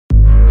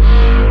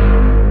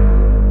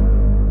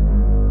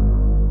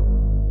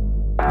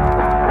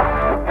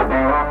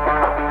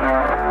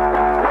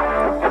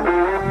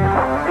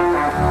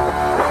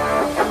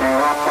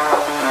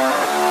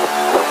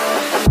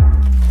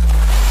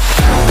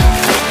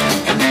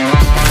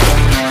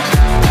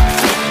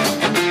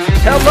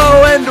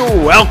and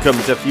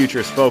welcome to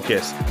Futures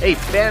Focus, a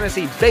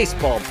fantasy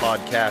baseball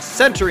podcast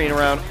centering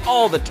around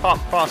all the top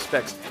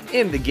prospects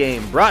in the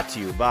game, brought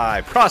to you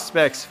by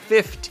Prospects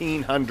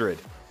 1500.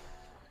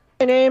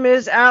 My name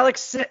is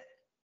Alex.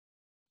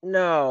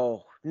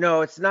 No,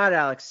 it's not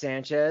Alex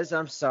Sanchez.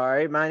 I'm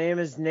sorry. My name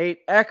is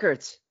Nate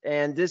Eckert,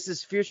 and this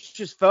is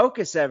Futures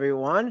Focus,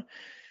 everyone.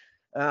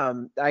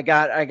 I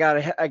got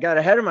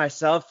ahead of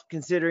myself,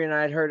 considering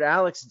I'd heard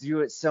Alex do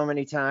it so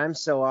many times,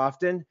 so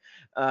often,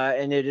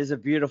 and it is a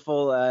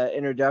beautiful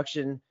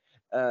introduction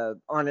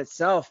on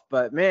itself.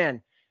 But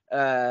man,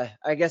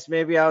 I guess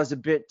maybe I was a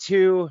bit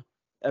too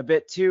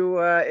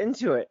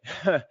into it.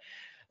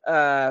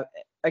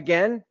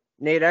 Again,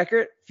 Nate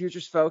Eckert,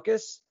 Futures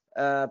Focus,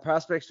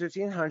 Prospects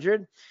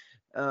 1500.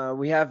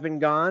 We have been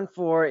gone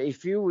for a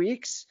few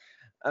weeks.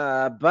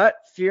 But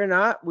fear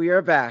not, we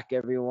are back,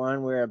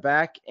 everyone. We are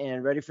back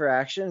and ready for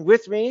action.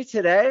 With me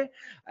today,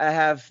 I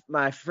have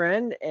my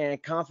friend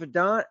and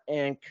confidant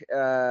and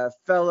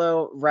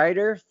fellow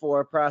writer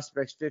for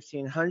Prospects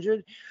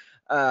 1500,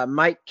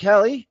 Mike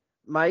Kelley.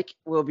 Mike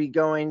will be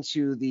going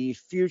to the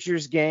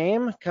Futures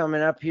game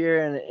coming up here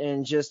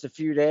in just a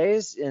few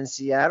days in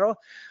Seattle.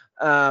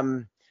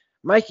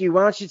 Mikey,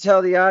 why don't you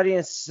tell the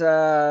audience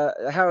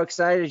how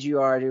excited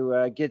you are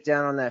to get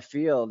down on that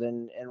field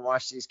and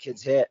watch these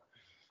kids hit?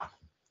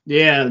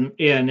 Yeah,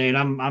 Nate,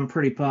 I'm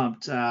pretty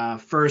pumped.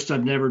 First,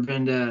 I've never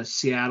been to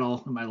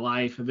Seattle in my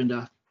life. I've been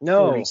to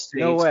 40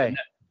 states. No way.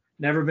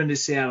 Never been to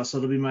Seattle, so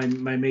it'll be my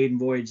maiden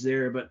voyage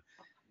there. But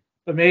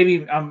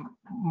maybe I'm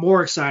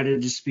more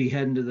excited just to be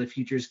heading to the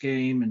Futures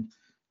game and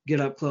get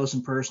up close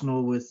and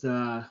personal with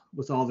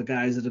all the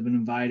guys that have been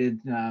invited.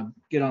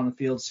 Get on the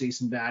field, see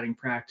some batting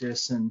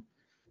practice,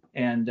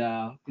 and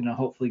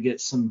hopefully get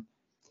some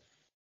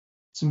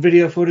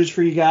video footage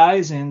for you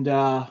guys, and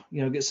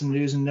get some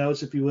news and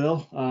notes, if you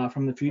will,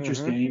 from the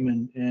Futures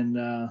game,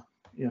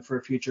 and for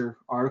a future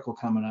article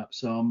coming up.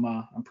 So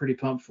I'm pretty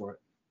pumped for it.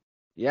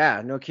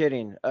 Yeah, no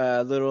kidding.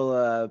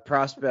 Little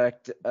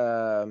prospect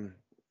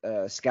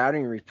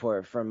scouting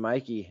report from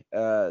Mikey,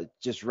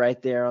 just right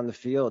there on the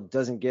field.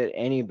 Doesn't get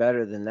any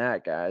better than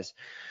that, guys.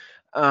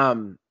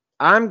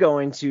 I'm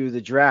going to the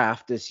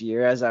draft this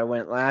year, as I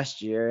went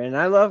last year, and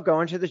I love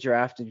going to the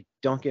draft.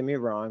 Don't get me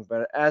wrong,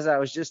 but as I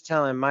was just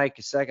telling Mike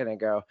a second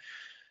ago,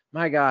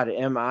 my God,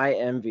 am I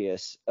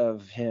envious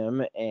of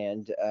him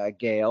and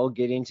Gail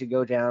getting to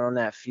go down on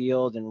that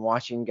field and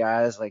watching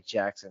guys like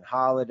Jackson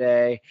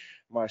Holliday,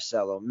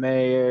 Marcelo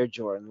Mayer,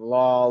 Jordan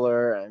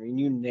Lawler. I mean,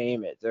 you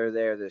name it, they're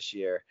there this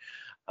year.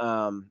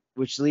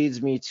 Which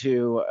leads me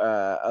to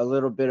a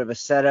little bit of a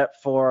setup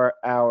for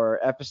our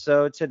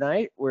episode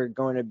tonight. We're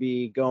going to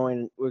be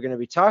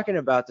talking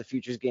about the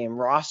Futures game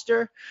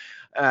roster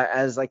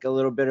as like a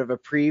little bit of a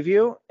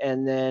preview,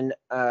 and then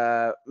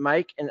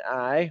Mike and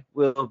I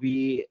will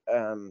be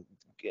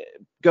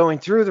going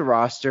through the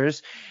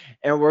rosters,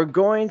 and we're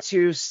going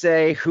to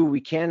say who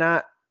we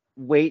cannot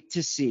wait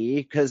to see,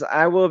 because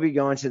I will be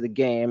going to the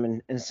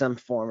game in some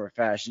form or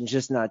fashion,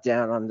 just not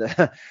down on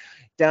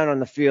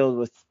the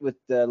field with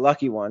the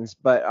lucky ones,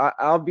 but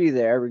I'll be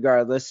there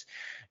regardless.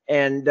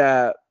 And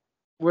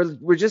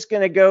we're just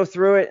going to go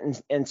through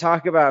it and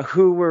talk about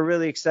who we're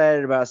really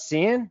excited about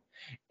seeing.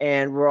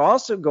 And we're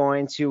also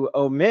going to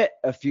omit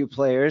a few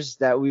players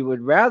that we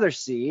would rather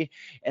see,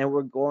 and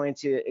we're going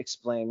to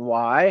explain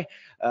why,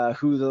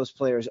 who those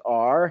players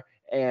are,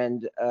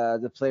 and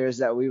the players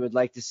that we would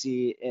like to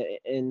see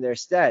in their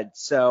stead.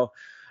 So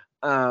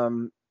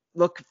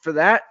look for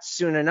that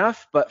soon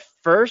enough. But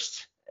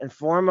first and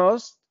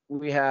foremost,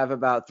 we have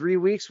about 3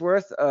 weeks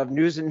worth of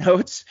news and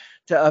notes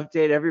to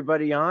update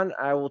everybody on.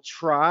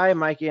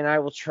 Mikey and I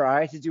will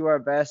try to do our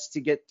best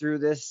to get through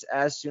this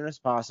as soon as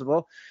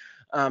possible.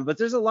 But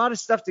there's a lot of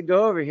stuff to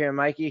go over here,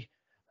 Mikey.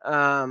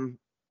 I'm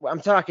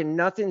talking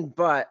nothing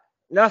but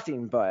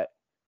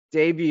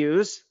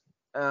debuts.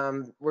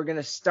 We're going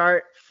to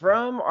start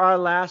from our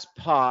last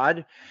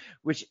pod,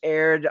 which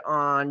aired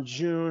on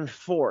June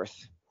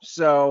 4th.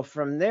 So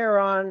from there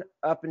on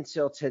up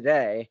until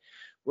today,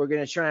 we're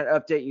going to try and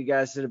update you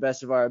guys to the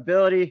best of our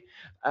ability.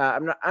 I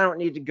don't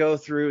need to go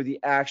through the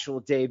actual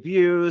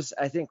debuts.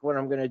 I think what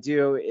I'm going to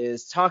do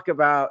is talk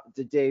about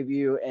the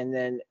debut and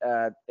then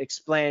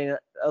explain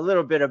a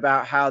little bit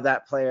about how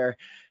that player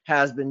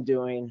has been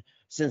doing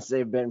since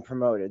they've been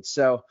promoted.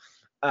 So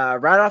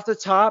right off the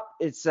top,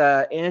 it's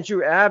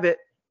Andrew Abbott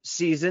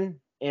season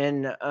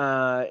in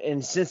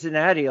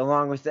Cincinnati,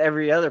 along with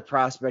every other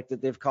prospect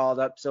that they've called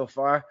up so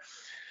far.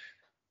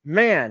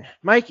 Man,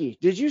 Mikey,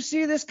 did you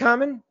see this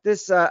coming?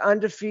 This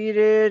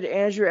undefeated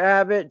Andrew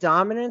Abbott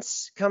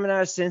dominance coming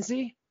out of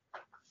Cincy?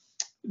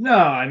 No,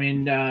 I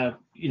mean,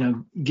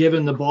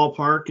 given the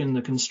ballpark and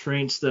the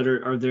constraints that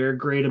are there,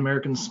 Great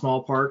American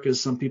Small Park, as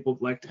some people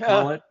like to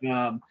call it.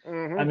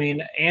 I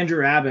mean,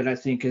 Andrew Abbott, I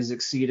think, has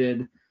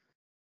exceeded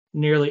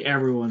nearly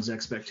everyone's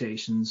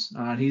expectations.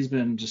 He's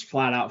been just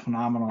flat out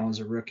phenomenal as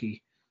a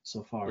rookie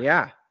so far.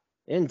 Yeah,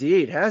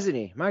 indeed, hasn't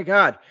he? My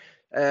God.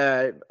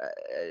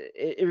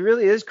 It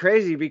really is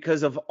crazy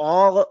because of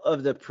all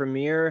of the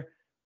premier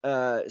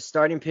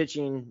starting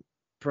pitching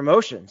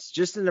promotions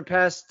just in the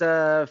past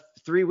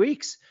 3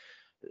 weeks.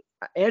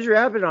 Andrew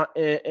Abbott,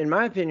 in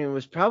my opinion,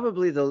 was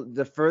probably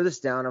the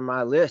furthest down on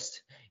my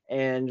list.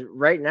 And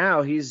right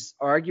now, he's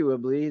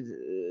arguably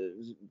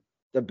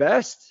the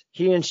best.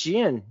 He and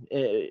Sheehan,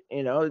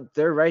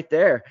 they're right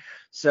there.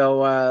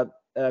 So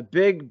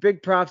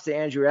big props to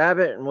Andrew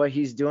Abbott and what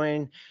he's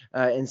doing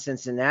in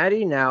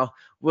Cincinnati. Now,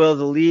 will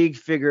the league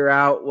figure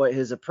out what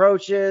his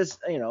approach is?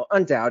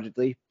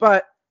 Undoubtedly.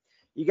 But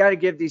you got to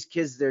give these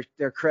kids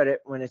their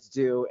credit when it's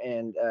due,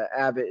 and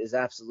Abbott is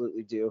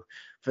absolutely due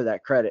for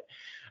that credit.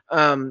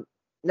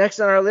 Next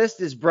on our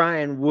list is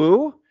Brian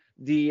Wu,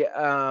 the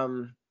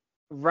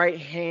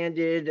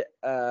right-handed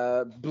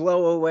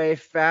blow-away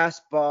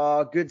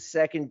fastball, good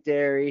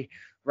secondary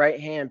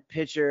right-hand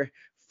pitcher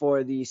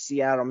for the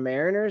Seattle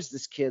Mariners.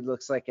 This kid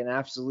looks like an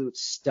absolute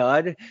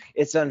stud.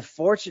 It's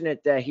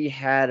unfortunate that he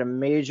had a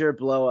major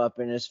blow-up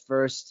in his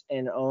first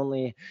and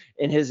only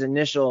in his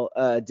initial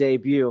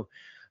debut.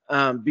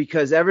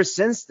 Because ever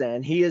since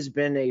then, he has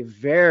been a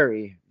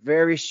very,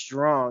 very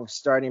strong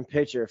starting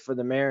pitcher for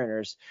the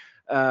Mariners.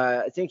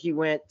 I think he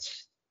went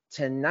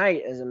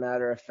tonight, as a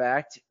matter of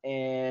fact,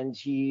 and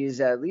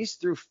he's at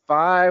least through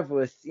 5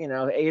 with 8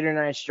 or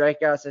 9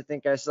 strikeouts. I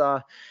think I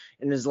saw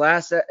in his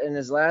last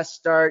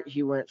start,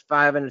 he went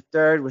 5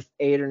 1/3 with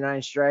 8 or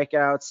 9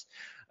 strikeouts.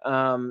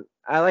 I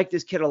like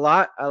this kid a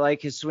lot. I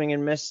like his swing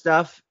and miss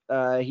stuff.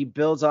 He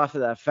builds off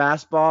of that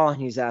fastball,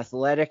 and he's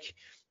athletic,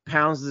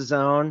 pounds the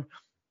zone.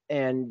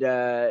 And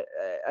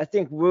I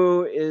think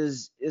Wu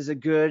is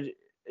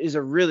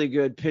a really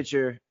good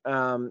pitcher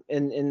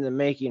in the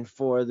making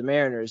for the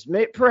Mariners.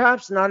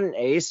 Perhaps not an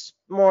ace,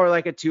 more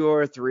like a 2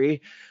 or a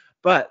 3,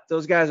 but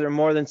those guys are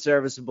more than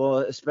serviceable,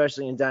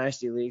 especially in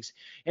dynasty leagues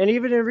and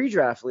even in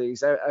redraft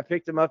leagues. I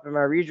picked him up in my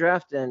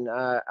redraft, and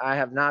I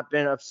have not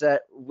been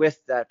upset with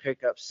that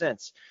pickup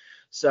since.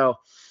 So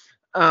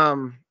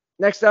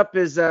next up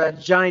is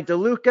Johnny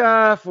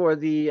DeLuca for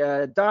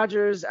the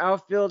Dodgers,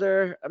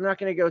 outfielder. I'm not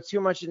going to go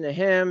too much into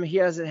him. He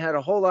hasn't had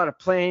a whole lot of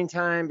playing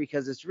time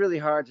because it's really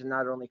hard to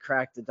not only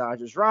crack the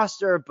Dodgers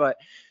roster, but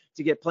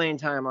to get playing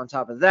time on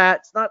top of that.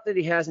 It's not that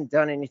he hasn't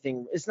done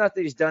anything. It's not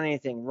that he's done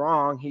anything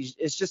wrong.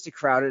 It's just a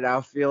crowded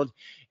outfield,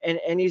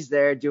 and he's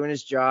there doing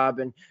his job.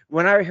 And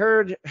when I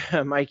heard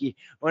Mikey,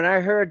 when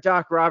I heard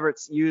Doc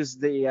Roberts use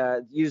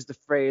the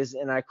phrase,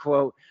 and I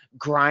quote,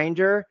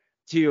 grinder,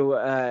 to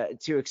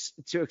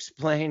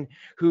explain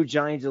who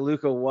Johnny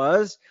DeLuca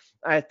was,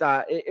 I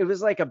thought it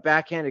was like a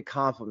backhanded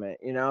compliment.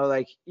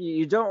 Like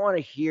you don't want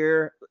to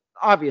hear,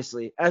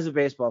 obviously, as a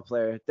baseball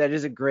player, it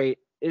is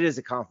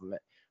a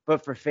compliment.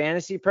 But for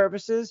fantasy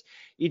purposes,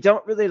 you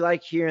don't really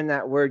like hearing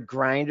that word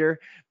grinder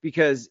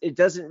because it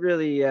doesn't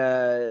really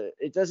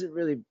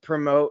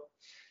promote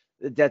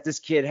that this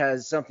kid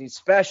has something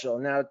special.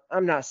 Now,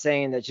 I'm not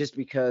saying that just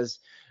because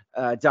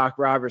Doc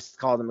Roberts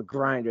called him a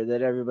grinder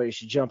that everybody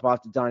should jump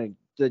off the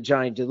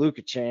Johnny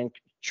DeLuca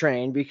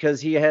train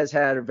because he has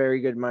had a very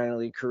good minor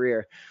league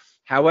career.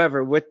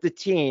 However, with the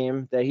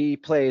team that he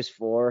plays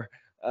for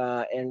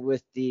and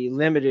with the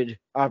limited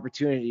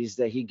opportunities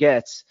that he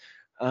gets,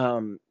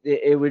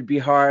 it would be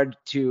hard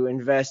to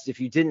invest if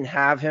you didn't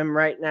have him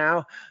right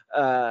now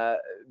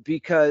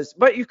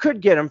but you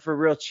could get him for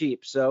real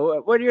cheap.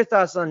 So what are your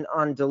thoughts on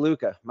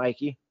DeLuca,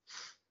 Mikey?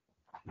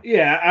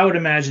 Yeah, I would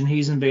imagine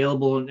he's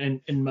available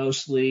in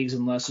most leagues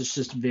unless it's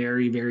just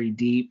very, very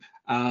deep.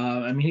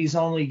 He's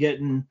only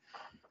getting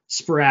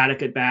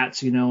sporadic at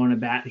bats, on a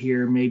bat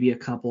here, maybe a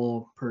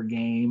couple per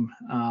game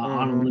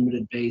on a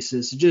limited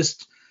basis.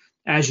 Just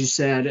as you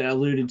said,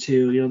 alluded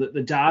to,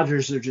 the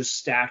Dodgers are just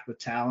stacked with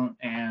talent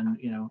and,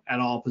 at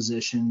all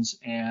positions.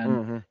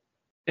 And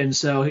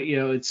so,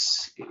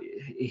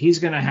 he's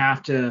going to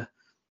have to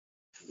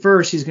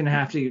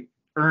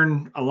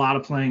earn a lot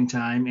of playing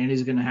time, and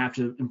he's going to have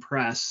to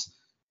impress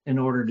in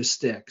order to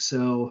stick.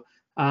 So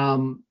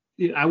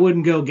I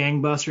wouldn't go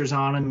gangbusters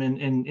on him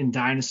in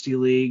dynasty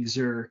leagues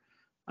or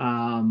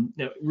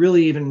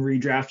really even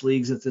redraft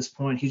leagues at this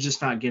point. He's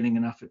just not getting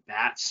enough at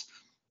bats.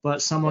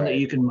 But someone that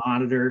you can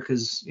monitor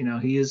because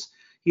he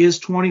is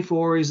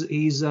 24.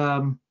 He's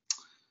not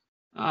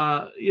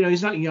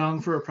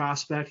young for a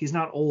prospect. He's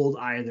not old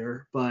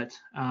either, but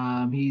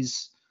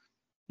he's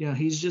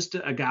just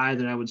a guy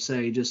that I would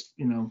say just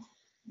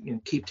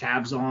keep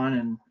tabs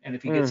on, and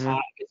if he gets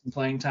hot, gets some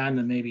playing time,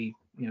 then maybe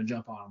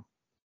jump on him.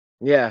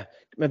 Yeah,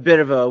 a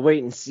bit of a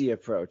wait and see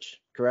approach,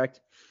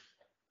 correct?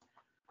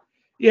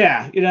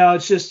 Yeah,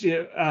 it's just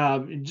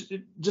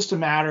just a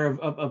matter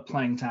of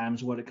playing time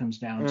is what it comes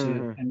down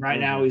to. And right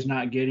now he's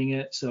not getting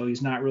it, so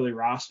he's not really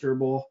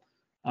rosterable.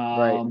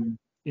 From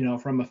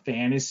a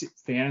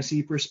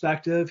fantasy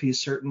perspective,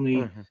 he's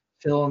certainly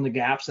filling the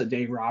gaps that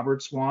Dave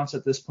Roberts wants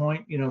at this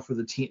point. For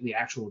the team, the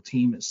actual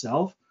team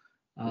itself.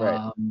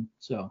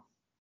 So.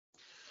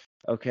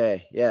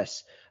 Okay.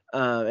 Yes.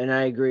 And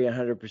I agree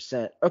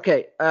 100%.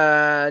 Okay.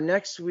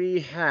 Next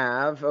we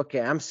have,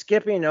 I'm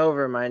skipping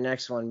over my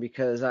next one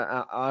because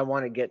I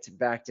want to get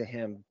back to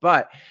him,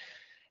 but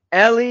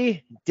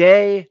Elly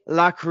De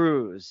La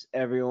Cruz,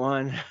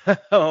 everyone.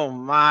 Oh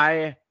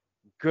my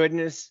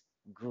goodness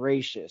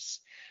gracious.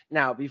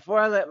 Now, before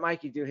I let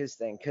Mikey do his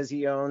thing, because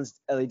he owns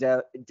Ellie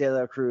De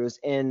La Cruz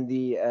in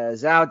the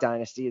Zhao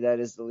Dynasty, that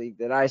is the league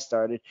that I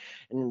started,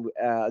 and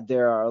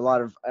there are a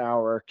lot of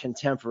our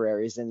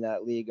contemporaries in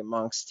that league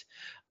amongst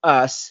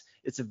us.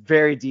 It's a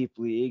very deep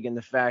league, and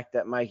the fact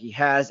that Mikey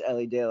has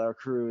Ellie De La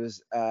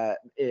Cruz,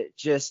 it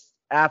just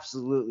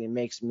absolutely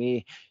makes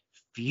me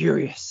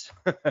furious.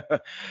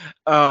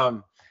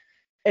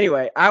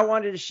 Anyway, I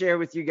wanted to share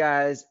with you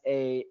guys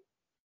a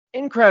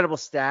incredible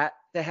stat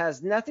that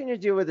has nothing to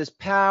do with his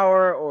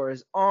power or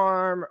his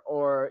arm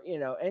or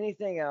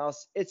anything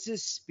else. It's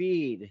his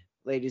speed,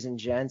 ladies and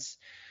gents.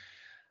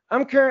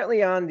 I'm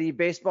currently on the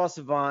Baseball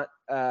Savant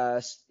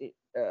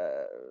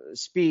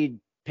speed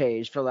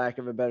page, for lack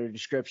of a better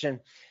description,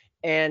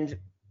 and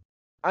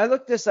I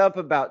looked this up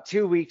about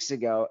 2 weeks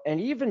ago, and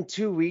even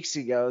 2 weeks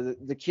ago,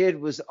 the kid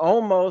was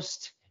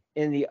almost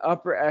in the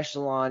upper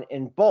echelon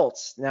in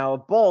bolts. Now, a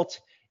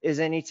bolt is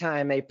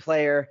anytime a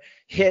player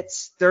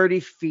hits 30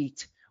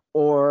 feet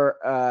or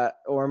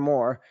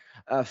more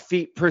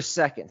feet per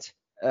second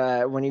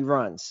when he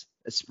runs,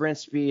 a sprint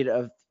speed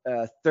of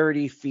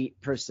 30 feet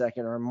per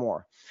second or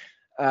more.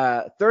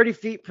 30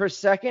 feet per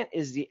second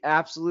is the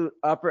absolute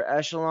upper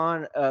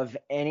echelon of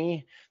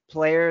any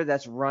player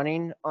that's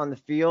running on the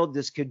field.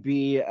 This could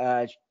be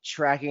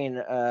tracking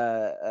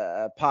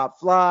a pop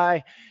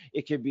fly.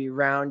 It could be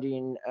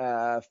rounding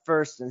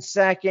first and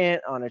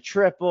second on a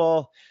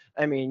triple.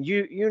 I mean,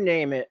 you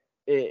name it,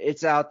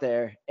 it's out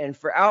there. And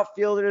for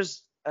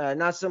outfielders,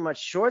 not so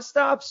much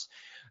shortstops,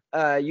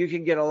 you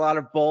can get a lot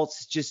of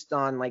bolts just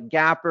on like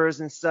gappers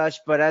and such.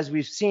 But as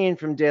we've seen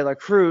from De La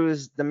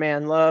Cruz, the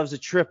man loves a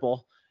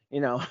triple,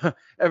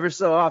 ever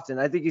so often.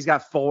 I think he's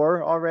got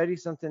 4 already,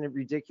 something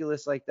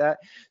ridiculous like that.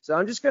 So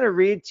I'm just going to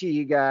read to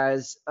you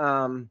guys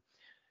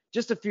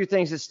just a few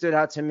things that stood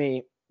out to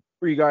me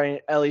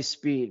regarding Ellie's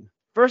speed.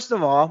 First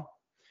of all,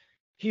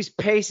 he's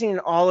pacing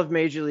all of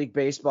Major League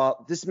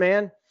Baseball. This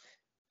man,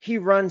 he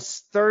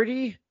runs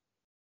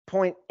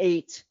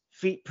 30.8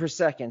 feet per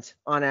second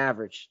on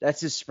average.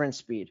 That's his sprint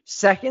speed.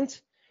 Second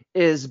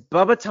is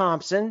Bubba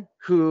Thompson,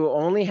 who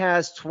only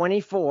has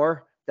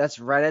 24. That's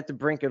right at the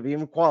brink of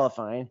even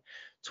qualifying.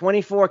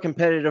 24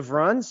 competitive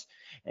runs,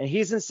 and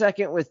he's in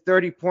second with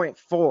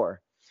 30.4.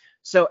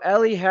 So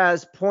Ellie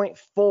has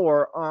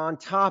 0.4 on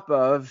top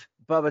of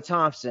Bubba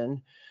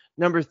Thompson.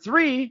 Number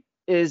 3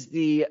 is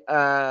the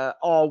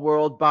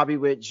all-world Bobby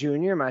Witt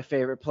Jr., my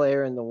favorite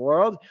player in the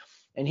world,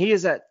 and he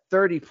is at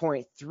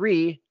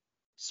 30.3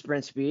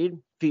 sprint speed,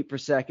 feet per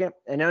second.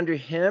 And under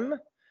him,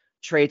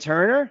 Trey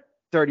Turner,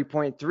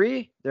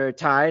 30.3. They're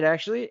tied,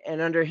 actually.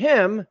 And under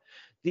him,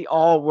 the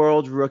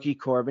all-world rookie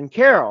Corbin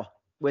Carroll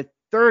with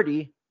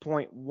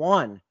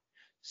 30.1.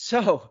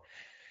 So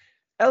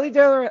Ellie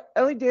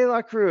De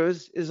La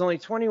Cruz is only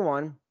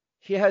 21.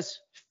 He has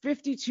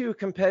 52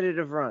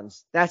 competitive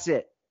runs. That's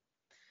it.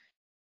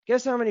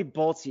 Guess how many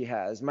bolts he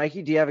has?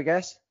 Mikey, do you have a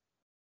guess?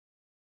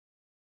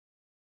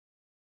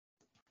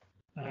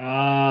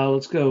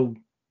 Let's go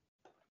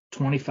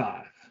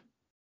 25.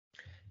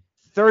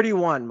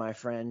 31, my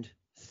friend.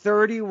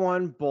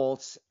 31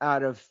 bolts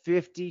out of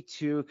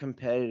 52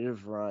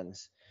 competitive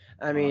runs.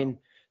 I mean,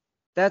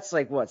 that's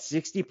like what,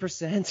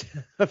 60%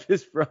 of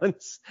his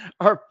runs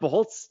are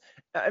bolts?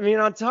 I mean,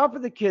 on top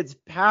of the kid's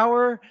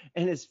power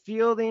and his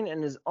fielding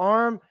and his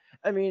arm,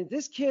 I mean,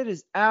 this kid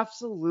is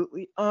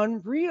absolutely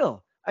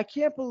unreal. I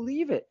can't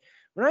believe it.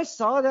 When I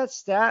saw that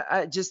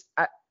stat,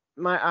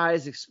 my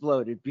eyes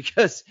exploded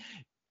because,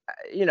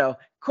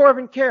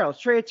 Corbin Carroll,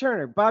 Trey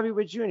Turner, Bobby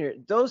Witt Jr.,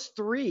 those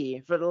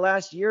 3 for the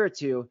last year or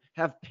 2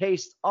 have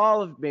paced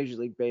all of Major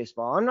League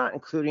Baseball. I'm not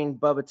including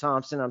Bubba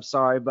Thompson. I'm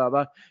sorry,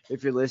 Bubba,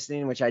 if you're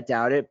listening, which I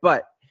doubt it.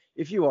 But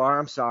if you are,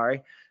 I'm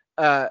sorry.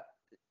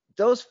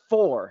 Those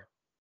 4,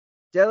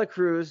 De La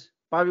Cruz,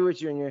 Bobby Witt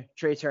Jr.,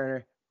 Trey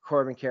Turner,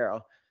 Corbin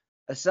Carroll.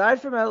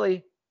 Aside from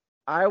Ellie,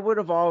 I would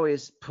have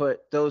always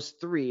put those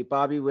 3,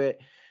 Bobby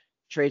Witt,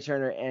 Trey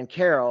Turner, and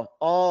Carroll,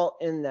 all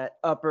in that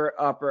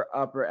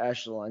upper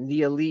echelon,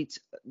 the elite,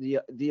 the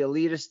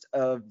elitist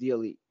of the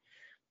elite.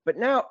 But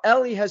now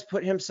Ellie has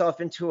put himself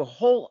into a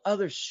whole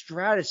other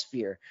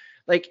stratosphere.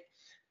 Like,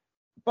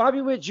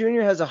 Bobby Witt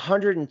Jr. has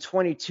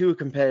 122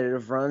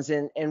 competitive runs,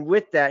 and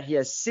with that, he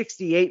has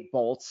 68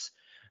 bolts.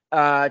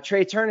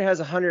 Trey Turner has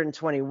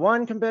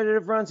 121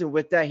 competitive runs, and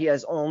with that, he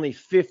has only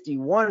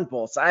 51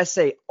 bolts. I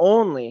say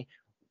only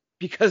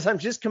because I'm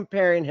just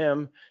comparing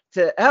him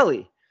to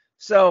Ellie.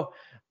 So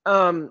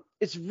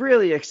it's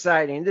really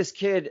exciting. This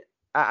kid,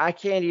 I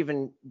can't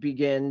even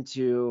begin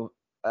to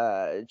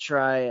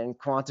try and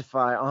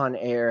quantify on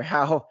air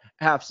how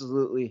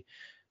absolutely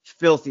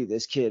filthy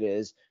this kid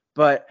is.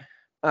 But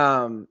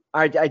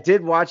I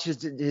did watch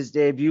his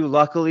debut.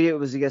 Luckily, it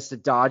was against the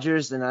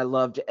Dodgers, and I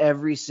loved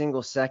every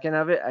single second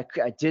of it.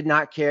 I did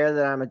not care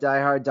that I'm a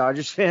diehard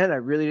Dodgers fan. I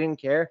really didn't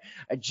care.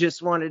 I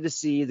just wanted to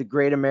see the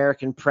Great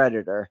American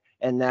Predator,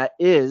 and that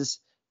is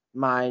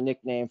my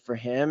nickname for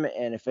him.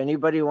 And if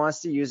anybody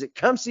wants to use it,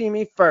 come see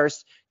me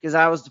first, because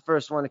I was the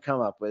first one to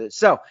come up with it.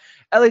 So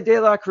Ellie De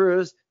La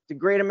Cruz, the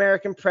Great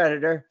American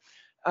Predator.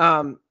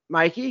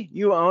 Mikey,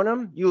 you own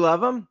him. You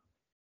love him.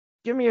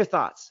 Give me your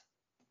thoughts.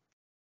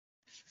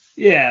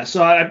 Yeah,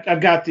 so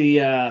I've got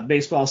the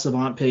Baseball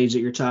Savant page that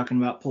you're talking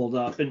about pulled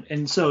up,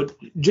 and so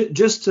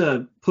just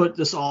to put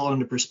this all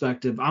into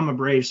perspective, I'm a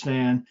Braves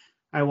fan.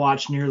 I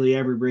watch nearly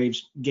every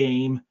Braves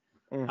game.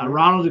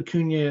 Ronald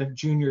Acuna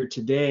Jr.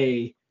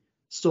 today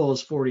stole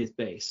his 40th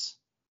base.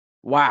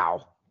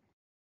 Wow.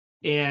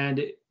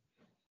 And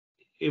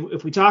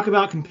if we talk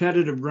about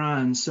competitive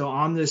runs, so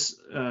on this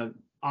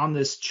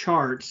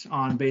chart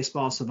on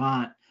Baseball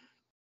Savant,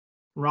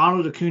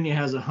 Ronald Acuna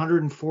has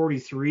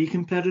 143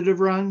 competitive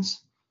runs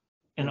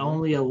and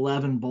only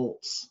 11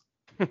 bolts,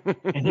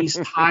 and he's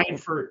tied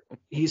for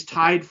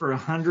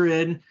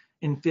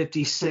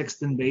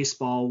 156th in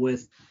baseball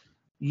with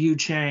Yu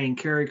Chang,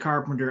 Kerry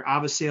Carpenter,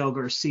 Abisail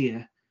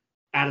Garcia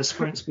at a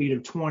sprint speed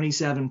of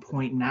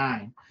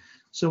 27.9.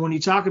 So when you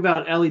talk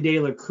about Elly De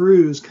La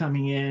Cruz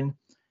coming in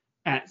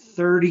at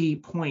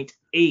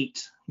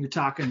 30.8, you're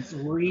talking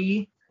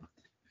 3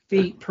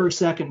 feet per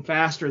second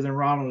faster than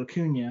Ronald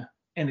Acuna,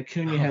 and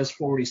Acuna has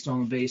 40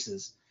 stolen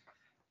bases.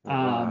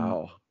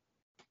 Wow.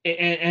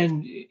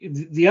 And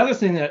the other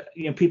thing that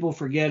people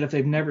forget if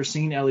they've never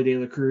seen Elly De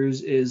La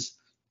Cruz is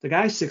the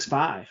guy's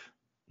 6'5", and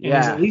he's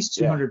at least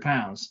 200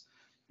 pounds.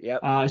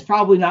 Yep. He's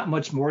probably not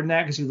much more than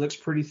that because he looks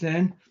pretty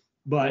thin,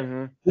 but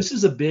this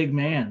is a big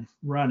man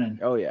running.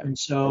 Oh yeah. And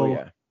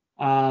so,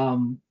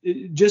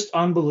 just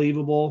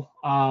unbelievable.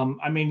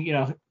 I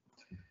mean,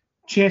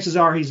 chances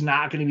are he's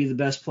not going to be the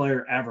best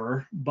player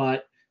ever,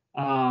 but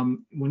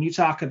when you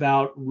talk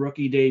about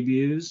rookie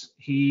debuts,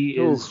 he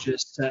is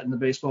just setting the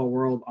baseball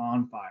world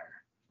on fire.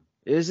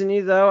 Isn't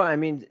he though? I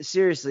mean,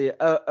 seriously,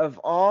 of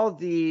all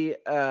the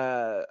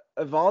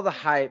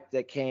hype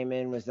that came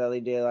in with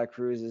Elly De La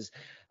Cruz's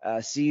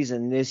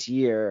season this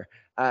year,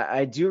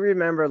 I do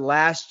remember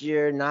last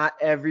year, not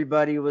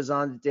everybody was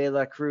on the De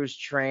La Cruz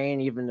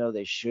train, even though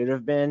they should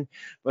have been.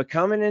 But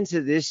coming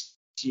into this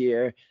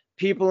year,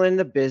 people in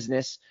the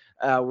business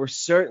were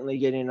certainly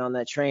getting on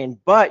that train.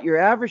 But your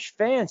average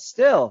fan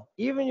still,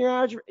 even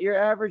your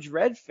average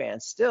Red fan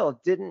still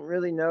didn't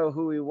really know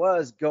who he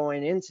was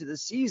going into the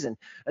season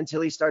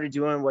until he started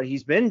doing what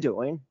he's been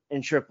doing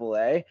in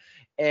AAA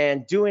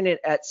and doing it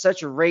at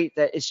such a rate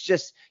that it's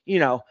just,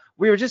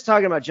 we were just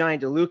talking about Johnny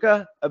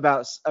DeLuca,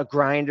 about a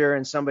grinder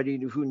and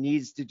somebody who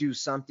needs to do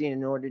something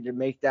in order to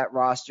make that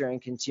roster and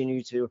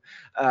continue to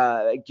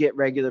get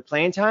regular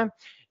playing time.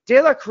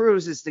 De La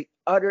Cruz is the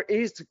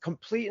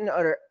complete and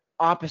utter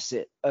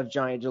opposite of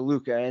Johnny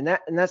DeLuca, and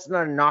that's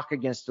not a knock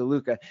against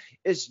DeLuca.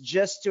 It's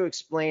just to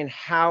explain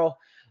how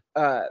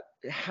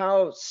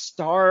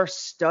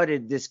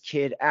star-studded this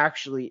kid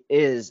actually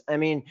is. I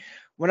mean,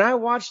 when I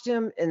watched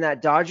him in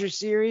that Dodgers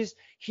series,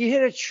 he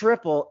hit a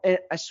triple, and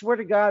I swear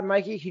to God,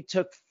 Mikey, he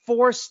took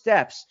 4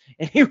 steps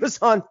and he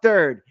was on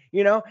third.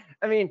 I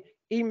mean,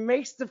 he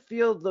makes the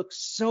field look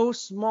so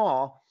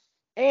small,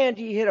 and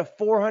he hit a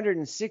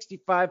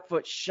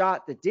 465-foot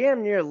shot that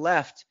damn near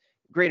left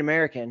Great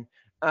American.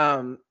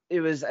 I think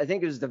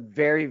it was the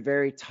very,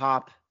 very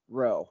top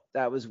row.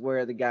 That was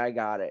where the guy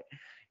got it.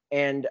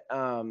 And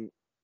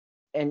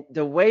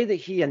the way that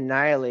he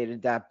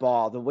annihilated that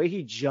ball, the way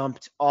he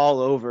jumped all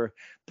over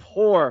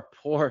poor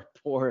Thor.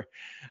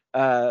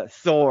 Noah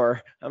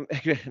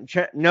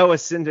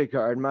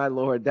Syndergaard, my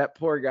Lord, that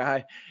poor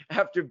guy,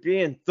 after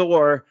being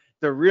Thor,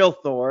 the real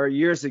Thor,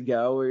 years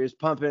ago, where he was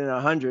pumping in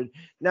 100.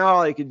 Now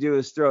all he could do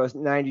is throw a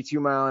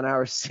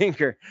 92-mile-an-hour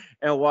sinker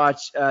and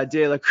watch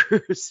De La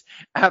Cruz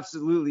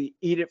absolutely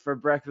eat it for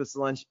breakfast,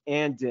 lunch,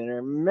 and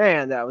dinner.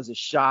 Man, that was a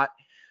shot.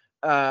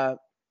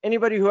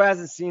 Anybody who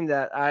hasn't seen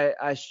that,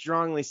 I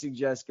strongly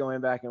suggest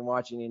going back and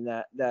watching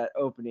that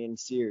opening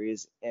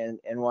series and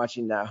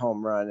watching that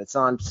home run. It's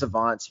on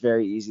Savant. It's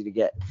very easy to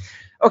get.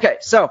 Okay,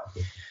 so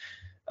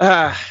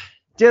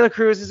De La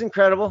Cruz is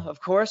incredible, of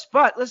course,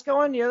 but let's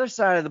go on the other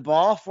side of the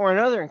ball for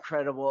another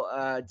incredible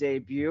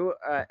debut,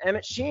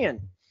 Emmett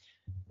Sheehan.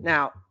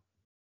 Now,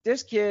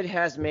 this kid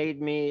has made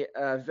me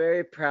a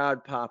very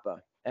proud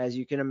papa. As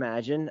you can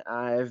imagine,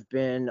 I've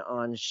been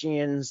on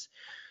Sheehan's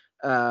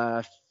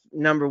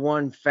number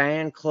one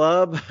fan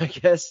club, I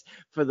guess,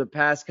 for the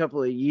past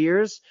couple of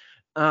years.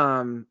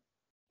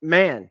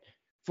 Man,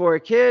 for a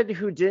kid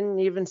who didn't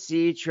even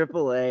see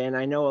AAA, and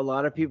I know a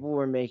lot of people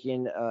were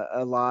making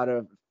a lot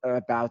of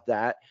about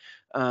that.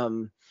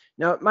 Now,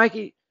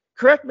 Mikey,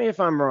 correct me if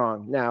I'm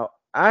wrong. Now,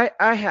 I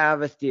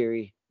have a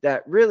theory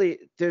that really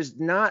there's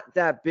not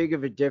that big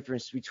of a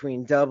difference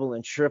between double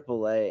and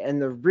AAA,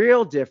 and the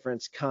real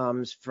difference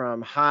comes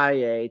from high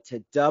A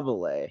to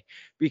double A,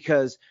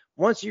 because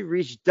once you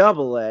reach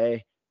double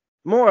A,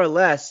 more or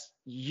less,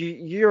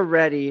 you're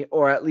ready,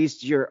 or at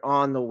least you're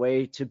on the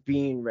way to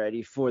being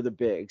ready for the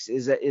bigs.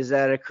 Is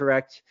that a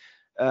correct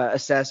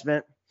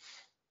assessment?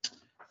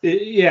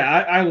 Yeah,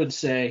 I would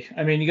say.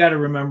 I mean, you got to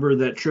remember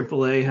that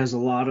AAA has a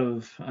lot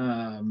of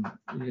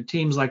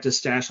teams like to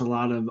stash a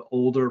lot of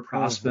older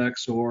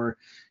prospects or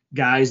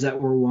guys that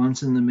were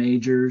once in the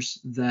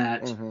majors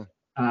that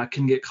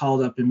can get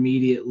called up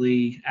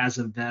immediately as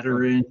a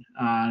veteran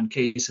in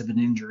case of an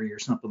injury or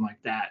something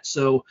like that.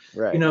 So,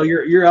 Right.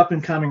 Your up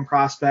and coming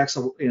prospects,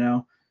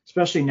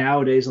 especially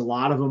nowadays, a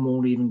lot of them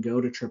won't even go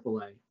to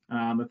AAA.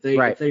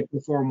 If they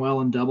perform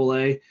well in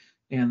AA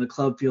and the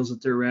club feels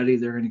that they're ready,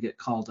 they're going to get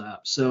called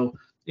up. So,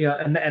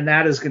 and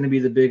that is going to be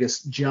the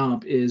biggest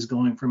jump, is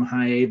going from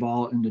high A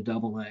ball into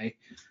AA.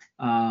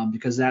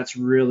 Because that's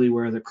really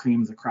where the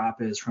cream of the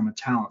crop is from a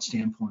talent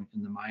standpoint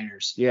in the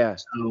minors. Yeah.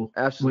 So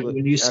absolutely.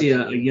 when you see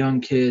a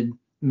young kid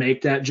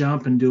make that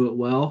jump and do it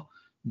well,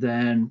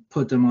 then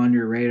put them on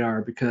your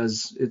radar,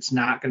 because it's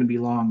not going to be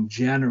long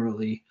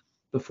generally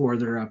before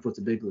they're up with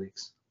the big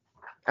leagues.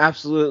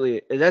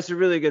 Absolutely. That's a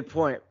really good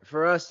point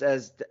for us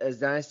as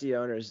dynasty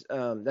owners.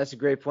 That's a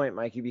great point,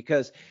 Mikey,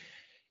 because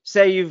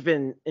say you've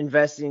been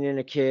investing in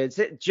a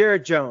kid.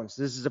 Jared Jones,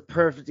 this is a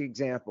perfect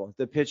example.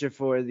 The pitcher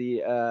for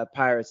the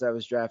Pirates that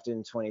was drafted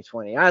in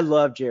 2020. I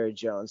love Jared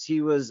Jones.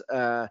 He was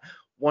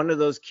one of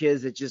those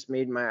kids that just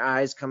made my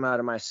eyes come out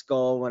of my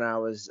skull when I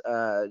was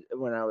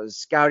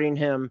scouting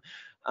him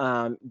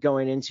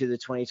going into the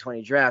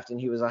 2020 draft. And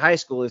he was a high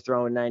schooler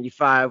throwing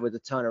 95 with a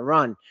ton of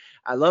run.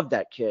 I love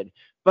that kid.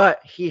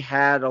 But he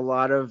had a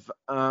lot of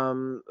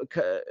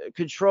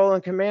control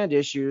and command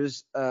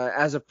issues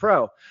as a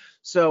pro.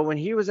 So when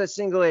he was at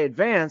single A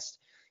advanced,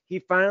 he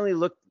finally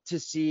looked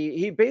to see,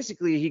 he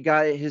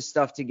got his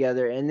stuff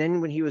together. And then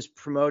when he was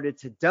promoted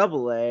to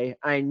double A,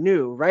 I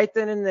knew right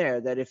then and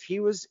there that if he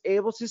was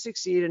able to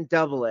succeed in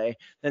double A,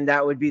 then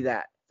that would be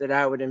that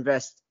I would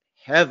invest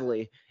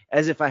heavily,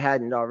 as if I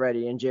hadn't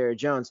already, in Jared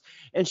Jones.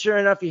 And sure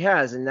enough, he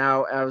has. And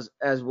now,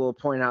 as we'll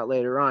point out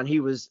later on,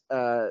 he was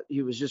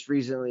just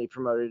recently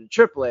promoted to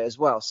triple A as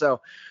well. So,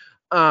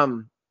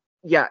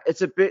 yeah,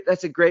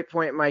 that's a great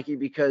point, Mikey,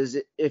 because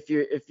if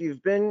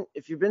you've been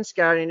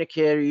scouting a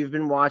kid, or you've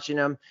been watching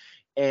him,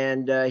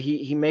 and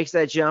he makes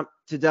that jump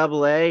to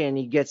double A and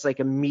he gets like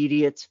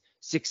immediate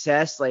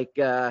success, like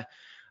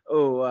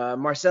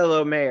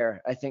Marcelo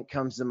Mayer, I think,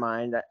 comes to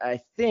mind.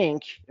 I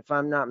think, if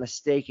I'm not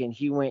mistaken,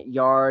 he went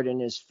yard in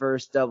his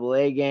first double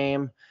A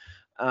game.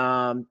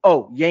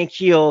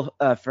 Yanquiel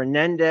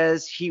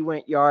Fernandez, he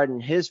went yard in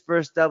his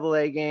first double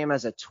A game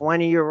as a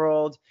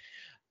 20-year-old.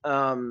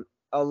 A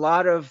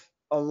lot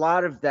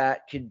of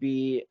that could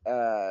be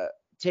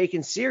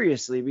taken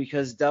seriously,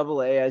 because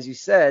double A, as you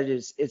said,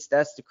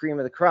 that's the cream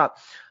of the crop.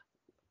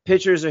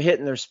 Pitchers are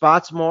hitting their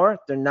spots more.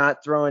 They're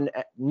not throwing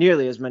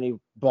nearly as many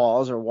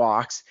balls or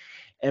walks,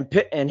 and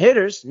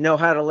hitters know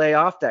how to lay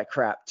off that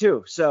crap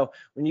too. So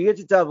when you get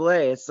to double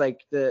A, it's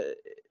like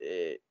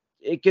it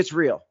gets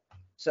real.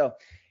 So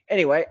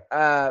anyway,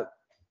 off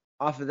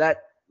of that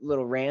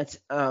little rant,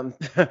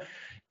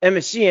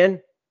 Emmett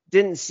Sheehan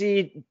didn't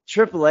see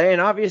AAA,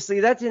 and obviously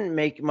that didn't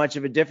make much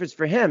of a difference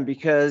for him,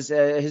 because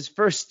his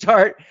first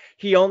start,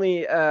 he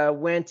only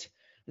went,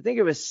 I think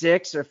it was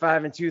 6 or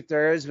 5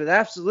 2/3, with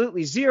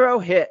absolutely 0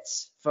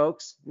 hits,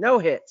 folks. No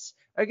hits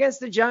against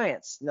the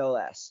Giants, no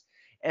less.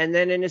 And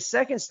then in his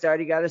second start,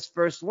 he got his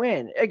first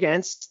win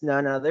against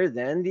none other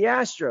than the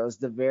Astros,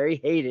 the very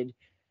hated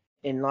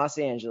in Los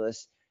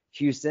Angeles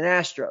Houston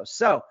Astros.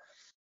 So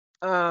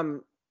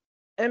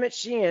Emmett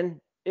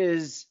Sheehan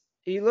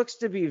he looks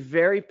to be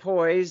very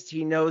poised.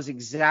 He knows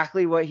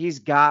exactly what he's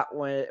got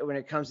when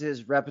it comes to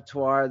his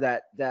repertoire,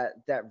 that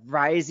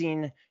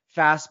rising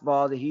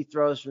fastball that he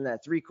throws from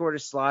that 3/4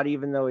 slot,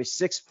 even though he's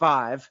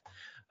 6'5".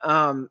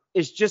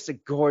 It's just a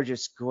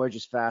gorgeous,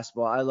 gorgeous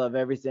fastball. I love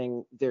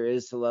everything there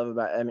is to love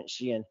about Emmett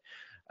Sheehan.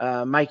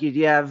 Mikey, do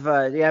you have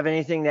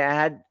anything to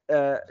add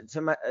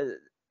to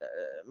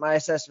my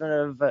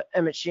assessment of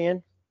Emmett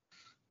Sheehan?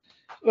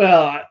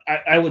 Well,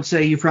 I would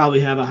say you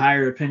probably have a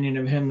higher opinion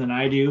of him than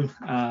I do.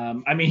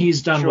 I mean,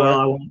 he's done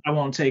well. I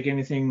won't take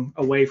anything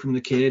away from the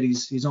kid.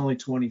 He's only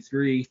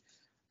 23.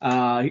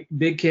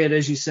 Big kid,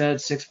 as you said,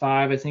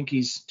 6'5". I think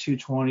he's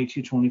 220,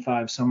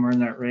 225, somewhere in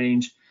that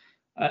range.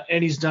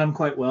 And he's done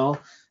quite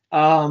well.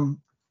 From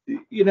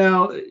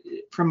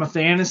a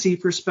fantasy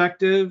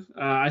perspective,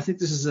 I think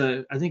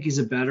he's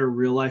a better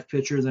real life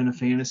pitcher than a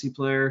fantasy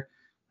player.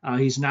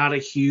 He's not a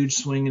huge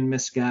swing and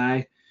miss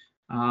guy.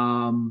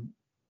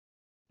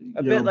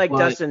 A bit like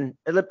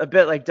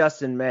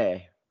Dustin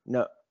May.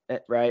 No,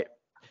 right?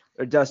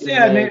 Or Dustin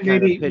May.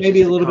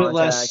 Maybe a little bit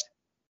less.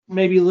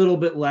 Maybe a little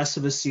bit less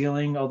of a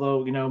ceiling,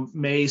 although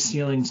May's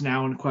ceiling's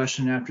now in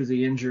question after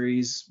the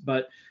injuries.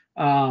 But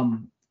at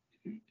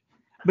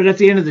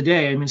the end of the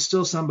day, I mean,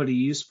 still somebody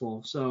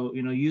useful. So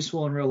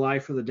useful in real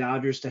life for the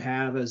Dodgers to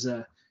have as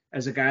a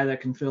guy that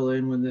can fill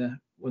in when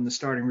the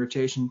starting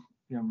rotation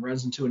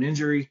runs into an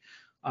injury,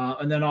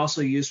 and then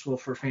also useful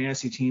for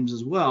fantasy teams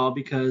as well,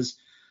 because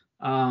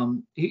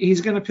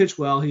he's going to pitch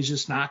well. He's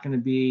just not going to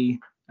be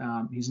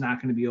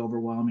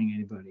overwhelming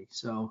anybody.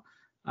 So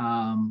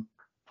I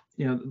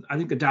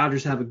think the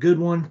Dodgers have a good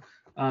one.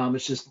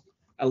 It's just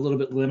a little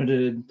bit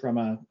limited from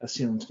a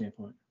ceiling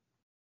standpoint.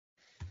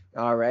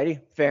 All righty,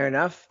 fair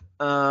enough.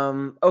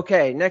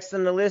 Okay, next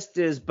on the list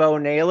is Bo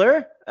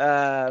Naylor,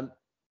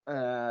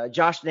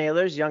 Josh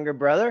Naylor's younger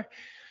brother.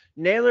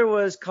 Naylor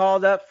was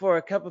called up for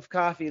a cup of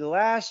coffee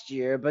last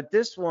year, but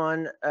this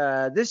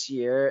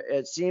year,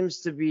 it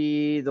seems to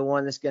be the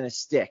one that's going to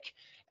stick,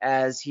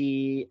 as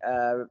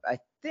I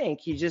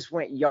think he just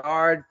went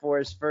yard for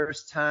his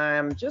first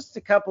time just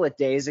a couple of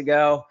days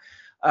ago.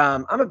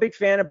 I'm a big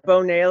fan of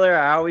Bo Naylor.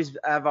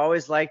 I've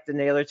always liked the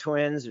Naylor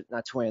twins,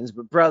 not twins,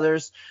 but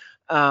brothers.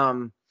 What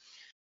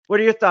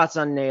are your thoughts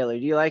on Naylor?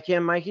 Do you like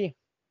him, Mikey?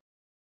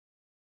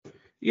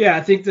 Yeah,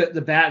 I think that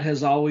the bat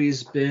has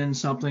always been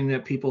something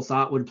that people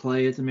thought would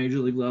play at the major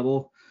league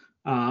level.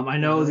 I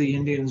know the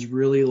Indians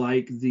really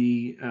like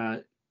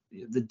the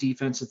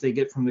defense that they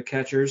get from the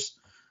catchers.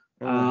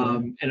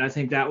 And I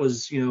think that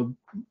was,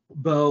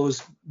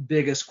 Bo's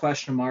biggest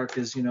question mark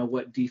is,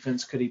 what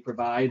defense could he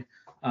provide?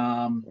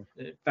 In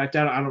fact,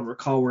 I don't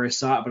recall where I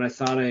saw it, but I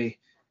thought I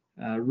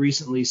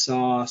recently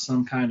saw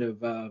some kind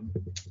of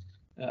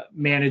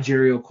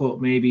managerial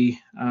quote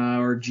maybe,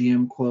 or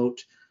GM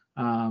quote.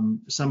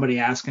 Somebody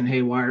asking,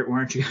 hey, why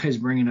aren't you guys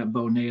bringing up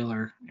Bo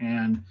Naylor?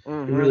 And it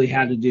really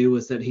had to do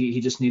with that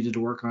he just needed to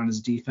work on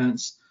his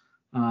defense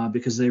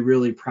because they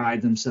really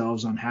pride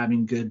themselves on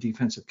having good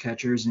defensive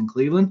catchers in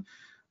Cleveland.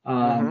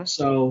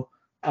 So,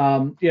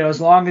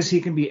 as long as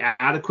he can be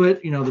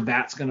adequate, the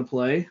bat's going to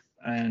play.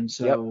 And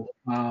so,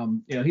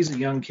 he's a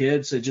young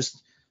kid, so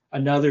just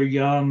another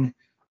young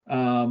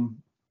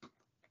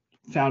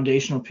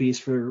foundational piece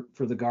for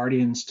the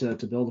Guardians to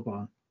build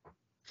upon.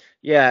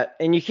 Yeah,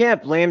 and you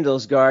can't blame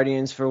those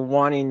Guardians for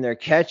wanting their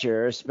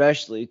catcher,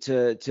 especially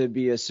to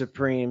be a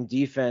supreme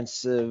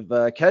defensive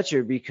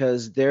catcher,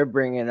 because they're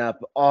bringing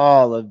up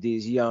all of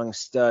these young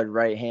stud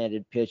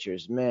right-handed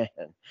pitchers. Man,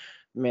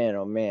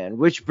 oh man.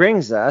 Which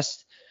brings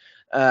us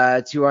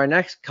to our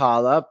next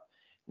call-up,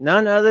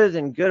 none other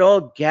than good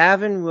old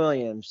Gavin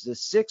Williams, the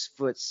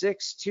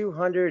 6'6",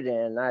 200,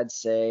 and I'd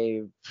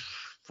say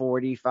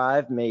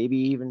 45, maybe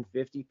even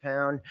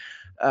 50-pound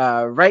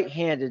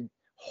right-handed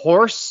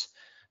horse.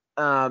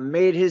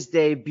 Made his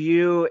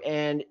debut,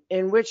 and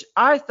in which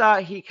I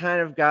thought he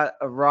kind of got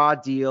a raw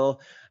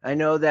deal. I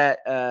know that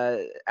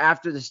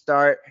after the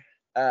start,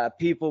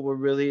 people were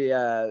really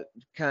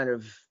kind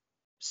of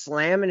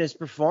slamming his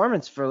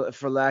performance,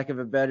 for lack of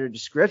a better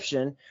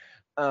description.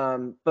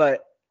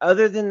 But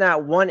other than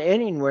that one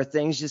inning where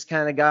things just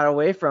kind of got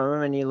away from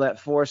him and he let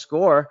 4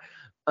 score,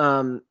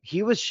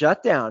 he was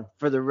shut down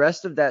for the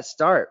rest of that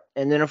start.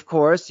 And then, of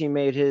course, he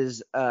made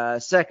his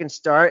second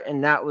start,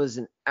 and that was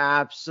an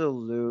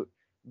absolute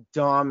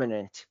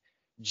dominant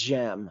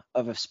gem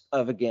of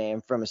a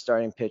game from a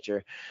starting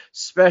pitcher,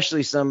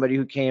 especially somebody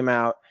who came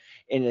out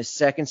in his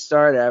second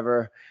start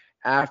ever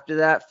after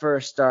that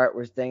first start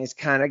where things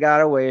kind of got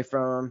away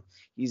from him.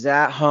 He's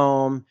at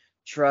home,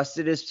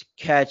 trusted his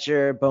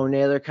catcher. Bo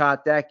Naylor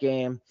caught that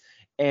game,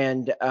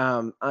 and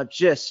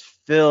just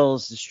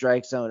fills the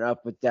strike zone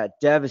up with that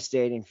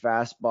devastating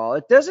fastball.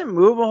 It doesn't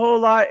move a whole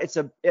lot.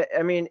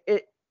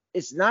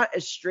 It's not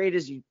as straight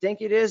as you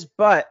think it is,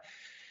 but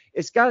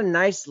it's got a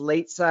nice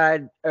It's got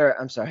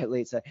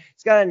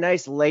a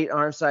nice late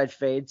arm side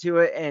fade to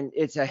it, and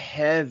it's a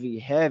heavy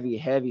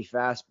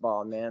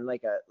fastball, man,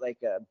 like a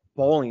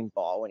bowling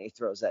ball when he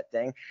throws that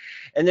thing.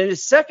 And then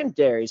his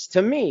secondaries,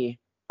 to me,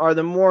 are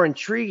the more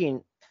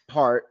intriguing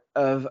part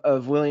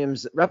of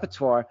Williams'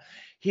 repertoire.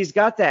 He's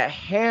got that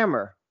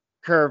hammer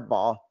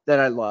curveball that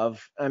I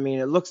love. I mean,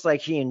 it looks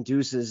like he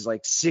induces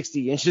like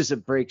 60 inches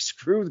of break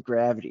screw with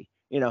gravity.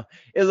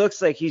 It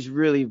looks like he's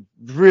really,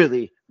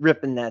 really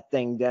ripping that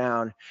thing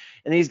down.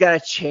 And he's got a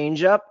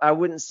changeup. I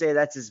wouldn't say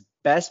that's his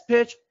best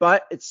pitch,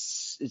 but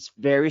it's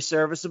very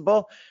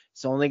serviceable.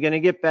 It's only going to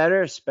get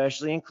better,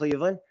 especially in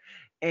Cleveland.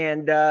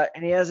 And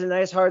he has a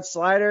nice hard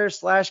slider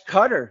 /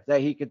 cutter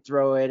that he could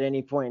throw at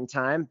any point in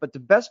time. But the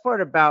best part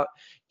about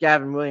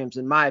Gavin Williams,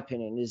 in my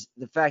opinion, is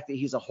the fact that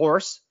he's a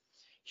horse.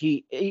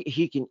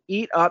 He can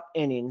eat up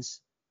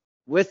innings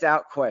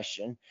without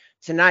question.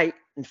 Tonight,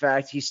 in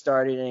fact, he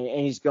started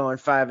and he's going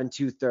 5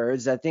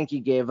 2/3. I think he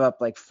gave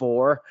up like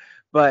 4,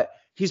 but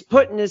he's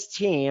putting his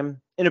team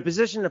in a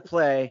position to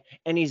play,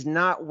 and he's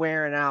not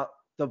wearing out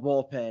the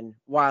bullpen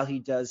while he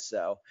does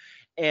so.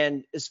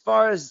 And as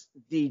far as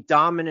the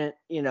dominant,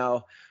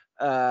 no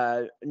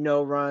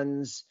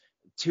runs,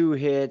 2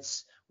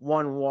 hits,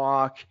 1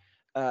 walk,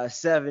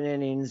 7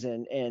 innings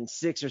and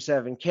 6 or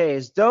 7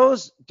 Ks,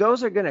 those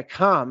are going to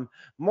come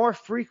more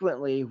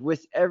frequently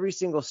with every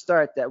single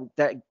start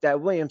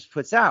that Williams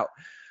puts out.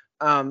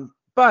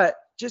 But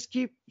just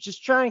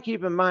try and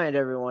keep in mind,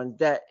 everyone,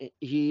 that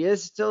he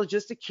is still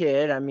just a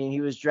kid. I mean,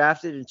 he was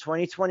drafted in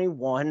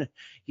 2021.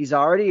 He's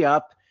already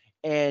up,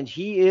 and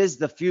he is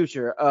the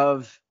future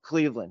of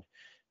Cleveland.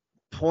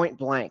 Point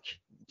blank.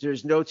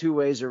 There's no two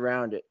ways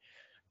around it.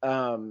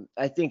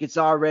 I think it's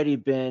already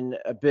been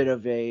a bit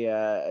of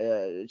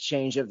a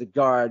change of the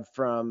guard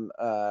from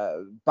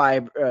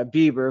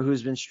Bieber,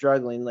 who's been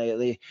struggling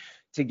lately,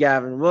 to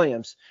Gavin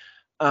Williams.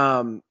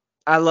 I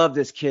love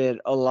this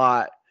kid a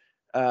lot.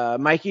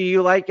 Mikey,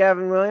 you like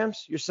Gavin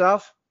Williams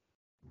yourself?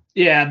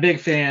 Yeah, big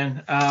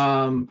fan.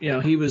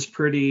 He was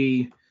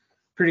pretty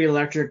pretty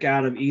electric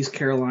out of East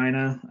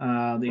Carolina.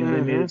 They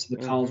made it to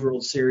the College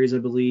World Series, I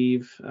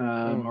believe,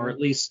 or at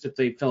least if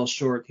they fell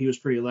short, he was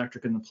pretty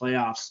electric in the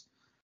playoffs.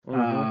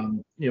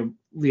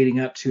 Leading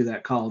up to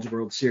that College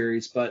World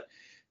Series. But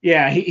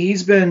yeah,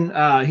 he's been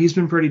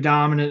pretty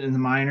dominant in the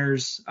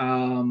minors.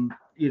 Going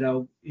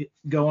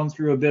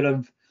through a bit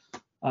of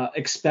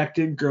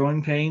expected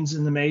growing pains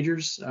in the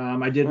majors.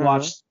 I did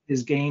watch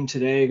his game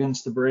today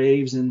against the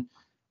Braves, and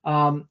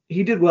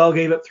he did well.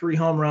 Gave up 3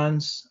 home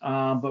runs,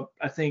 but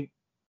I think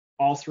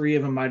all 3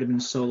 of them might have been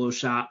solo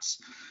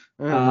shots.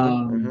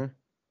 And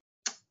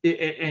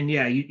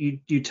yeah,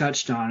 you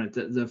touched on it.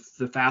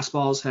 The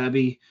fastball is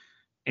heavy.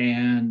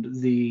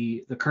 And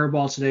the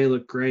curveball today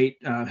looked great.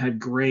 Had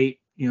great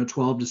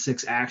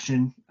 12-6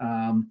 action.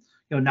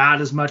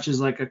 Not as much as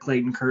like a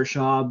Clayton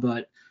Kershaw,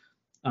 but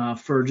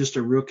for just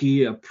a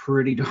rookie, a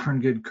pretty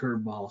darn good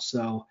curveball.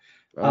 So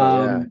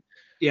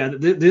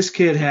this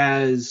kid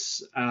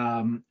has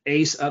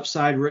ace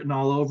upside written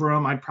all over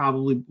him. I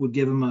probably would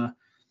give him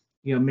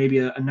maybe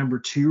a number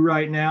 2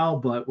 right now,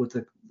 but with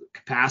the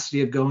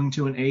capacity of going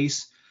to an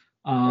ace.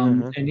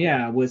 And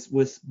yeah, with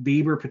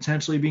Bieber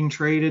potentially being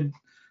traded.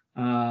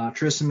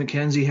 Tristan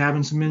McKenzie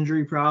having some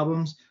injury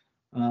problems.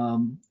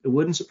 It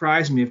wouldn't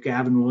surprise me if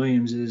Gavin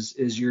Williams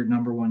is your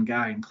number 1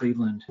 guy in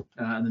Cleveland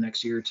in the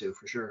next year or 2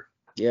 for sure.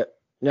 Yep.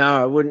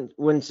 No, it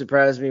wouldn't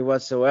surprise me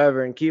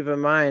whatsoever. And keep in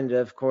mind,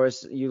 of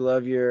course, you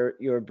love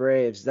your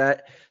Braves.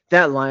 That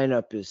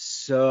lineup is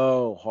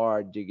so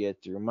hard to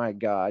get through. My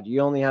God,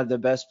 you only have the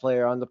best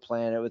player on the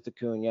planet with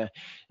Acuna,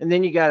 and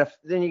then you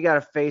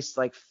gotta face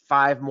like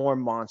 5 more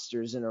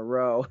monsters in a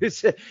row.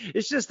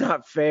 It's just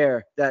not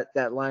fair that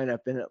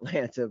lineup in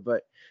Atlanta.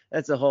 But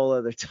that's a whole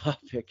other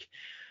topic.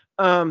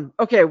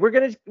 Okay,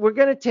 we're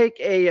gonna take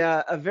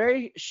a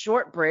very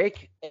short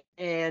break,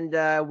 and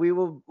we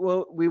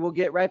will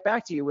get right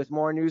back to you with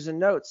more news and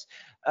notes.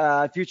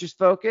 Futures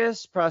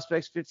Focus,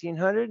 Prospects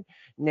 1500,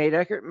 Nate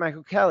Eckert,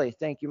 Michael Kelley.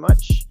 Thank you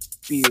much.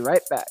 Be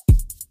right back.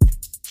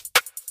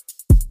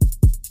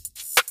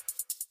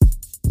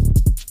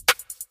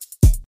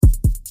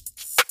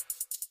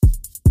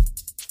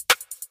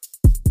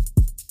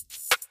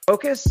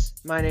 Focus.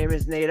 My name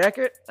is Nate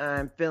Eckert.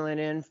 I'm filling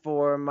in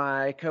for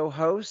my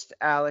co-host,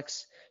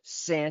 Alex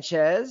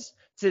Sanchez.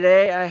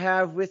 Today I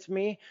have with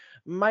me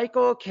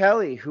Michael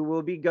Kelley, who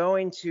will be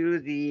going to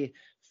the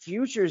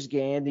Futures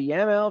game, the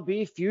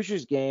MLB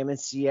Futures game in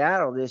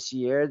Seattle this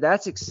year.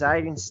 That's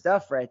exciting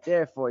stuff right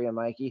there for you,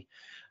 Mikey.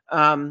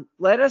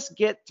 Let us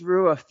get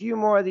through a few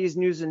more of these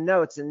news and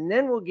notes, and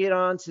then we'll get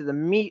on to the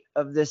meat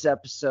of this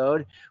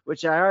episode,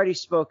 which I already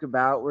spoke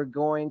about. We're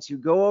going to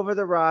go over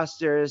the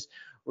rosters.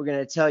 We're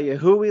going to tell you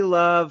who we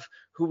love,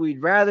 who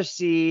we'd rather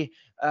see,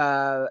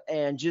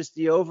 and just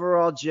the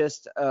overall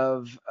gist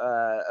of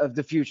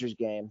the Futures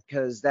game,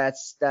 because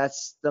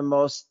that's the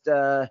most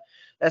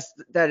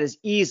that is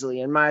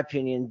easily, in my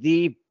opinion,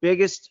 the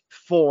biggest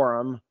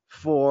forum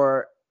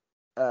for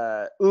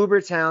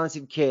uber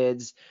talented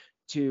kids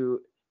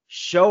to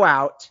show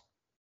out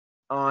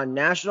on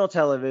national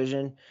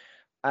television.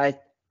 I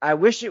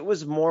wish it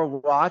was more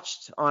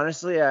watched,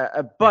 honestly,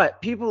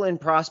 but people in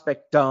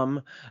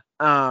Prospect-Dom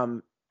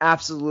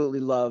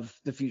absolutely love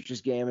the Futures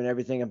game and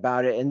everything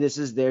about it, and this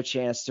is their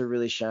chance to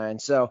really shine.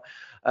 So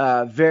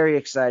very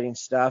exciting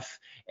stuff,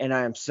 and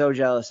I am so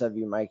jealous of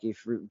you, Mikey,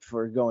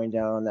 for going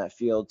down on that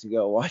field to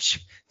go watch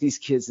these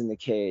kids in the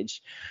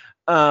cage.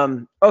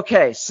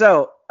 Okay,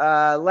 so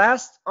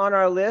last on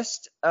our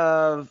list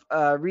of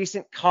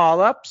recent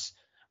call-ups,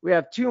 we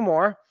have 2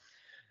 more.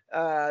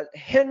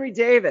 Henry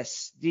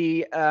Davis,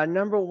 the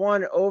number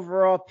 1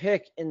 overall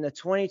pick in the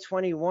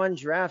 2021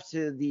 draft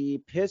to the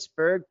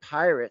Pittsburgh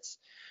Pirates.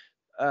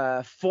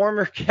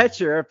 Former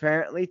catcher,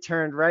 apparently,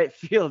 turned right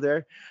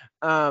fielder.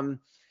 Do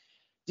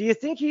you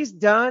think he's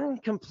done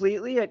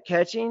completely at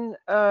catching,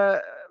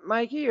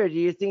 Mikey, or do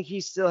you think he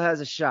still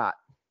has a shot?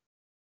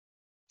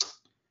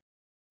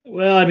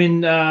 Well, I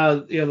mean,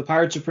 the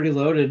Pirates are pretty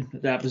loaded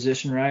at that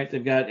position, right?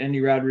 They've got Endy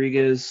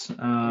Rodriguez,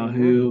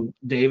 who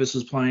Davis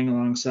was playing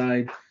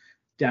alongside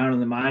down in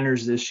the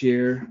minors this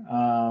year.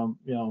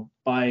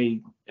 By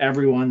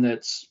everyone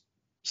that's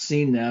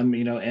seen them,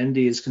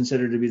 Endy is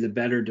considered to be the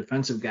better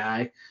defensive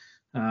guy.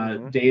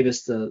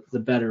 Davis the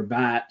better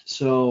bat.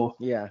 So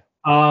yeah.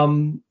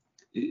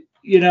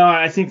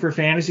 I think for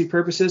fantasy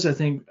purposes, I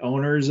think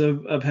owners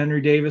of Henry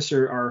Davis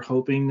are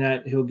hoping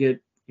that he'll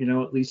get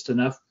at least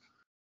enough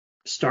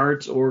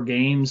starts or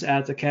games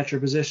at the catcher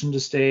position to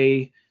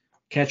stay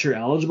catcher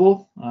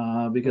eligible.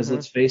 Because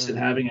let's face it,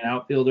 having an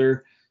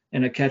outfielder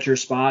in a catcher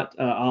spot,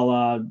 a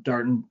la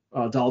Dalton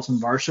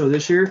Varsho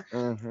this year,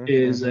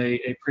 is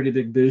a pretty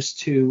big boost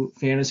to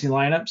fantasy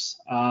lineups.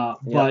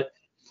 But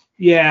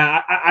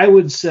yeah, I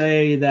would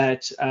say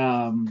that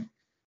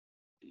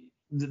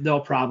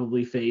they'll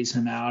probably phase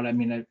him out. I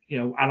mean,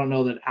 I don't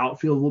know that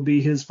outfield will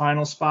be his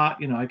final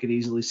spot. I could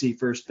easily see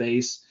first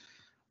base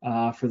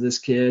for this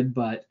kid,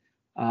 but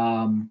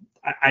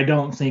I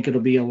don't think it'll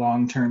be a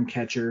long-term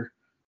catcher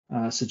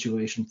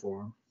situation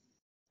for him.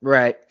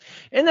 Right.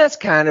 And that's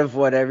kind of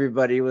what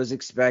everybody was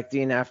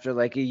expecting after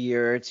like a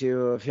year or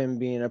two of him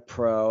being a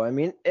pro. I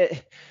mean,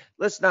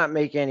 let's not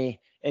make any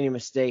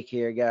mistake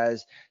here,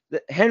 guys.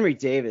 Henry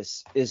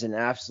Davis is an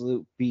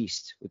absolute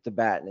beast with the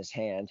bat in his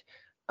hand.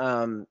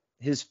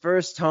 His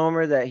first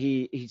homer that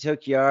he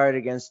took yard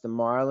against the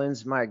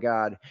Marlins, my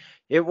God,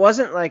 it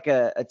wasn't like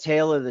a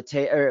tail of the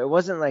tape, or it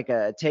wasn't like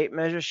a tape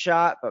measure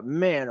shot, but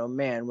man, oh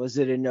man, was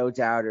it a no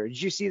doubter. Did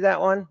you see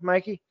that one,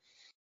 Mikey?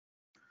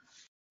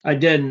 I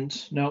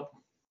didn't. Nope.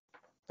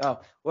 Oh,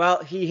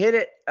 well, he hit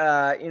it,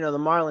 the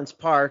Marlins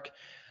Park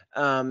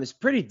is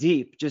pretty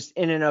deep just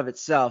in and of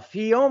itself.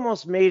 He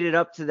almost made it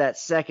up to that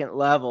second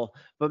level,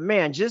 but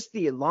man, just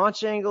the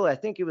launch angle, I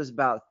think it was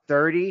about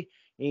 30,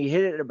 and he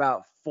hit it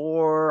about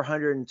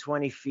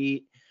 420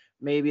 feet,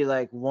 maybe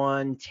like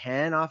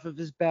 110 off of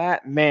his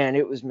bat. Man,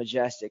 it was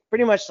majestic.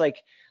 Pretty much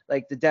like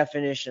the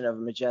definition of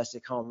a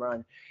majestic home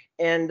run.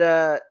 And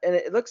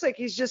it looks like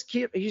he's just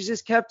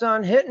kept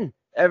on hitting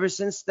ever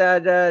since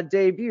that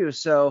debut.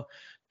 So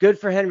good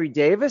for Henry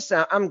Davis.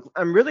 I'm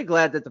really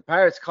glad that the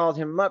Pirates called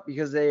him up,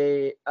 because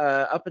they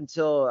up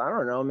until, I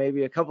don't know,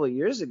 maybe a couple of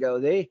years ago,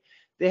 they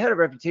had a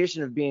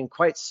reputation of being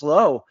quite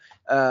slow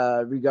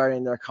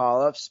regarding their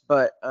call-ups,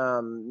 but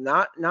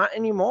not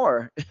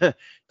anymore.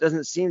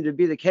 Doesn't seem to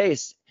be the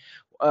case.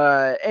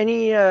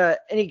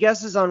 Any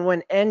guesses on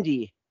when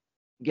Endy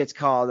gets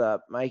called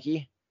up,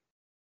 Mikey?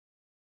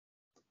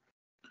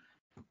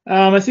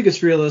 I think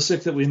it's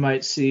realistic that we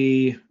might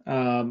see,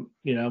 a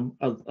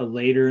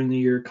later in the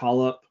year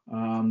call up.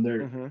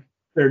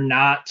 They're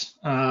not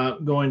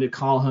going to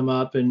call him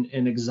up and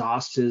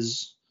exhaust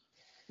his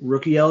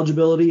rookie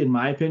eligibility, in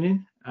my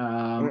opinion.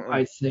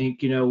 I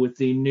think, with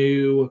the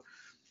new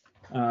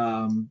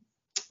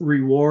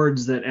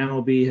rewards that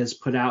MLB has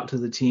put out to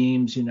the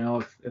teams,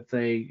 if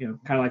they, kind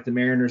of like the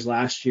Mariners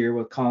last year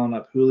with calling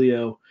up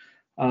Julio,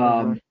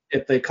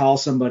 if they call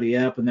somebody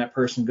up and that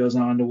person goes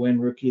on to win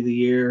Rookie of the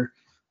Year.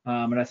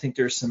 And I think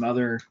there's some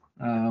other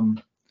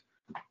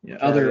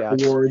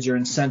awards or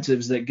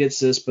incentives that gets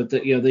this, but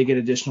that they get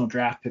additional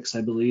draft picks,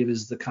 I believe,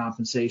 is the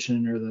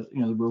compensation or the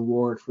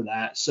reward for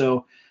that.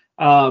 So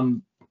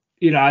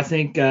I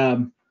think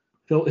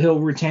he'll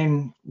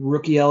retain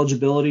rookie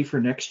eligibility for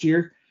next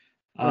year,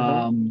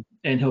 and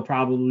he'll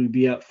probably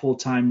be up full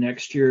time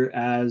next year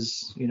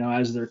as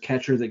their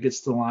catcher that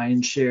gets the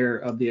lion's share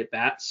of the at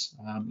bats.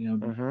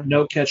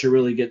 No catcher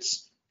really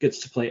gets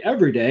to play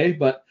every day,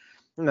 but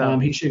no.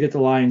 He should get the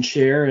lion's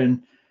share,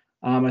 and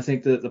I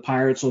think that the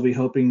Pirates will be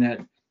hoping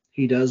that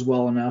he does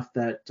well enough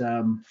that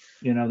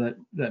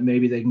that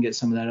maybe they can get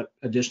some of that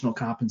additional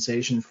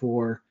compensation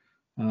for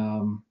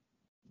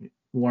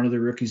one of the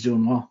rookies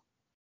doing well.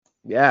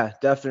 Yeah,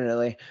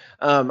 definitely.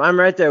 I'm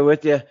right there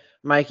with you,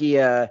 Mikey.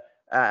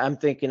 I'm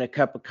thinking a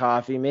cup of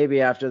coffee,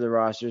 maybe after the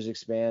rosters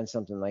expand,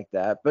 something like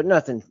that, but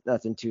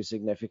nothing too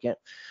significant.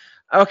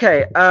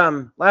 Okay.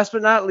 Last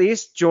but not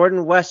least,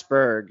 Jordan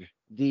Westburg,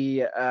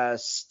 the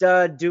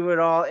stud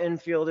do-it-all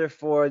infielder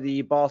for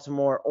the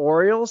Baltimore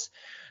Orioles.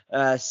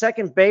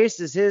 Second base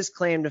is his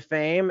claim to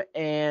fame,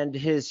 and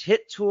his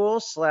hit tool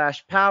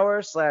 /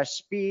 power /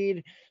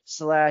 speed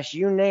 /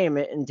 you name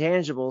it,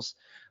 intangibles.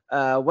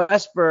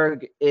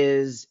 Westburg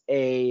is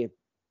a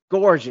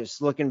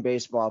gorgeous looking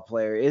baseball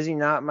player, is he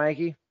not,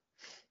 Mikey?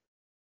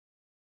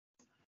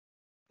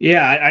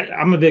 Yeah,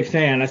 I'm a big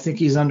fan. I think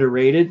he's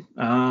underrated.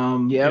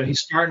 He's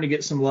starting to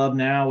get some love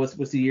now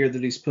with the year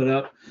that he's put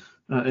up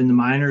in the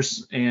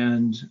minors,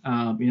 and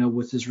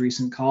with his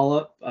recent call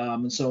up,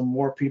 and so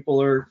more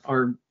people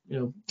are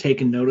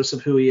taking notice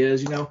of who he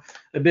is.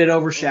 A bit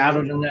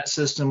overshadowed in that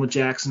system with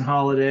Jackson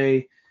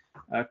Holiday,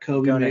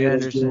 Kobe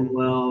Mayo's doing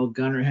well,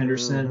 Gunnar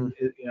Henderson,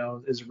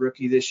 is a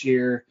rookie this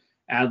year,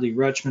 Adley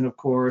Rutschman, of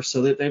course.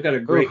 So they've got a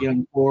great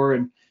young core,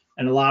 and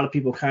a lot of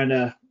people kind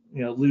of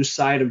lose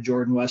sight of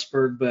Jordan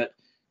Westburg, but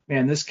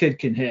man, this kid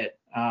can hit.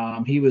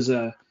 He was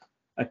a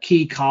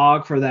key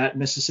cog for that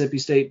Mississippi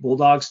State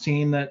Bulldogs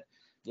team that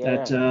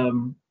went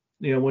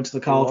to the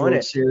College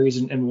World Series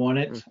and won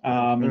it.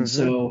 And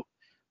so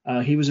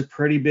he was a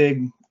pretty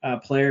big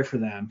player for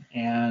them,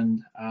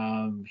 and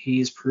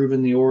he's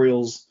proven the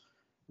Orioles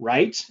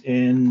right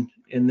in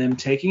them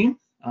taking him.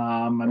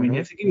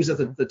 I think he was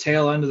at the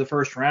tail end of the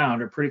first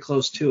round or pretty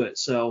close to it.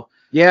 So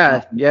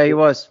he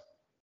was.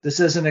 This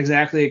isn't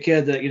exactly a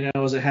kid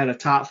that had a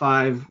top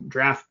 5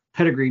 draft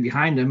pedigree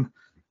behind him.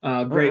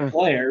 Great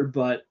player,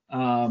 but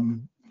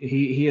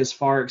he has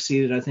far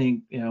exceeded, I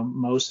think,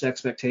 most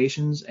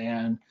expectations,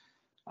 and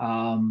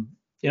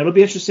it'll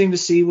be interesting to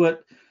see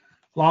what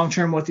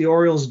long-term what the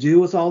Orioles do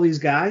with all these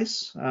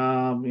guys.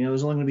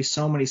 There's only going to be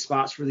so many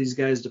spots for these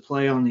guys to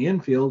play on the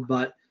infield,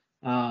 but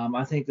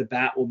I think the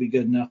bat will be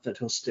good enough that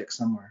he'll stick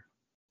somewhere.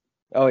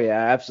 Oh yeah,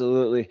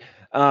 absolutely.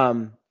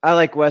 I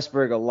like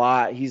Westburg a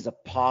lot. He's a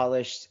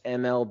polished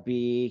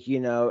MLB.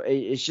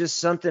 It's just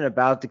something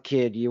about the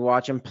kid. You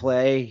watch him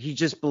play, he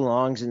just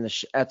belongs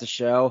at the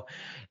show.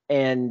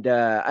 And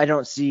I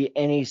don't see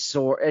any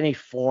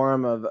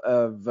form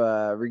of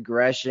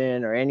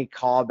regression or any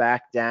call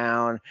back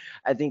down.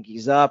 I think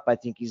he's up. I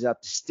think he's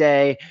up to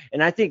stay.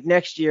 And I think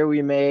next year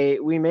we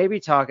may be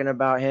talking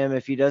about him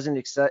if he doesn't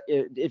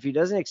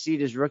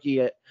exceed his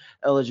rookie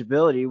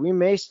eligibility. We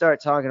may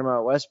start talking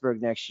about Westbrook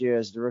next year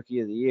as the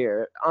rookie of the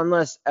year,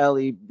 unless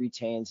Ellie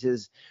retains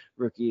his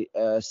rookie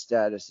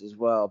status as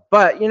well.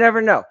 But you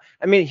never know.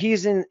 I mean,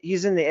 he's in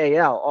the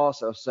AL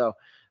also, so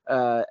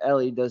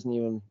Ellie doesn't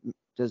even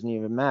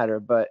matter.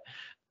 But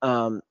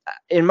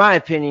in my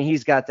opinion,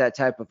 he's got that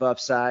type of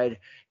upside,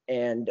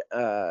 and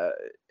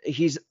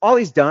he's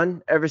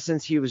done ever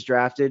since he was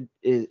drafted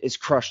is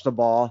crush the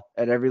ball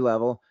at every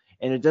level,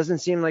 and it doesn't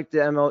seem like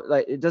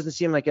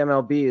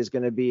MLB is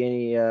going to be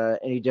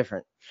any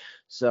different.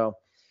 So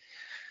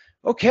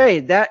okay,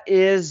 that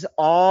is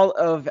all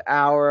of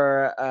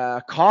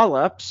our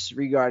call-ups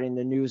regarding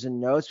the news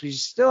and notes. We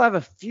still have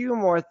a few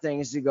more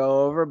things to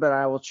go over, but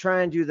I will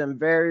try and do them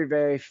very,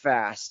 very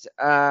fast.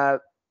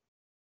 Got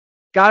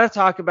to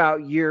talk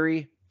about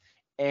Yuri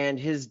and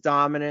his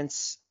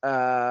dominance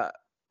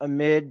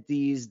amid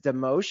these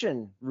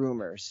demotion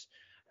rumors.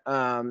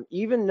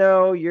 Even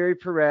though Yuri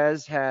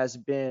Perez has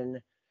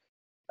been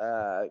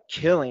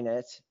killing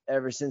it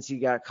ever since he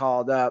got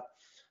called up,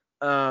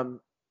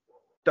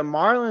 the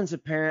Marlins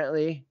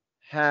apparently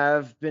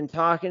have been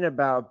talking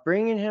about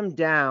bringing him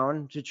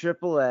down to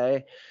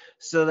AAA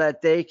so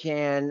that they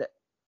can,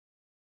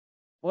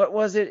 what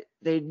was it?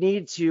 They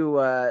need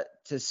to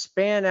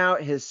span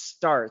out his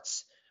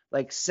starts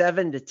like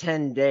 7 to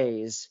 10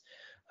 days,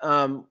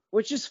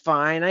 which is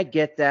fine. I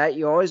get that.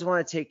 You always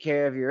want to take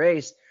care of your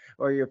ace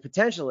or your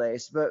potential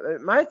ace. But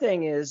my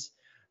thing is,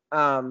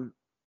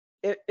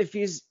 if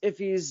he's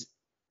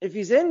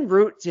en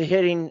route to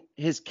hitting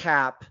his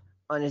cap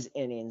on his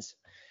innings,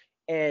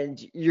 and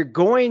you're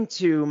going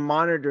to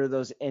monitor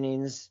those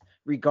innings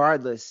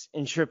regardless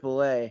in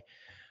AAA,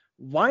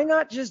 why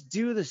not just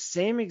do the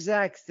same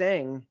exact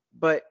thing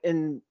but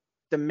in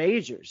the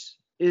majors?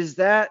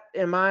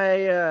 Am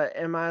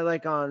I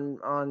like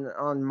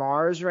on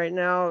Mars right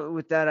now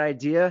with that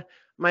idea,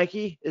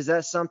 Mikey? Is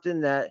that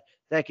something that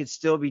could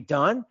still be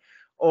done,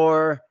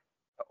 or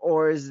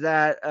is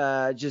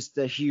that just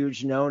a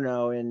huge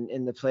no-no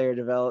in the player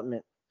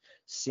development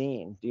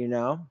scene? Do you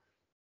know?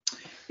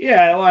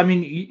 Yeah, well, I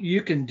mean,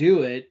 you can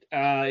do it.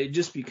 It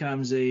just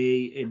becomes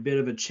a bit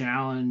of a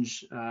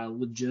challenge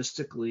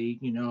logistically.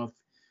 You know,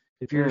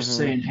 if you're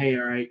saying, hey,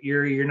 all right,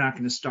 you're not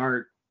going to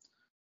start,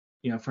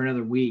 for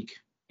another week,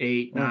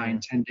 8, 9,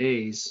 10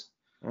 days.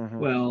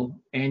 Well,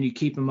 and you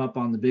keep him up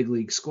on the big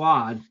league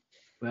squad.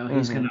 Well,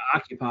 he's going to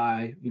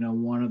occupy,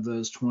 one of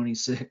those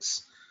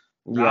 26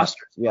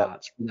 roster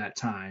spots for that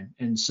time.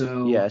 And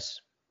so,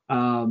 yes,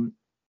 you're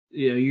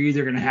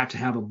either going to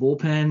have a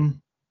bullpen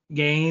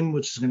game,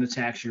 which is going to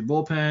tax your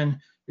bullpen.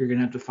 You're going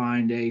to have to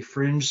find a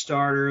fringe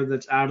starter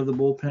that's out of the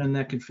bullpen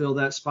that could fill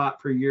that spot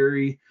for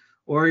Yuri,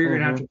 or you're going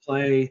to have to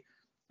play,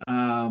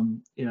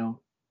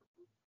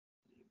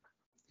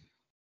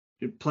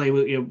 play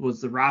with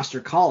the roster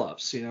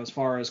call-ups, as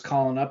far as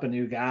calling up a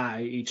new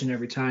guy each and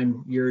every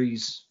time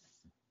Yuri's,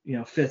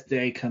 5th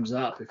day comes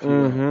up, if you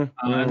will.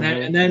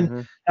 And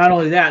then not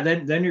only that,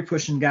 then you're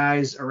pushing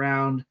guys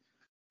around,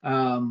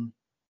 that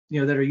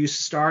are used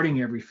to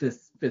starting every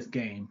fifth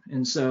game.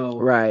 And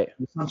so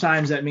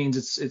sometimes that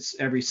means it's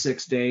every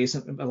 6 days.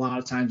 A lot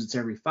of times it's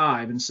every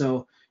 5. And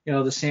so,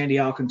 the Sandy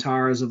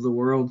Alcantaras of the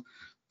world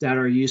that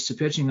are used to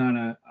pitching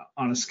on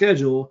a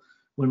schedule,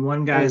 when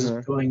one guy's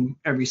going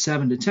every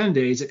 7 to 10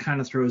 days, it kind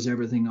of throws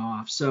everything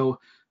off. So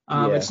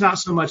it's not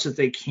so much that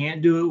they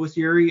can't do it with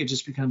Yuri. It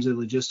just becomes a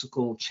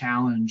logistical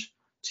challenge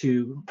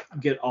to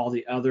get all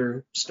the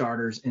other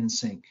starters in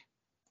sync.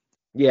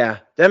 Yeah,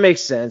 that makes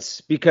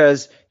sense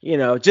because,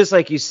 just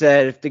like you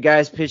said, if the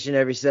guy's pitching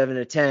every 7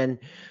 to 10,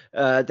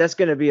 that's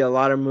going to be a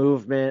lot of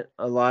movement,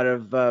 a lot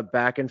of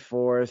back and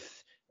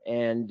forth,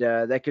 and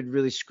that could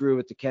really screw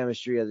with the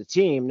chemistry of the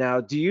team.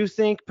 Now, do you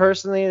think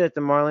personally that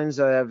the Marlins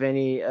have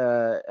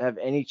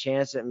any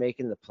chance at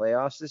making the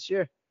playoffs this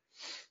year?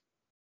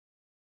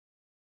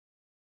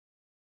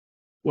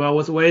 Well,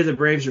 with the way the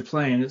Braves are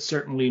playing, it's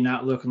certainly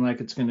not looking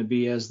like it's going to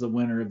be as the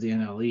winner of the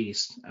NL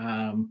East.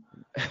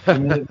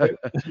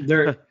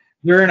 They're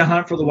in a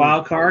hunt for the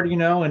wild card,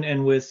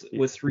 and with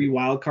 3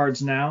 wild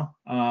cards now,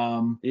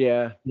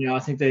 I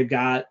think they've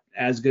got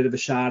as good of a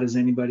shot as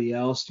anybody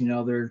else.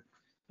 They're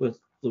with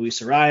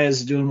Luis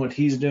Arias doing what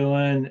he's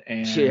doing,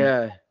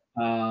 and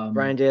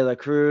Brian De La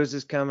Cruz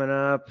is coming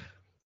up.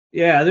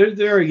 Yeah,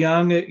 they're a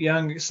young,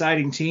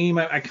 exciting team.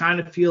 I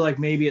kind of feel like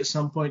maybe at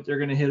some point they're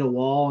going to hit a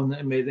wall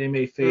and they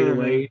may fade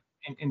away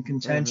in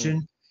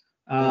contention.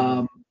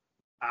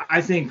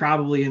 I think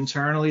probably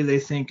internally they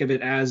think of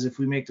it as, if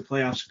we make the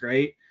playoffs,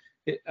 great,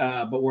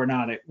 but we're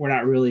not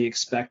really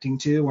expecting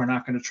to. We're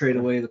not going to trade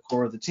away the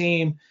core of the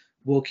team.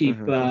 We'll keep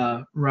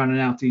running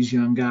out these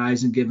young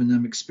guys and giving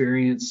them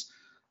experience,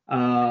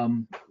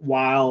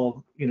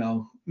 while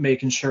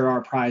making sure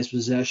our prized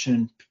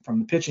possession from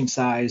the pitching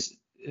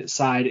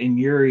side in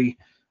Yuri,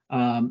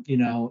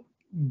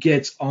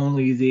 gets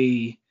only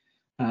the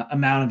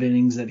amount of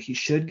innings that he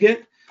should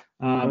get.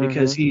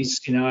 Because he's,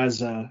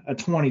 as a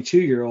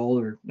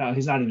 22-year-old, or no,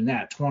 he's not even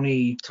that,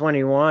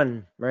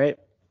 21, right?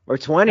 Or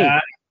 20.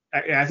 I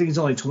think he's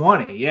only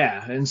 20,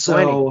 yeah. And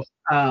so,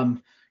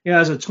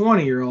 as a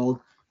 20-year-old,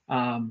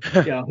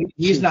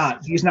 he's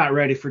not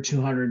ready for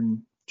 200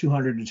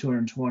 to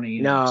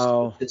 220.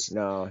 No,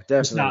 definitely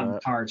it's not in the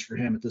cards for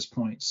him at this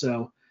point.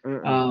 So,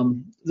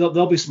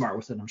 they'll be smart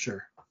with it, I'm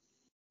sure.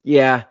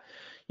 Yeah.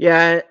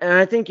 Yeah, and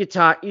I think you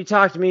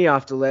talked me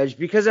off the ledge,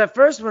 because at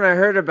first when I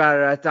heard about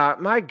it, I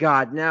thought, my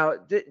God, now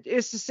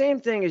it's the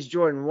same thing as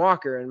Jordan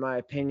Walker, in my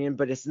opinion,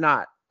 but it's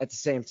not at the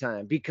same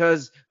time,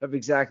 because of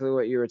exactly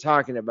what you were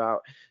talking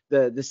about.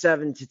 The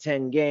 7 to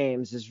 10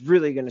 games is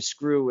really going to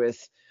screw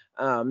with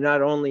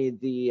not only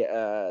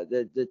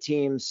the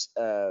team's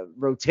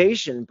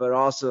rotation, but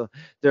also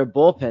their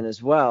bullpen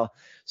as well.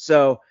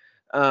 So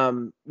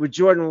with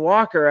Jordan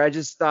Walker, I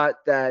just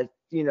thought that,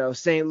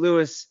 St.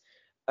 Louis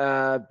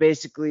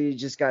basically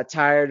just got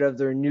tired of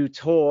their new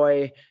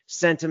toy,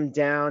 sent him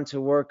down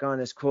to work on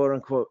his quote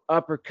unquote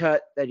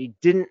uppercut that he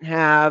didn't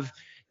have.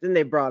 Then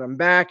they brought him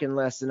back in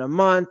less than a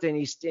month, and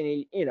he's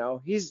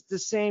the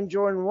same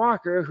Jordan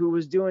Walker who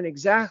was doing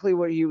exactly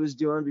what he was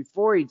doing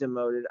before he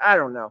demoted. I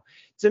don't know.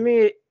 To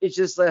me, it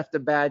just left a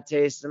bad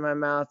taste in my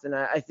mouth, and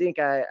I think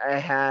I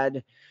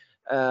had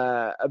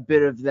a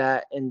bit of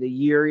that in the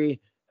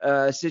Yuri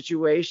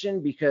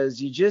situation,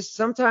 because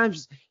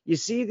sometimes you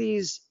see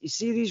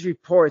these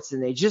reports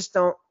and they just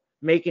don't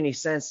make any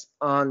sense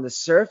on the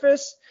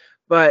surface.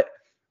 But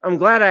I'm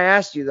glad I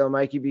asked you though,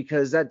 Mikey,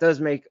 because that does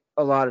make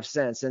a lot of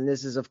sense, and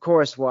this is of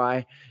course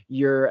why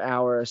you're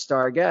our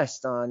star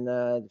guest on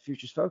the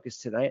Futures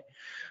Focus tonight.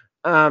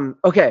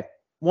 Okay,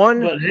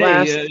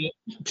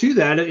 to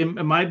that,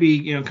 it might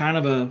be kind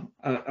of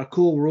a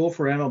cool rule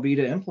for MLB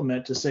to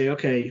implement, to say,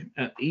 okay,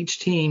 each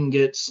team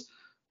gets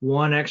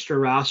one extra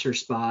roster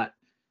spot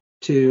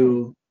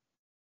to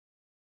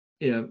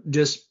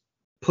just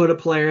put a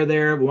player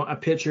there, a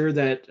pitcher,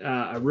 that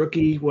a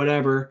rookie,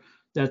 whatever,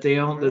 that they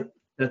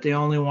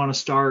only want to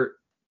start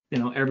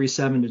every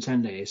 7 to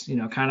 10 days,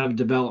 kind of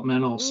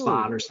developmental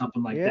spot or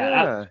something like that.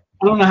 I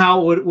don't know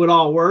how it would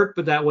all work,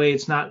 but that way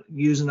it's not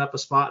using up a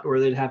spot where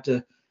they'd have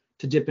to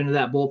dip into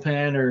that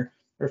bullpen or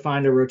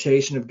find a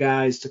rotation of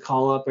guys to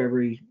call up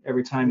every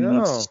time he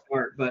needs to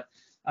start. But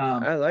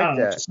I like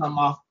that. Just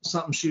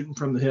something shooting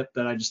from the hip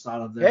that I just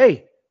thought of there.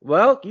 Hey,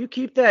 well, you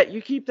keep that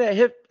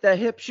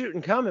hip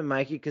shooting coming,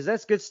 Mikey, because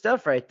that's good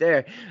stuff right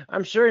there.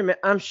 I'm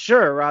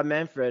sure Rob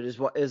Manfred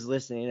is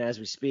listening as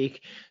we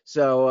speak.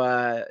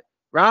 So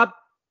Rob,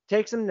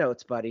 take some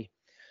notes, buddy.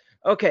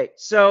 Okay,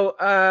 so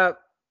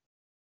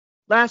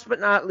last but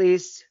not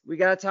least, we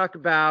got to talk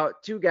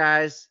about two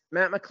guys,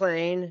 Matt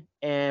McClain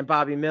and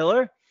Bobby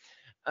Miller.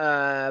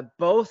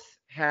 Both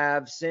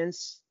have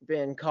since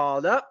been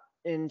called up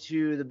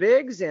into the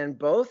bigs, and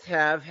both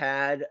have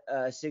had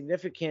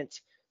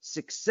significant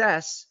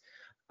success.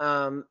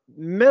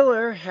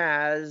 Miller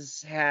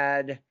has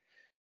had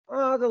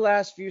the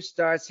last few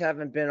starts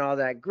haven't been all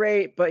that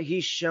great, but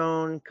he's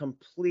shown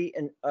complete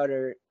and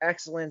utter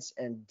excellence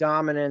and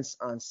dominance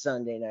on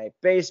Sunday Night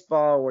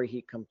Baseball, where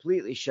he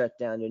completely shut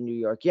down the New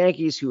York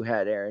Yankees, who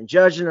had Aaron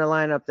Judge in the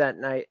lineup that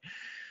night.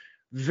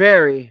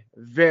 Very,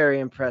 very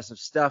impressive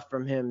stuff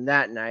from him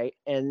that night.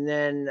 And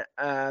then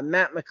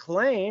Matt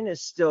McClain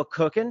is still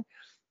cooking,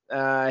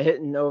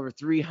 hitting over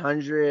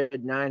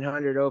 300,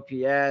 900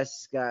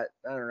 OPS, got,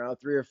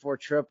 3 or 4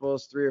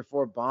 triples, 3 or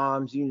 4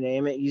 bombs, you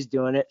name it. He's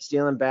doing it,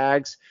 stealing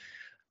bags.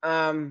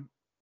 I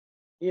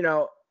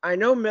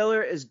know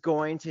Miller is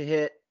going to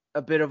hit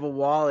a bit of a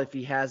wall if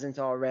he hasn't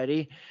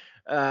already.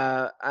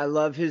 I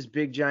love his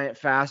big, giant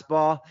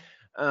fastball.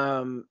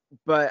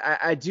 But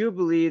I do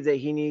believe that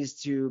he needs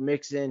to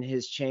mix in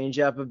his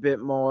changeup a bit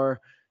more,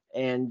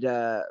 and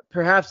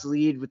perhaps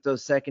lead with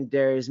those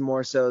secondaries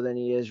more so than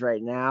he is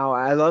right now.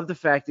 I love the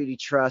fact that he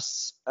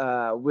trusts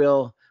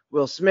Will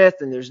Smith,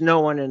 and there's no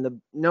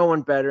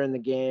one better in the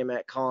game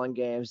at calling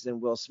games than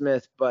Will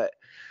Smith. But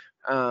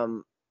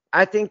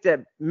I think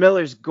that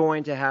Miller's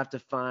going to have to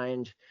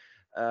find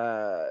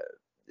an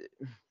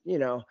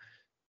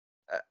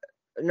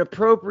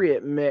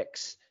appropriate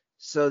mix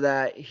so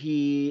that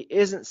he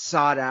isn't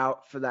sought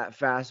out for that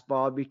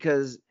fastball,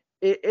 because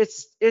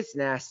it's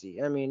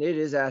nasty. I mean, it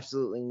is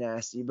absolutely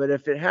nasty. But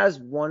if it has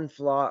one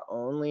flaw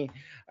only,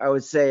 I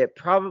would say it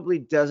probably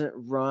doesn't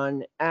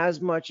run as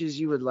much as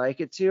you would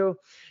like it to.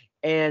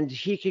 And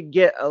he could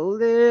get a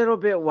little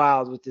bit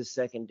wild with his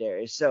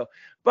secondary. So,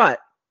 but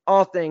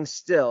all things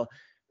still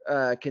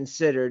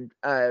considered,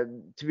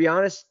 to be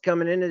honest,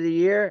 coming into the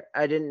year,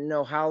 I didn't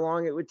know how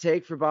long it would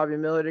take for Bobby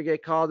Miller to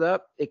get called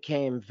up. It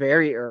came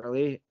very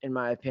early, in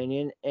my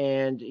opinion,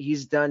 and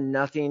he's done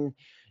nothing,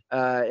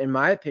 in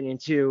my opinion,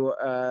 to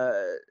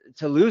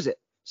lose it.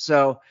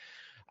 So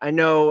I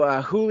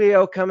know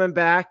Julio coming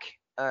back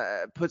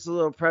puts a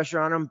little pressure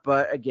on him,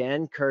 but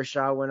again,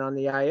 Kershaw went on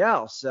the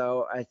IL,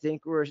 so I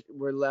think we're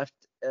left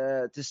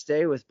to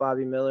stay with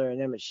Bobby Miller and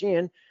Emmett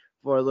Sheehan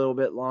for a little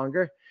bit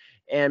longer.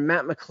 And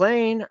Matt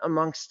McClain,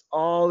 amongst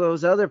all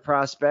those other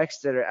prospects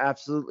that are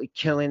absolutely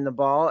killing the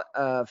ball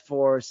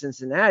for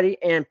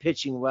Cincinnati and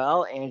pitching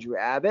well, Andrew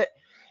Abbott,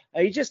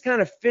 he just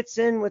kind of fits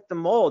in with the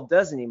mold,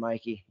 doesn't he,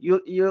 Mikey?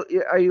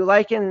 Are you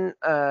liking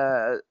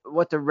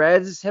what the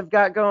Reds have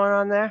got going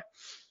on there?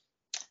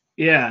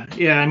 Yeah.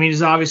 I mean,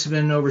 he's obviously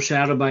been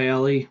overshadowed by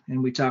Ellie,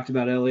 and we talked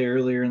about Ellie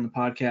earlier in the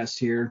podcast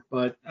here.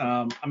 But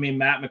I mean,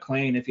 Matt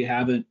McClain, if you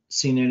haven't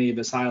seen any of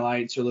his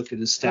highlights or looked at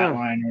his stat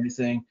line or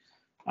anything,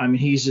 I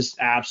mean, he's just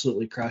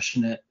absolutely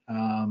crushing it.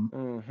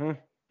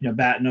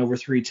 Batting over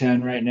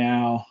 310 right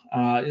now.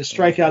 His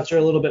strikeouts are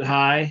a little bit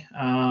high,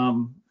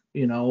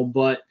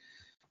 but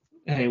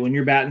hey, when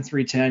you're batting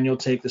 310, you'll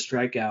take the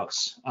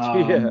strikeouts.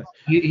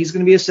 He's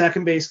going to be a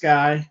second base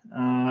guy.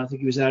 I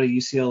think he was out of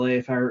UCLA,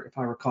 if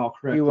I recall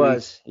correctly. He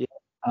was. Yeah.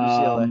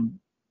 UCLA.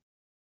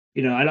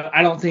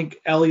 I don't think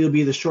Ellie will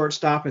be the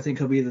shortstop. I think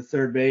he'll be the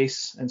third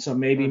base, and so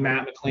maybe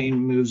Matt McClain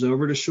moves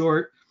over to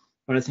short.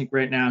 But I think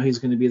right now he's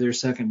going to be their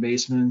second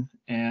baseman.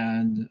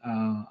 And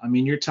I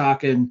mean, you're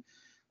talking,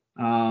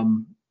 a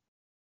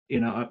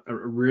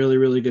really,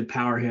 really good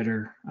power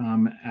hitter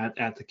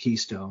at the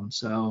Keystone.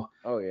 So,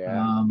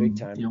 big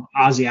time.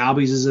 Ozzie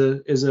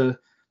Albies is a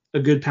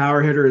good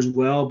power hitter as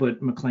well,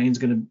 but McClain's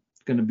going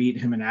to beat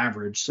him in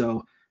average.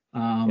 So,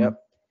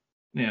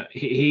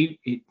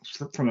 he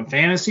from a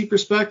fantasy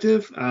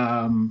perspective,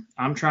 I'm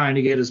trying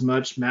to get as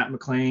much Matt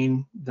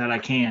McClain that I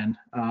can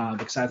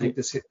because I think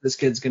this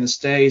kid's going to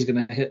stay. He's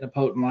going to hit in a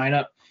potent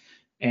lineup,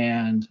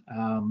 and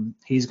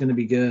he's going to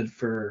be good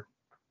for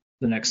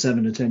the next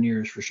 7 to 10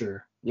 years for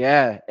sure.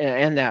 Yeah,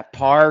 and that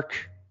park,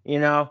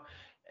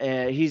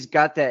 he's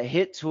got that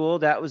hit tool.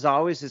 That was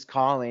always his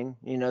calling.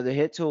 The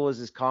hit tool was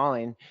his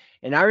calling.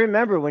 And I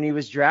remember when he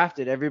was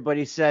drafted,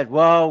 everybody said,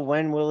 well,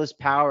 when will his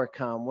power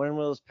come? When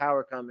will his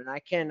power come? And I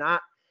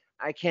cannot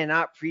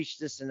preach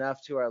this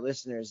enough to our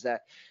listeners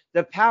that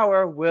the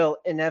power will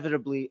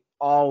inevitably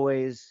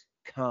always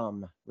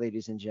come,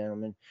 ladies and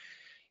gentlemen.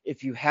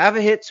 If you have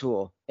a hit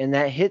tool and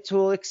that hit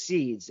tool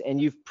exceeds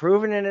and you've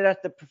proven it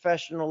at the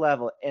professional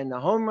level and the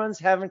home runs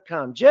haven't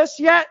come just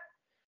yet,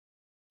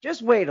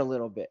 just wait a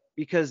little bit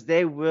because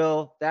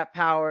that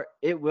power,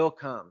 it will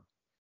come.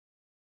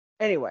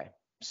 Anyway,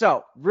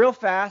 so real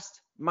fast,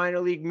 minor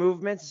league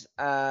movements.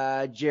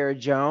 Jared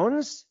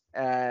Jones,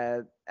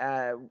 as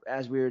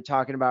we were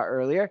talking about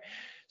earlier,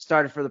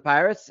 started for the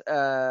Pirates.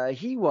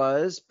 He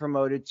was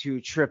promoted to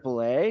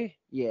AAA.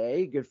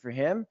 Yay, good for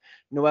him.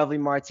 Noelvi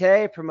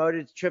Marte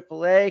promoted to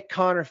AAA.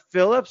 Connor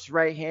Phillips,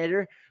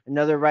 right-hander,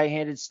 another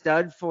right-handed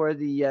stud for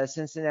the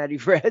Cincinnati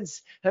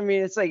Reds. I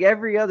mean, it's like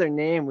every other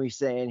name we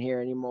say in here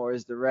anymore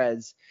is the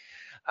Reds.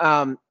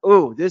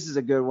 This is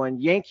a good one.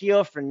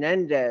 Yanquiel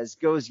Fernandez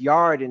goes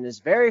yard in his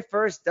very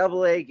first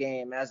AA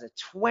game as a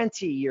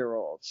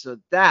 20-year-old. So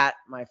that,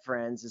 my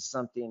friends, is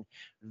something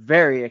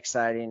very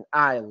exciting.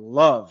 I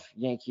love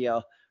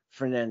Yanquiel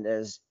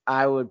Fernandez.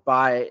 I would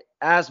buy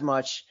as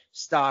much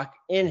stock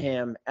in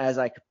him as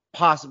I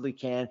possibly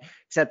can,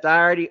 except I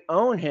already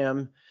own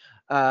him.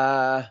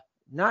 Not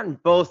in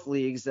both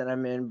leagues that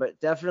I'm in,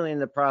 but definitely in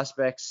the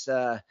prospects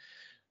only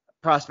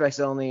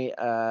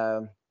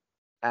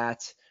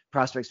at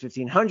Prospects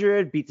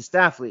 1500, beat the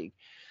staff league.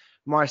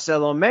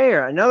 Marcelo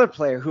Mayer, another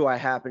player who I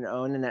happen to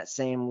own in that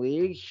same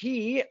league,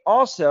 he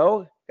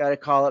also got a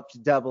call up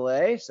to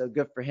AA, so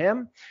good for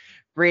him.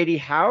 Brady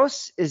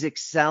House is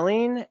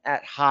excelling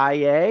at high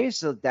A,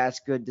 so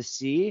that's good to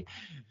see.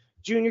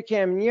 Junior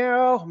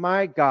Caminero,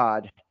 my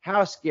God,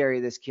 how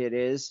scary this kid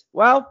is.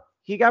 Well,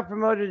 he got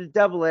promoted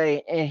to AA,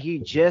 and he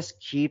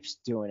just keeps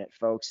doing it,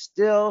 folks.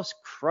 Still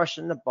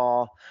crushing the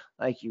ball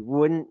like you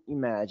wouldn't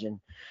imagine.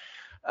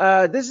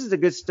 This is a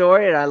good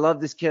story, and I love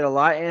this kid a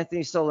lot.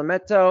 Anthony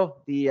Solometo,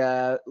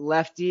 the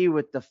lefty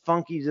with the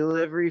funky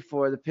delivery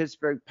for the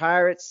Pittsburgh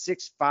Pirates,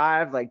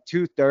 6'5", like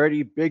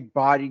 230,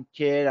 big-bodied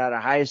kid out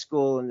of high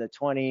school in the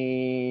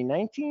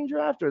 2019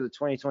 draft or the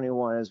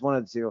 2021. Is one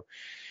of the two.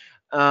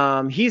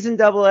 He's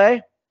in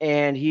AA,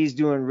 and he's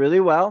doing really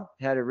well.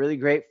 Had a really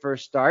great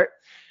first start.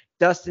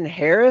 Dustin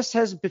Harris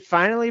has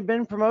finally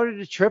been promoted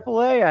to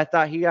AAA. I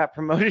thought he got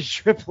promoted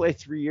to AAA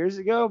 3 years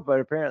ago, but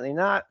apparently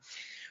not.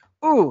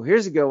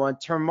 Here's a good one.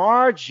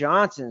 Termarr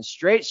Johnson,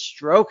 straight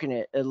stroking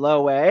it at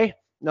low A.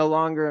 No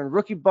longer in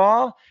rookie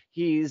ball.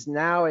 He's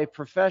now a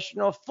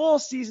professional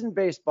full-season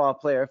baseball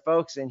player,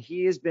 folks, and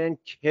he has been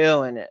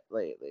killing it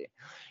lately.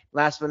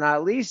 Last but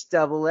not least,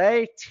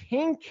 AA,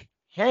 Tink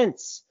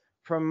Hence,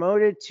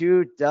 promoted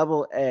to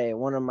AA,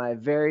 one of my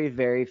very,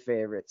 very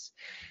favorites.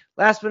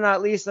 Last but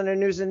not least, under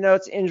news and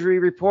notes, injury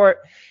report,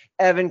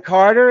 Evan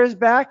Carter is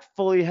back,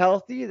 fully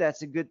healthy.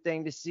 That's a good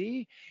thing to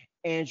see.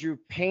 Andrew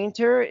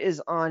Painter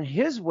is on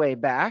his way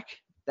back.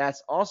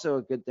 That's also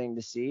a good thing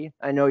to see.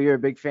 I know you're a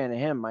big fan of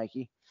him,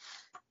 Mikey.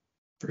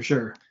 For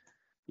sure.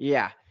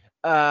 Yeah.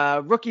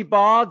 Rookie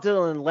ball,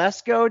 Dylan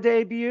Lesko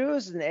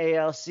debuts in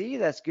ALC.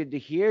 That's good to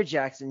hear.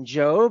 Jackson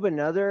Jobe,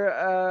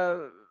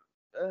 another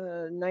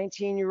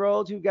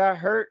 19-year-old who got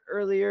hurt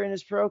earlier in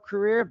his pro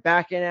career,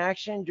 back in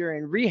action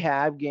during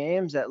rehab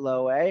games at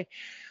low A.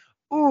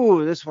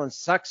 Ooh, this one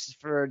sucks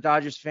for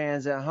Dodgers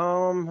fans at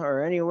home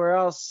or anywhere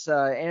else.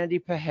 Andy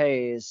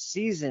Pages,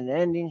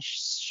 season-ending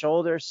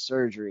shoulder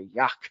surgery.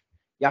 Yuck,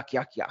 yuck,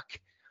 yuck, yuck.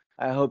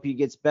 I hope he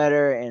gets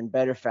better and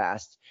better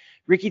fast.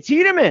 Ricky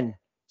Tiedemann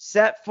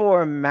set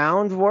for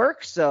mound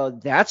work, so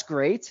that's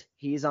great.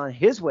 He's on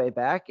his way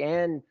back.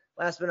 And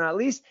last but not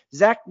least,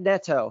 Zach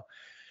Neto,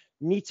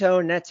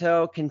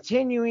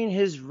 continuing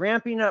his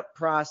ramping up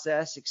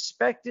process,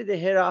 expected to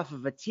hit off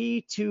of a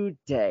tee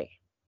today.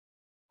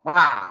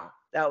 Wow,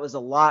 that was a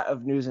lot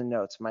of news and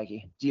notes,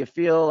 Mikey. Do you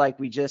feel like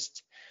we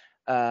just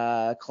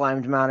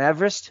climbed Mount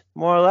Everest,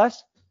 more or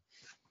less?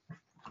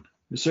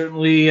 We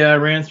certainly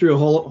ran through a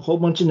whole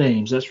bunch of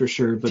names, that's for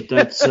sure. But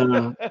that's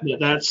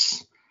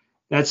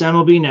that's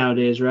MLB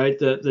nowadays, right?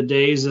 The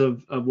days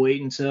of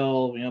wait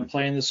until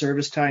playing the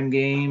service time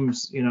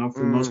games, for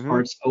the most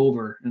part, it's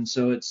over, and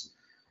so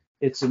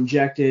it's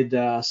injected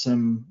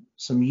some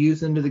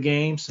youth into the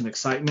game, some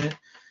excitement,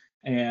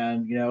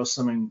 and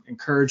some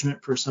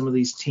encouragement for some of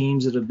these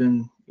teams that have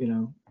been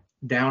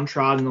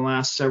downtrodden the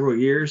last several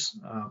years.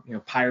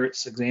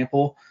 Pirates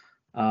example.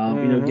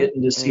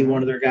 Getting to see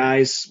one of their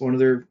guys, one of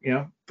their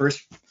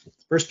first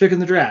pick in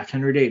the draft,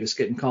 Henry Davis,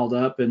 getting called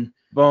up and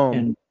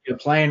boom, and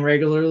playing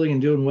regularly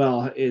and doing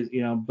well is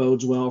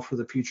bodes well for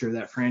the future of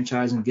that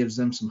franchise and gives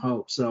them some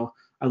hope. So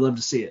I'd love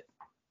to see it.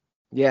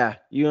 Yeah,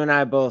 you and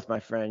I both,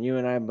 my friend. You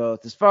and I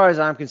both. As far as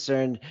I'm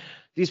concerned,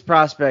 these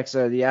prospects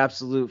are the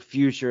absolute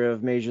future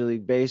of Major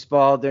League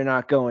Baseball. They're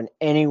not going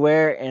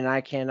anywhere, and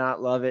I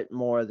cannot love it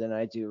more than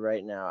I do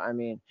right now. I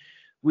mean,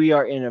 we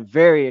are in a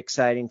very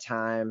exciting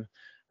time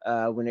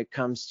when it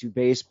comes to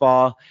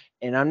baseball,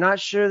 and I'm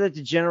not sure that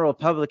the general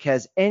public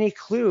has any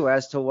clue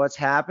as to what's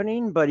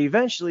happening, but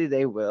eventually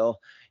they will,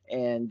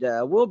 and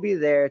we'll be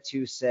there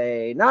to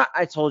say, not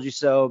I told you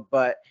so,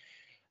 but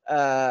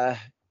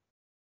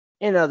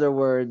in other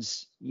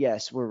words,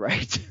 yes, we're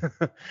right.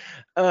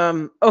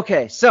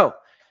 Okay, so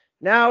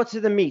now to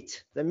the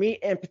meat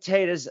and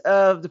potatoes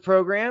of the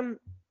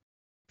program.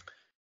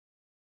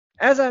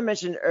 As I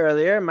mentioned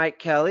earlier, Mike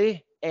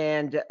Kelley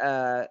and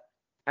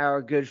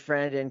our good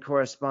friend and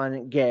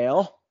correspondent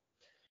Gail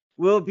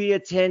will be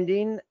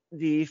attending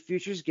the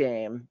Futures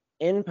game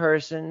in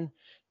person.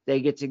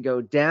 They get to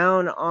go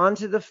down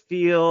onto the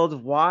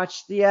field,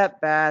 watch the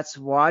at-bats,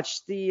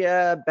 watch the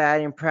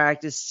batting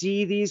practice,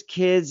 see these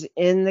kids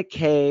in the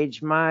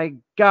cage. My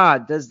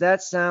God, does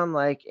that sound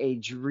like a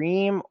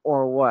dream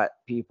or what,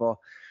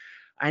 people?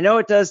 I know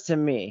it does to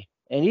me.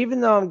 And even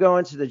though I'm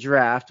going to the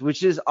draft,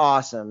 which is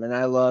awesome, and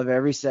I love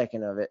every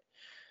second of it,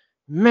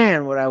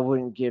 man, what I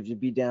wouldn't give to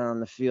be down on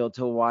the field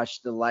to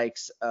watch the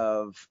likes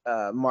of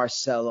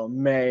Marcelo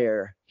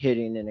Mayer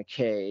hitting in a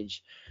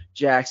cage,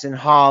 Jackson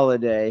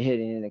Holiday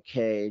hitting in a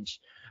cage.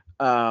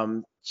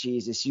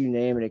 Jesus, you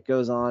name it. It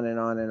goes on and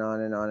on and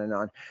on and on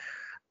and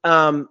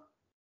on.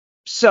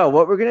 So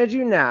what we're going to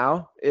do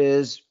now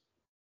is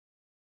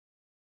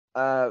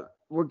we're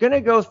going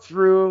to go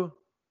through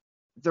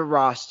the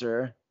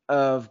roster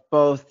of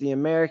both the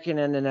American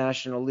and the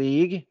National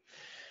League.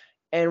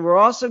 And we're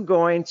also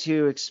going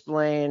to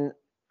explain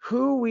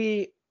who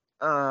we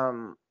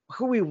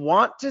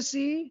want to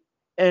see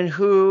and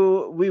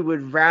who we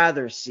would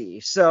rather see.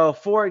 So,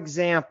 for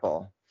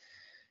example,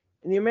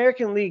 in the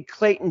American League,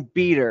 Clayton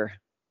Beeter,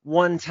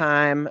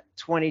 one-time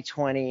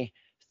 2020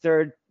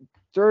 third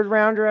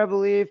rounder, I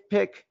believe,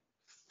 pick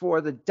for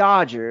the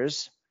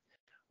Dodgers,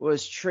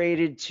 was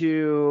traded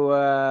to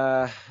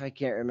I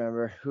can't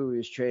remember who he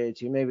was traded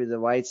to. Maybe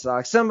the White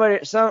Sox, somewhere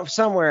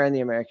in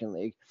the American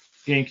League.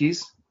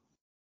 Yankees.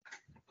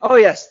 Oh,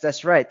 yes,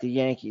 that's right. The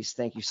Yankees.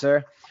 Thank you,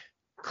 sir.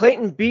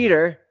 Clayton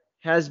Beeter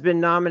has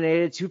been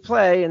nominated to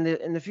play in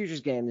the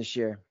Futures game this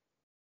year.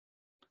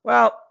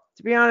 Well,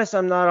 to be honest,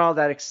 I'm not all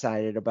that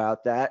excited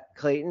about that,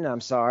 Clayton. I'm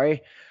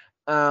sorry.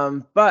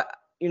 But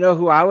you know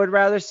who I would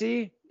rather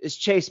see is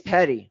Chase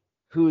Petty,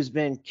 who's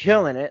been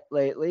killing it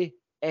lately.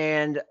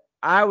 And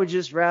I would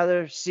just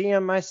rather see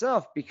him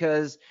myself,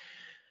 because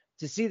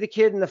to see the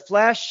kid in the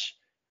flesh,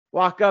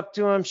 walk up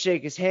to him,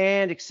 shake his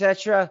hand,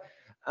 etc.,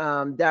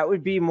 that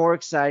would be more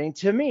exciting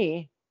to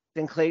me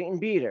than Clayton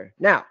Beeter.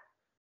 Now,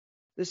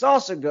 this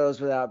also goes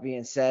without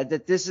being said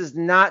that this is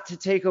not to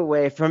take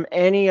away from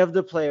any of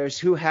the players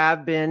who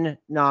have been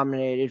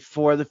nominated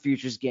for the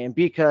Futures game,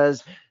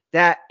 because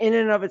that in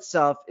and of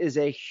itself is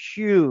a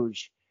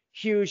huge,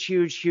 huge,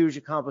 huge, huge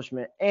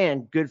accomplishment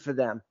and good for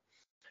them.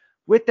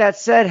 With that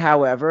said,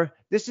 however,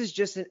 this is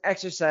just an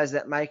exercise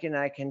that Mike and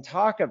I can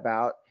talk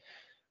about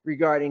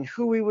regarding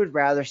who we would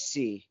rather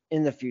see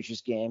in the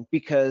Futures game,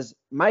 because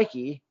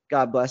Mikey,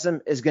 God bless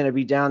him, is going to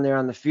be down there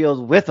on the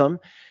field with him,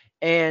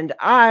 and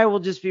I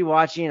will just be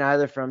watching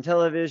either from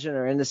television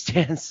or in the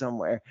stands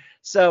somewhere.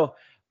 So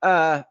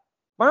why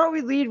don't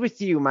we lead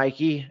with you,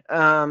 Mikey?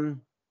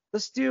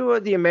 Let's do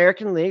the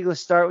American League. Let's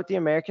start with the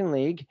American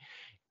League.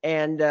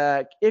 And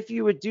if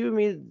you would do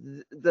me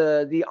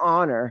the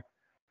honor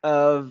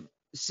of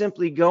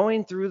simply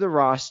going through the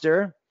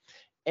roster,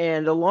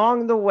 and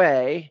along the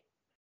way,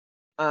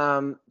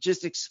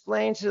 just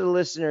explain to the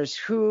listeners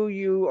who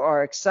you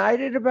are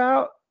excited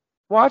about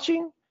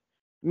watching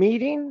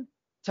meeting,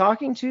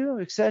 talking to,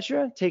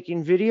 etc.,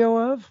 taking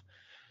video of,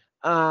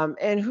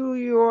 and who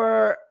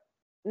you're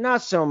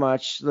not so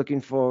much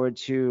looking forward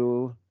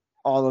to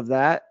all of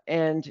that.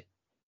 And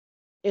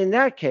in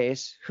that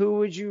case, who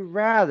would you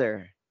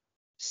rather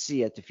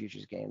see at the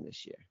Futures game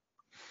this year?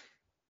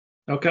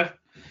 Okay.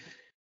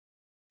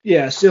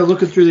 Yeah, still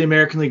looking through the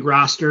American League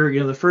roster,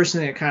 the first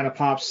thing that kind of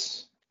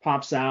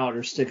pops out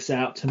or sticks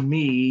out to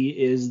me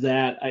is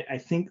that I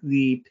think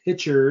the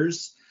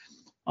pitchers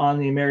on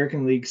the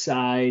American League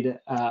side,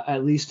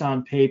 at least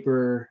on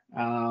paper,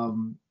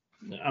 I'm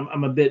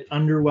a bit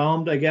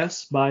underwhelmed, I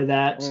guess, by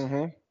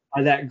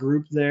that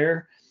group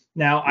there.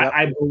 Now, Yep.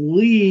 I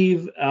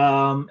believe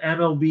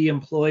MLB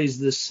employs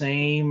the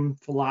same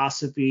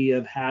philosophy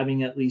of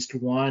having at least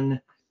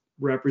one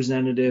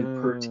representative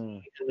per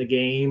team in the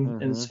game,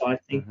 and so I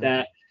think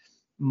that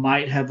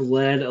might have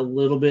led a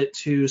little bit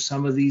to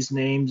some of these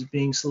names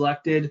being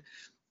selected.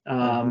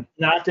 Not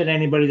that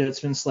anybody that's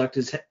been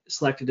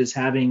selected is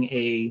having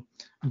a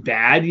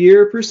bad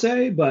year per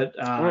se, but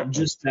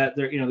just that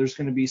there's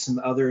going to be some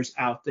others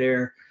out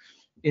there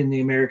in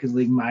the American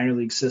League minor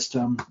league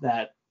system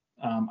that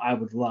I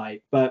would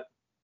like. But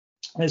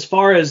as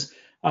far as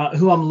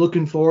who I'm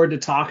looking forward to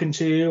talking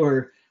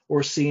to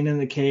or seeing in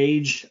the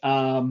cage,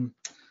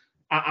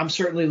 I'm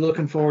certainly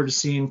looking forward to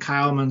seeing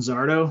Kyle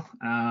Manzardo.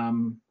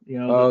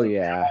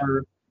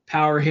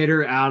 Power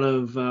hitter out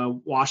of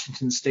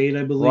Washington State,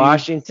 I believe.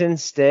 Washington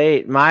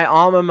State, my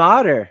alma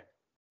mater.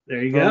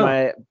 There you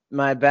go.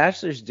 My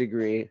bachelor's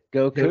degree.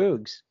 Go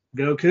Cougs.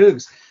 Go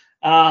Cougs.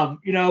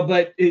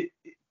 But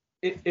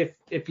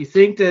if you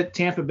think that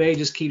Tampa Bay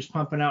just keeps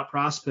pumping out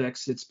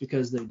prospects, it's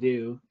because they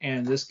do.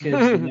 And this kid's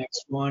the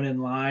next one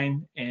in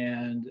line.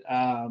 And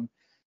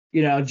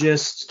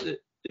just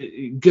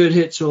good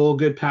hit tool,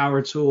 good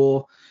power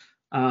tool.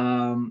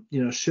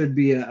 Should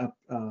be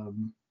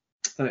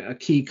a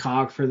key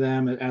cog for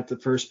them at the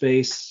first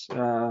base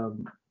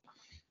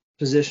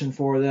position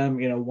for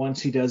them.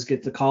 Once he does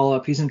get the call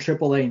up, he's in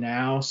AAA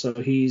now, so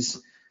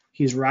he's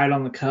right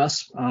on the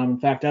cusp. In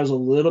fact, I was a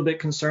little bit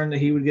concerned that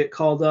he would get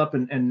called up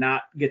and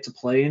not get to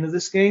play into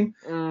this game,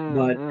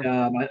 but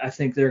I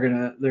think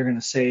they're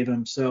gonna save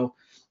him. So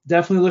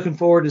definitely looking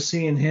forward to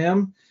seeing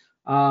him.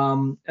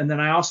 And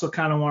then I also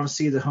kind of want to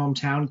see the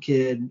hometown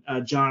kid,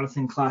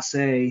 Jonathan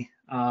Clase.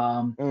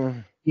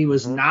 He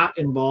was not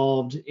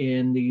involved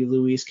in the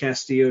Luis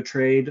Castillo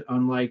trade,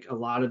 unlike a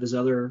lot of his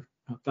other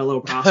fellow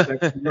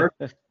prospects were.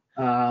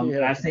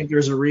 I think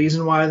there's a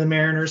reason why the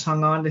Mariners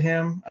hung on to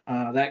him.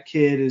 That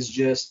kid is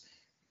just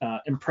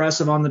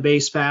impressive on the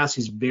base pass.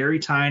 He's very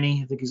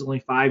tiny. I think he's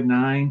only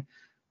 5'9",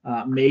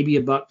 maybe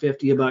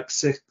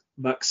 $150,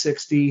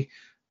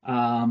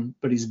 $160,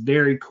 but he's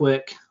very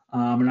quick.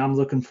 And I'm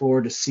looking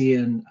forward to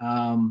seeing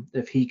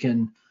if he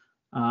can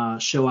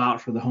show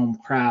out for the home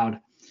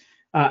crowd.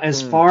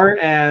 As far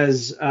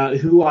as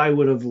who I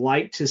would have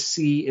liked to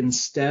see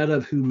instead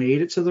of who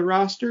made it to the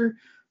roster,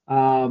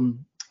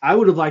 I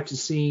would have liked to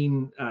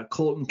seen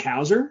Colton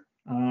Cowser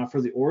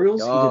for the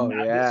Orioles. He did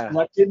not get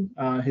selected.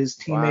 His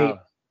teammate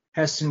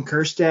Heston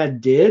Kjerstad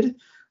did,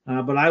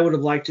 but I would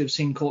have liked to have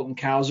seen Colton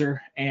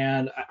Cowser.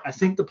 And I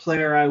think the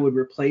player I would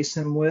replace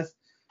him with,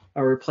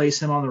 or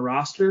replace him on the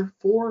roster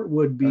for,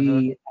 would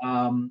be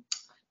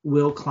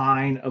Will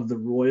Klein of the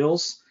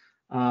Royals.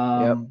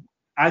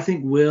 I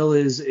think Will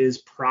is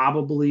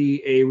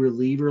probably a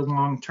reliever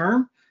long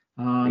term.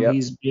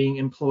 He's being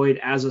employed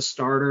as a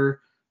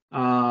starter,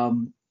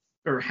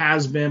 or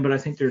has been, but I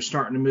think they're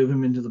starting to move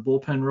him into the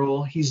bullpen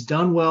role. He's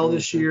done well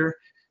this year,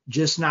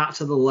 just not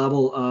to the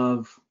level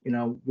of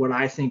what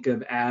I think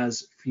of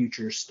as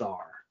future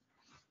star.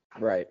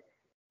 Right.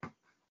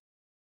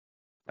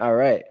 All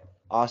right.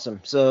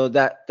 Awesome. So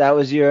that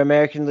was your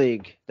American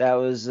League. That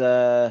was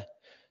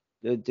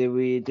did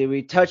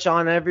we touch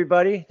on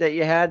everybody that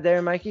you had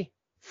there, Mikey?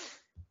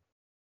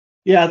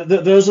 Yeah,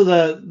 those are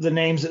the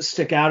names that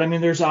stick out. I mean,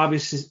 there's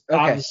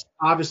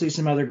obviously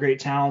some other great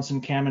talents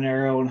in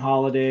Caminero and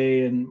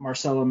Holiday and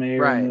Marcelo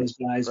Mayer and those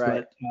guys.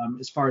 Right. But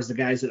as far as the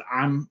guys that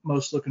I'm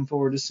most looking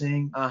forward to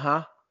seeing.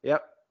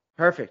 Yep.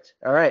 Perfect.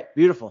 All right.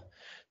 Beautiful.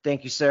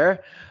 Thank you, sir.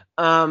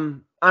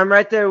 I'm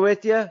right there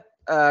with you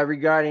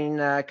regarding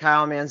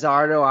Kyle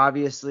Manzardo.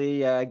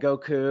 Obviously, go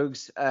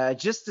Cougs.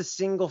 Just the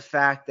single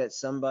fact that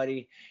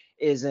somebody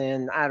is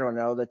in, I don't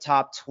know, the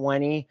top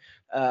 20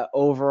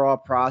 overall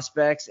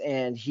prospects,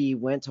 and he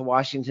went to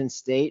Washington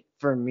State,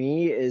 for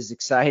me is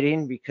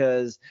exciting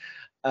because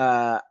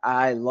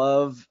I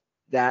love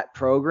that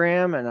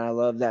program and I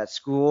love that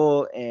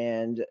school,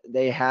 and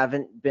they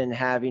haven't been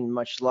having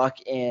much luck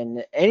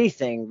in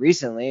anything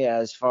recently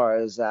as far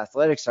as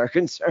athletics are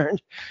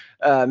concerned.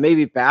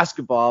 Maybe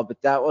basketball,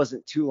 but that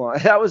wasn't too long.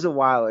 That was a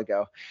while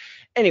ago.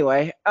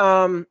 Anyway,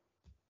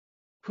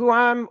 who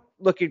I'm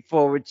looking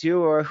forward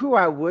to, or who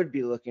I would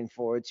be looking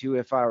forward to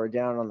if I were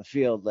down on the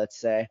field, let's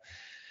say,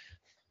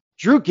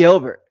 Drew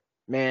Gilbert.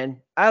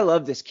 Man, I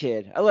love this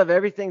kid. I love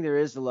everything there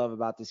is to love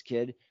about this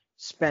kid.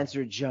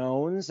 Spencer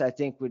Jones, I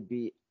think, would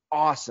be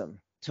awesome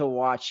to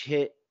watch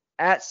hit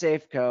at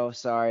Safeco.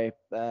 Sorry,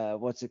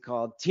 what's it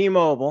called?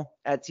 T-Mobile,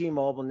 at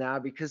T-Mobile now,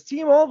 because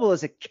T-Mobile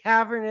is a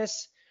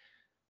cavernous,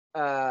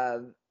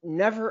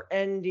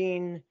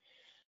 never-ending,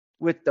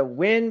 with the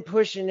wind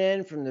pushing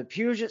in from the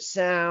Puget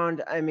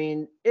Sound. I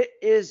mean, it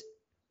is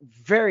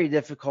very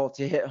difficult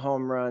to hit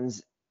home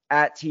runs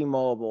at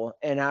T-Mobile,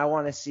 and I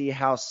want to see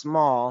how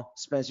small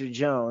Spencer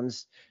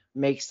Jones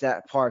makes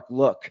that park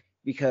look,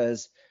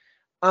 because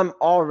I'm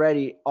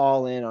already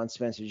all in on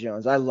Spencer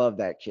Jones. I love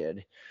that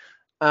kid.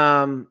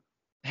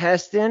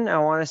 Heston, I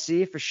want to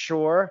see for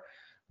sure.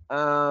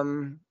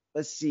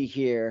 Let's see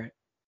here.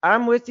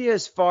 I'm with you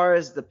as far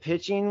as the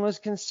pitching was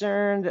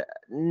concerned.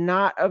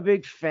 Not a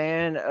big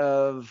fan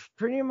of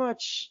pretty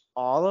much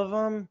all of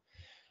them.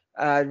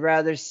 I'd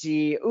rather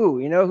see,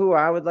 you know who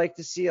I would like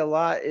to see a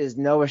lot is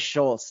Noah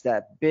Schultz,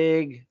 that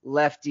big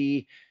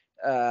lefty,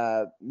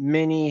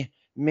 mini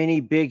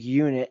big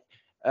unit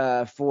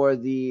for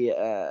the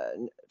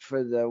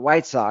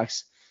White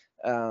Sox,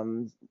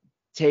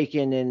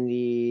 taken in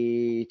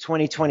the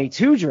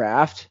 2022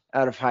 draft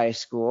out of high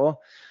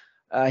school.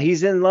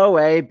 He's in low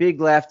A,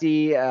 big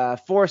lefty,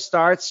 4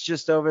 starts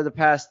just over the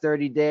past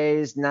 30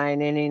 days,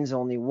 9 innings,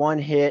 only 1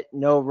 hit,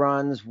 no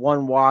runs,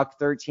 1 walk,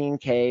 13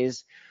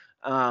 Ks.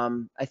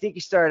 I think he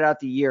started out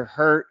the year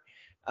hurt.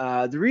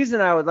 The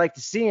reason I would like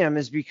to see him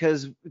is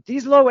because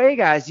these low A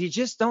guys, you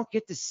just don't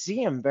get to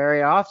see them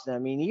very often. I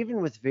mean,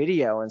 even with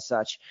video and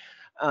such.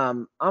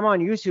 I'm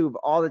on YouTube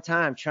all the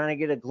time trying to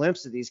get a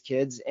glimpse of these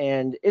kids,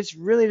 and it's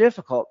really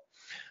difficult.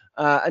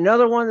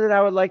 Another one that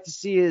I would like to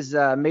see is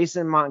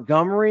Mason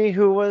Montgomery,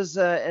 who was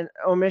an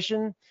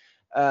omission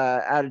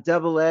out of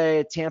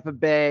AA, Tampa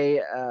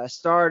Bay,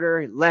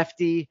 starter,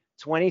 lefty,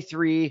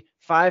 23,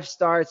 5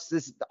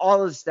 starts.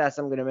 All of the stats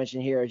I'm going to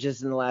mention here are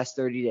just in the last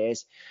 30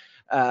 days.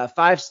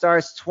 5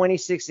 starts,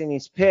 26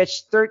 innings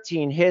pitched,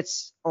 13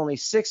 hits, only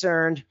 6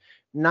 earned,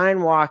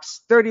 9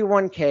 walks,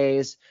 31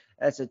 Ks.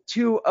 That's a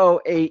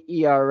 2.08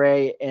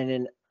 ERA and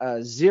an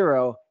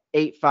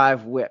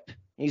 0.85 WHIP.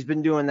 He's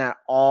been doing that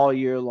all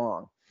year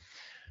long.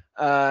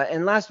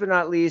 And last but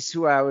not least,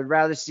 who I would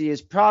rather see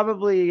is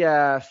probably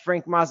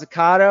Frank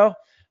Mazzucato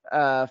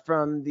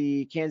from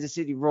the Kansas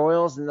City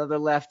Royals, another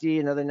lefty,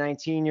 another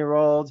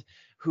 19-year-old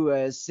who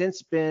has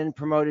since been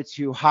promoted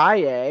to high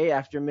A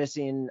after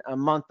missing a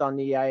month on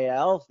the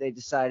IL. They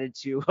decided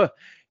to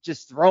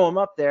just throw him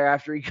up there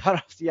after he got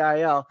off the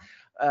IL.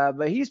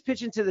 But he's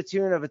pitching to the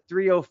tune of a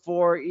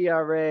 3.04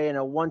 ERA and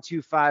a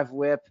 1.25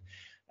 WHIP.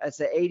 That's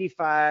an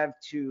 85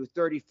 to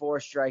 34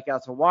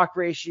 strikeout to walk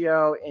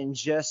ratio in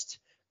just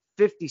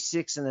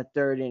 56 and a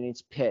third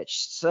innings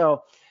pitched.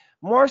 So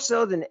more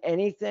so than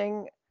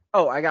anything.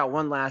 Oh, I got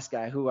one last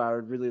guy who I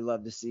would really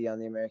love to see on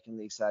the American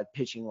League side,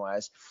 pitching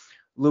wise,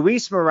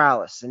 Luis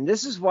Morales. And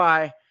this is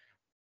why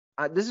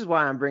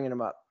I'm bringing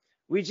him up.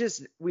 We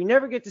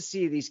never get to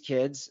see these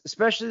kids,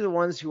 especially the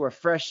ones who are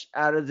fresh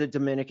out of the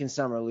Dominican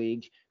Summer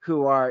League,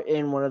 who are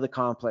in one of the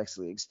complex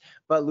leagues.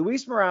 But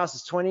Luis Morales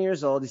is 20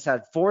 years old. He's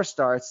had 4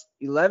 starts,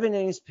 11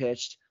 innings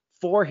pitched,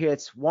 4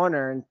 hits, 1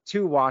 earned,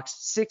 2 walks,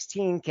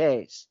 16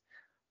 Ks.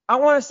 I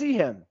want to see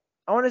him.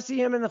 I want to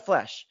see him in the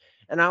flesh,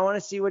 and I want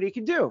to see what he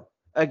can do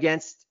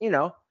against,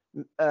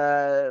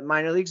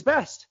 minor league's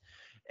best.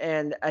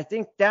 And I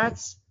think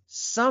that's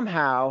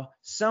somehow,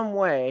 some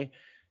way,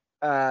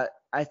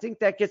 I think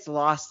that gets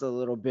lost a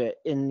little bit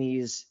in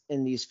these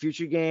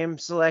future game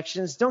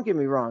selections. Don't get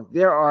me wrong.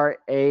 There are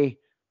a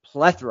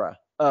plethora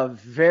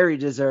of very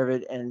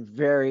deserved and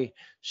very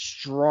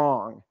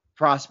strong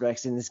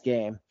prospects in this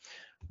game,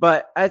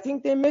 but I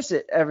think they miss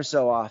it ever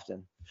so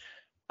often.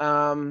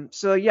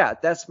 So yeah,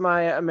 that's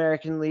my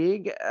American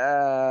League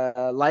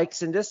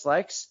likes and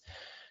dislikes.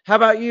 How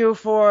about you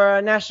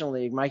for National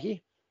League,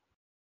 Mikey?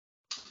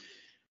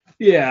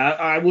 Yeah,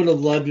 I would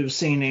have loved to have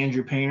seen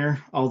Andrew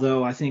Painter,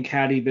 although I think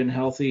had he been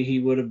healthy, he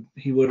would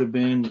have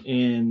been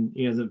in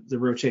the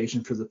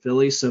rotation for the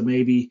Phillies. So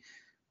maybe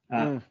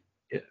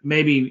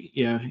maybe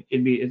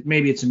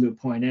it's a moot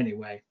point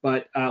anyway.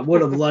 But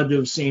would have loved to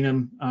have seen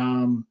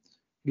him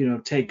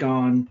take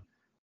on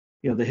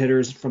the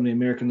hitters from the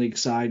American League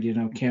side,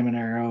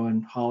 Caminero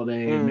and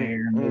Holiday and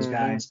Mayer and those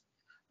guys.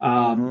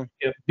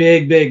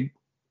 Big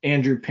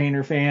Andrew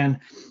Painter fan.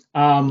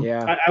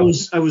 I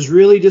was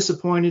really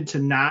disappointed to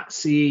not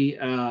see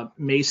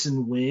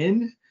Mason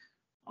Wynn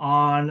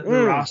on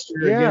the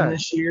roster again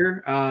this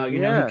year. He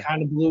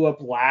kind of blew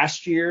up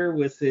last year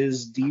with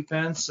his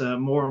defense,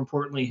 more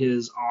importantly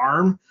his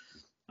arm.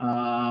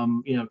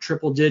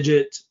 Triple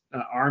digit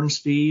arm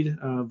speed,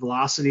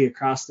 velocity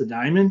across the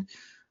diamond.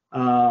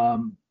 I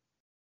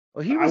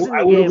would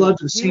have loved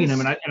to have seen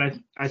him,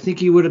 and I think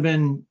he would have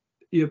been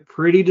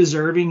pretty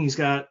deserving. He's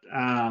got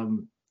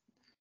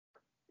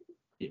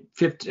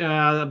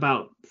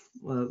about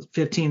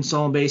 15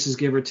 stolen bases,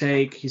 give or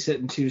take. He's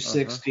hitting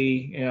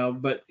 260,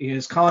 but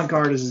his calling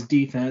card is his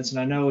defense. And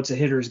I know it's a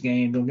hitter's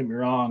game, don't get me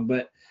wrong,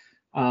 but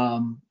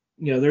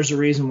there's a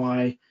reason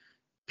why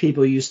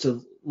people used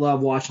to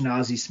love watching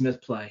Ozzie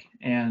Smith play.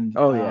 And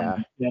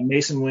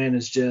Mason Wynn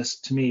is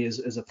just, to me,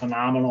 is a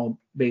phenomenal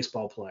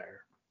baseball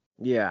player.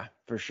 Yeah,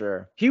 for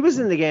sure. He was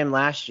in the game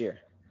last year.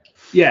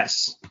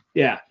 Yes.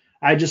 Yeah.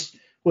 I just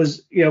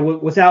was,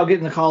 without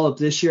getting the call up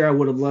this year, I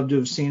would have loved to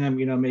have seen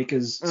him, make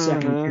his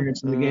second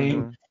appearance in the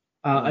game.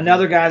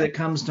 Another guy that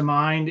comes to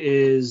mind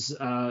is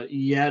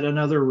yet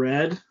another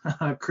Red,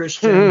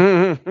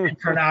 Christian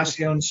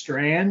Encarnacion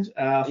Strand,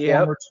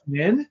 former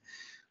twin.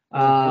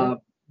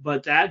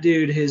 But that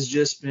dude has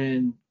just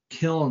been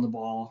killing the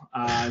ball.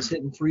 He's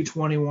hitting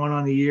 321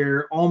 on the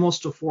year,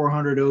 almost a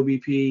 400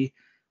 OBP,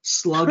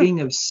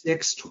 slugging of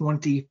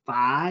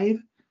 625.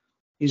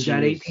 He's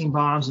got 18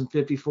 bombs and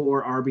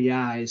 54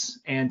 RBIs.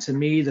 And to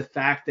me, the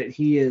fact that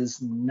he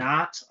is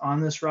not on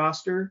this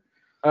roster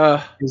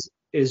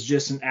is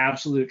just an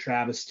absolute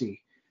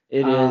travesty.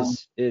 It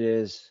is. It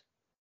is.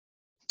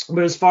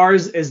 But as far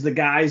as the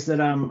guys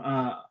that I'm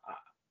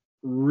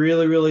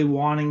really, really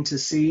wanting to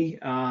see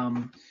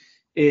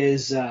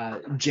is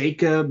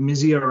Jacob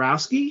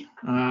Misiorowski.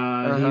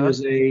 He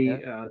was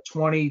a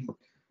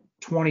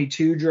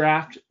 2022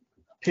 draft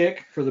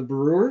pick for the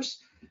Brewers.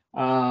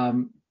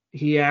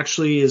 He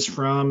actually is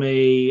from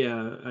a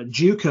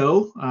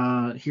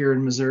JUCO here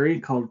in Missouri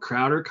called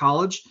Crowder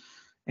College,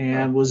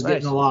 and was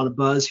getting a lot of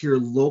buzz here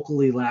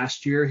locally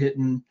last year,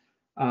 hitting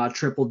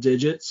triple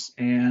digits,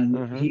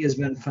 and he has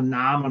been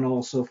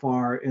phenomenal so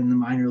far in the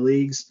minor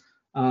leagues.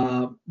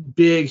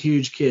 Big,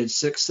 huge kid,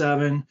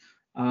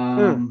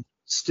 6'7",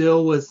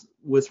 still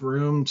with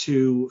room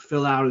to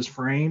fill out his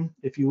frame,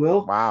 if you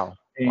will. Wow.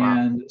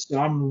 And so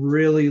I'm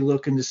really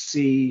looking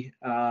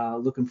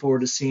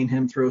forward to seeing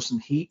him throw some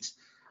heat.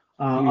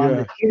 On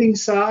the hitting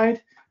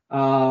side,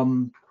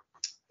 I'll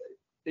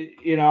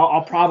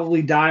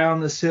probably die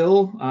on this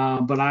hill,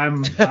 but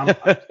I'm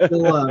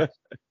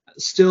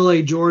still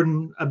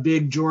a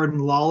big Jordan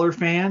Lawler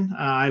fan.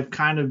 I've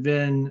kind of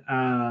been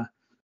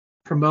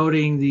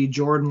promoting the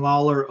Jordan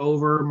Lawler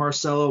over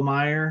Marcelo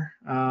Meyer.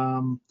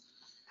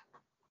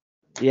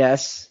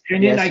 Yes.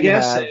 And then I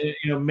guess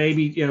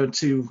maybe to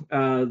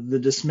the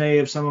dismay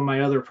of some of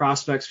my other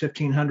prospects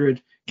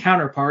 1500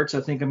 counterparts,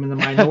 I think I'm in the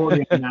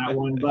minority on that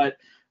one, but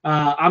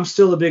I'm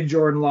still a big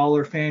Jordan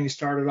Lawler fan. He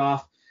started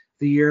off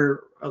the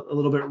year a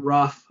little bit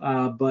rough,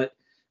 but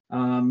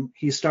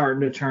he's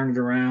starting to turn it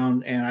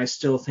around, and I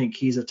still think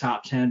he's a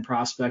top 10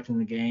 prospect in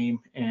the game,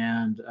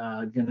 and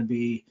going to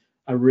be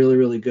a really,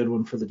 really good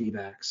one for the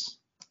D-backs.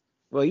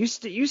 Well, you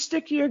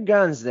stick to your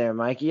guns there,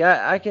 Mikey.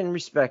 I can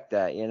respect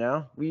that.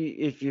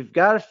 If you've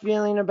got a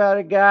feeling about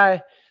a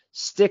guy,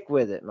 stick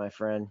with it, my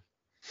friend.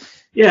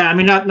 Yeah, I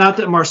mean, not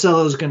that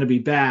Marcelo's going to be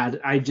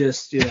bad. I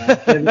just, given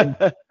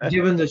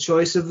the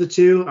choice of the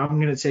two,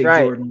 I'm going to take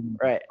Jordan.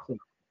 Right.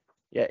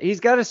 Yeah, he's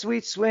got a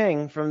sweet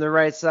swing from the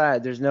right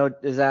side. There's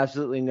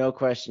absolutely no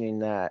questioning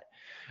that.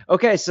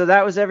 Okay, so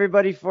that was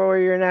everybody for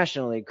your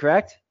National League,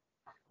 correct?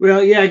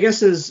 Well, yeah, I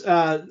guess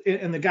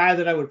and the guy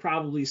that I would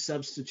probably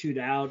substitute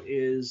out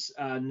is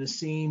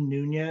Nasim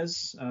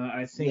Nunez.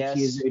 I think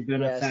he's a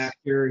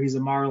benefactor. He's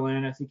a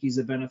Marlin. I think he's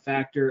a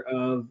benefactor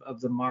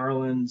of the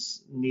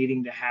Marlins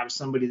needing to have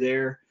somebody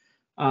there.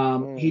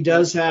 He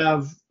does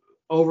have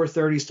over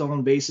 30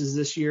 stolen bases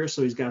this year,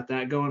 so he's got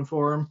that going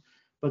for him.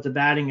 But the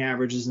batting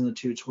average is in the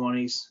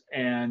 220s,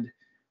 and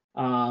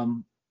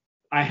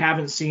I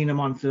haven't seen him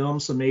on film,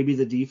 so maybe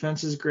the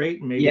defense is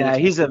great. Maybe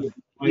he's a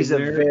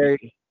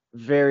very,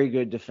 very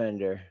good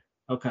defender.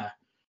 Okay.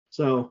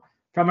 So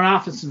from an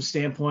offensive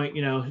standpoint,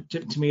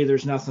 to me,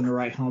 there's nothing to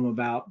write home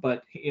about,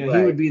 but he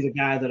would be the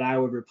guy that I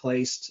would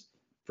replace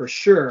for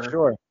sure.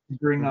 Sure.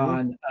 Bring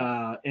on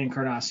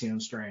Encarnacion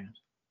Strand.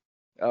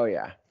 Oh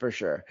yeah, for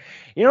sure.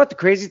 You know what the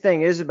crazy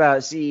thing is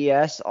about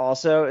CES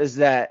also is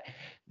that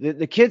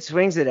the kid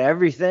swings at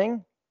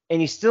everything, and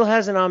he still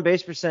has an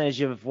on-base percentage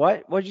of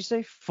what? What'd you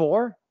say?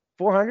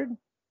 400?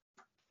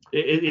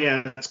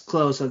 Yeah, it's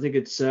close. I think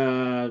it's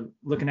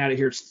looking at it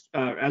here. It's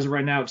as of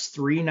right now, it's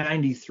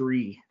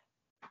 393.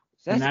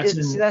 That's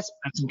in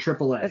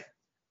AAA.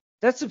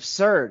 That's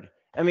absurd.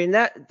 I mean,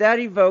 that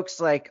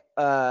evokes like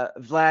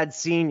Vlad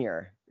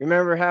Sr.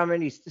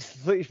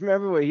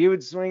 Remember what he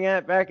would swing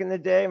at back in the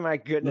day? My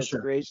goodness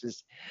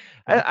gracious.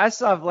 I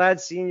saw Vlad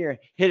Sr.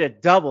 hit a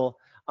double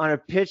on a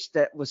pitch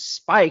that was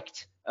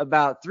spiked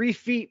about 3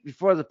 feet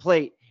before the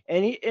plate.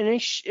 And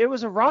it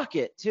was a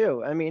rocket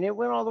too. I mean, it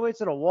went all the way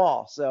to the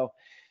wall. So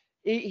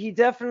he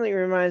definitely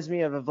reminds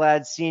me of a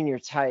Vlad Sr.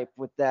 type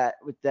with that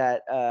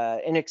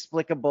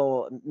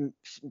inexplicable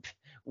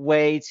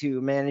way to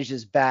manage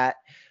his bat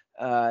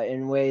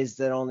in ways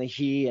that only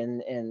he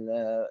and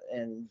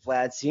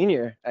Vlad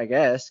Sr. I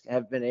guess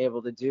have been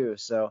able to do.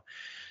 So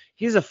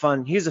he's a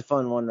fun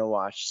one to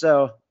watch.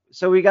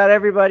 So we got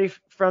everybody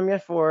from you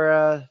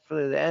for the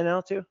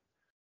NL too,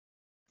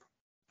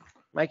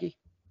 Mikey.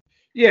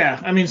 Yeah,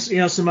 I mean,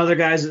 some other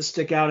guys that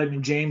stick out. I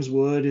mean, James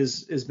Wood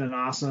has been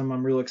awesome.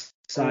 I'm real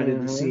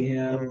excited to see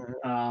him.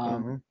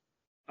 I'm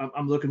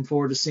looking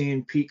forward to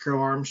seeing Pete Crow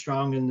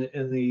Armstrong in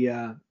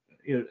the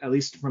at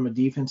least from a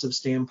defensive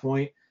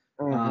standpoint.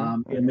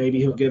 And maybe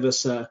he'll give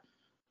us a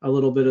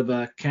little bit of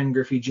a Ken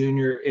Griffey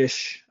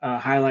Jr.-ish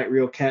highlight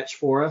reel catch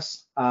for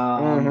us.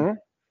 A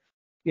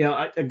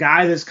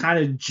guy that's kind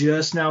of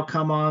just now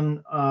come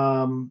on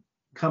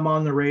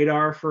the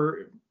radar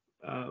for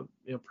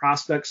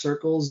prospect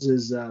circles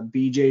is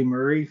B.J.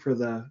 Murray for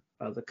the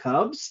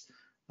Cubs.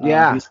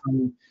 Yeah.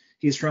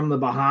 He's from the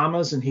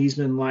Bahamas, and he's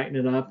been lighting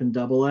it up in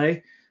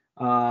Double-A.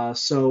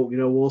 So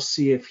we'll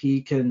see if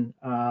he can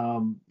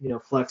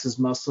flex his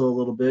muscle a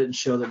little bit and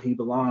show that he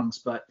belongs.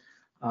 But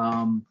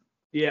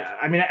yeah,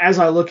 I mean, as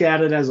I look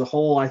at it as a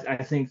whole, I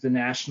think the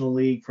National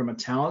League from a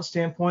talent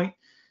standpoint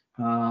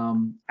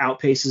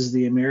outpaces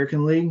the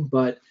American League.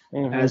 But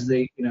as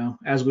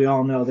we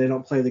all know, they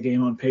don't play the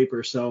game on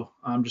paper. So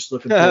I'm just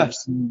looking forward to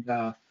seeing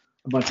a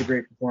bunch of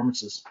great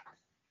performances.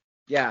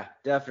 Yeah,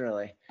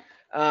 definitely.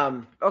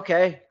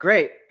 Okay,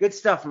 great. Good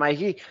stuff,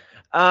 Mikey.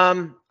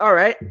 All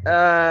right.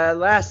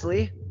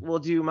 Lastly, we'll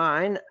do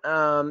mine.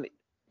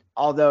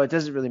 Although it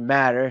doesn't really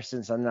matter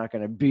since I'm not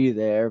going to be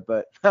there,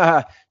 but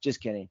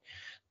just kidding.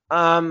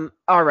 All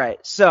right.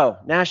 So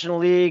National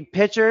League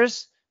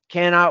pitchers,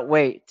 cannot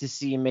wait to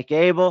see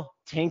McAble,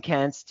 Tink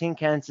Hence. Tink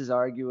Hence is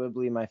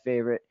arguably my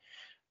favorite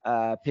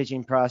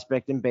pitching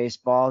prospect in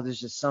baseball. There's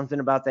just something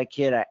about that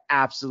kid I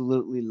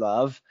absolutely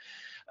love.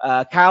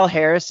 Kyle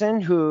Harrison,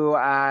 who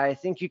I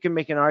think you can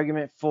make an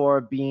argument for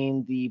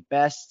being the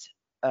best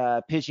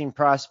pitching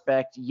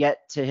prospect yet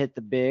to hit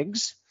the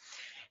bigs.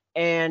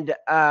 And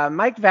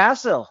Mike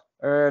Vasil,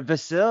 for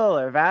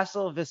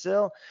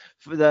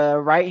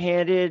the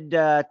right-handed,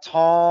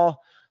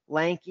 tall,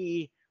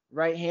 lanky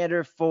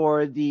right-hander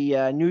for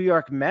the New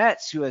York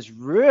Mets, who has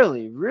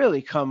really,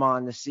 really come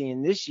on the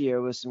scene this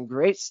year with some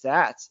great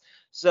stats.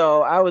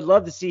 So I would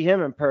love to see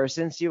him in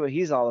person, see what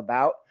he's all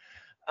about.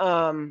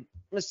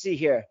 Let's see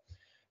here.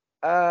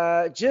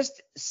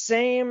 Just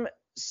same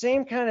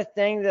kind of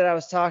thing that I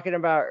was talking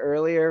about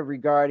earlier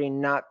regarding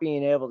not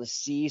being able to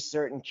see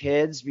certain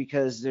kids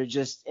because they're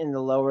just in the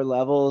lower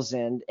levels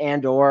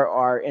and or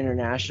are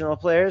international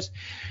players.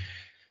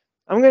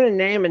 I'm going to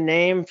name a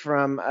name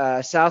from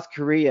South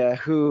Korea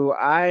who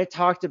I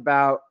talked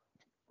about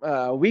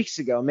weeks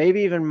ago,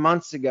 maybe even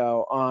months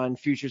ago on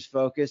Futures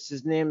Focus.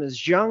 His name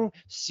is Jung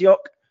Seok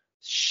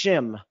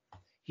Shim.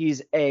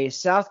 He's a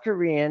South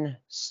Korean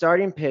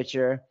starting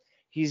pitcher.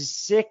 He's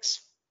 6'5",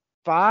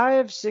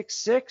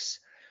 6'6",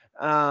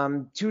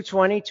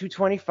 220,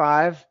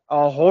 225,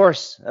 a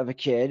horse of a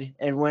kid.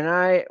 And when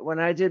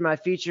I did my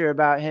feature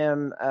about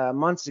him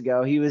months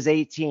ago, he was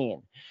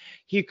 18.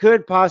 He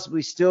could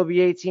possibly still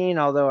be 18,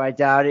 although I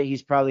doubt it.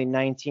 He's probably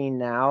 19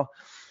 now.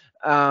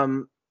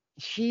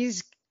 He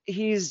is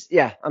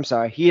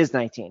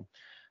 19.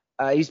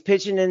 He's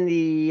pitching in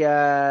the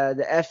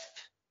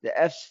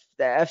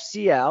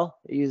FCL.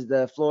 He's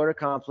the Florida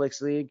Complex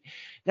League.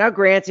 Now,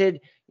 granted,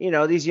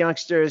 these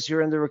youngsters who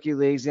are in the rookie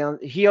leagues,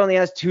 he only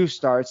has 2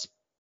 starts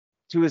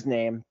to his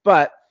name.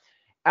 But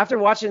after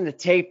watching the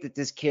tape that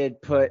this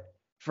kid put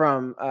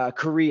from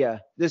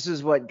Korea, this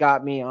is what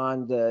got me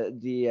on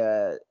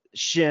the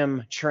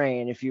Shim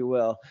train, if you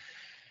will.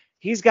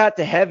 He's got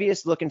the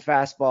heaviest looking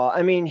fastball.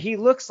 I mean, he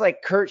looks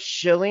like Kurt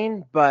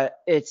Schilling, but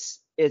it's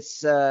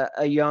a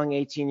young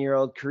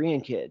 18-year-old Korean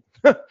kid.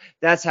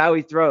 That's how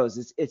he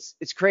throws.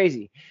 It's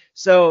crazy.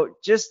 So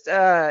just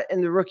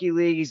in the rookie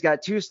league, he's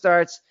got 2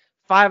 starts,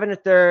 5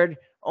 1/3,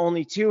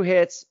 only 2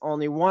 hits,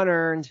 only 1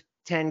 earned,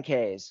 10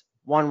 Ks,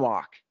 1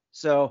 walk.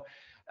 So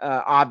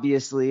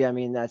obviously, I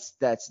mean,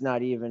 that's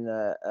not even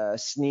a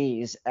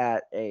sneeze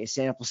at a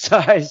sample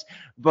size,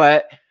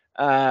 but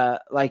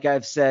like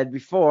I've said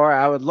before,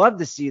 I would love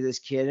to see this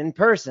kid in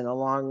person,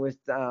 along with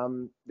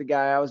the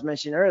guy I was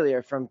mentioning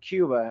earlier from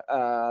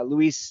Cuba,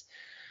 Luis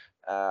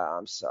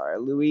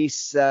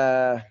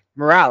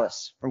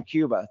Morales from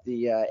Cuba,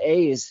 the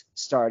A's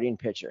starting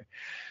pitcher.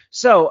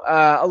 So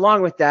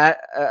along with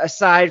that,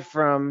 aside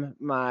from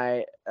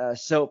my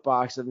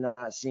soapbox of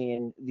not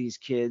seeing these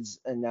kids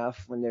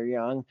enough when they're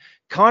young,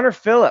 Connor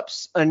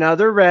Phillips,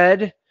 another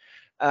Red.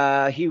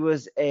 He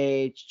was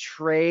a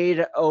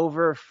trade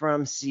over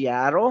from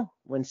Seattle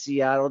when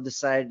Seattle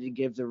decided to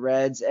give the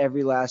Reds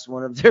every last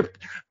one of their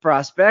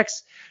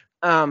prospects.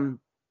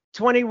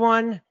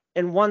 21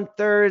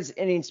 1/3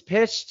 innings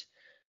pitched.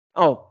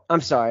 Oh,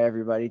 I'm sorry,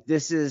 everybody.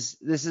 This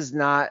is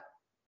not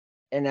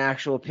an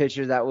actual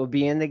pitcher that will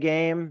be in the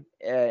game.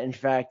 In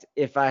fact,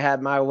 if I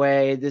had my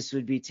way, this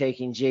would be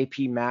taking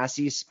JP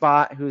Massey's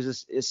spot,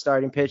 who's a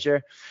starting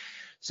pitcher.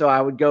 So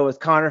I would go with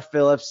Connor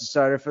Phillips, the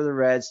starter for the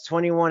Reds.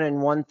 21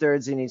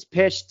 1/3 innings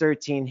pitched,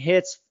 13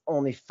 hits,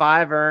 only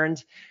 5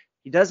 earned.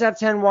 He does have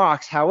 10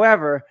 walks.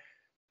 However,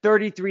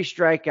 33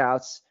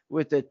 strikeouts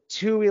with a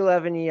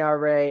 2.11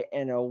 ERA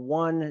and a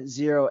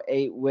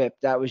 1.08 WHIP.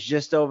 That was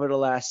just over the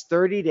last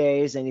 30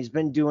 days, and he's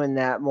been doing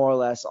that more or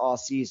less all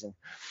season.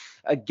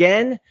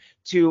 Again,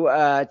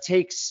 to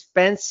take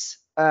Spence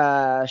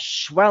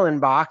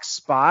Schwellenbach's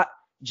spot,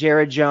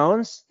 Jared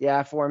Jones, the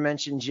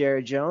aforementioned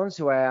Jared Jones,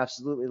 who I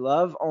absolutely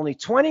love, only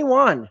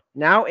 21,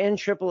 now in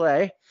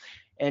AAA,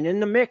 and in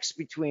the mix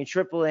between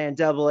AAA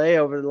and AA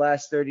over the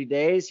last 30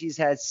 days. He's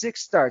had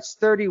 6 starts,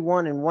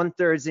 31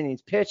 1/3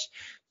 innings pitched,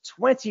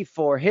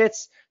 24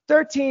 hits,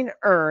 13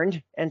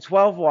 earned and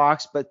 12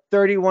 walks, but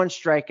 31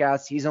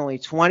 strikeouts. He's only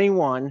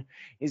 21.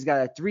 He's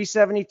got a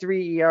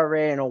 3.73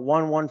 ERA and a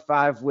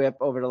 1.15 whip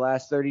over the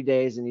last 30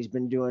 days, and he's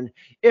been doing,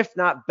 if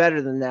not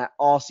better than that,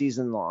 all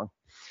season long.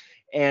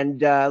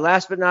 And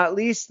last but not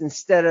least,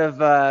 instead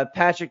of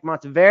Patrick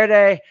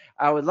Monteverde,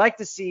 I would like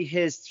to see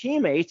his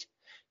teammate,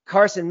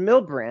 Carson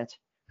Milbrandt,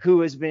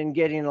 who has been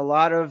getting a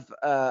lot of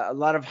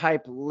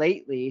hype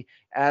lately.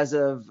 As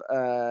of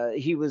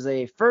he was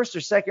a first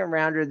or second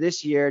rounder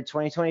this year,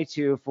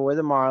 2022, for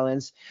the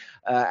Marlins,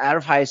 out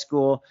of high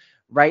school,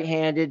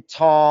 right-handed,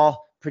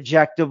 tall,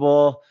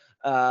 projectable,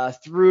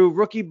 threw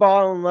rookie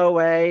ball in low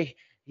A.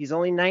 He's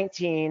only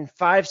 19,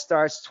 5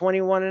 starts,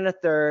 21 and a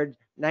third,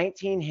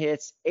 19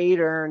 hits, 8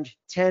 earned,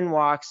 10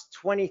 walks,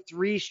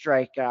 23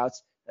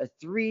 strikeouts, a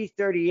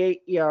 3.38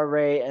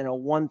 ERA, and a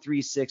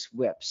 1.36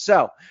 whip.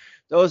 So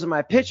those are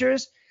my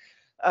pitchers.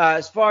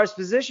 As far as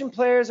position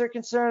players are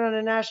concerned on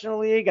the National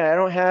League, I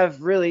don't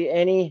have really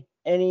any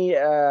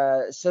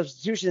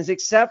substitutions,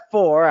 except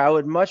for I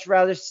would much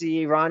rather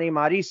see Ronnie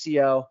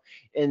Mauricio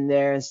in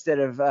there instead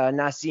of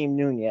Nasim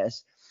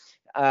Nunez.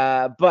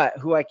 But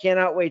who I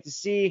cannot wait to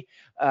see,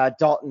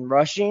 Dalton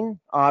Rushing,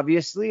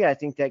 obviously. I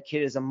think that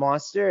kid is a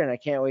monster, and I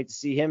can't wait to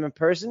see him in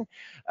person.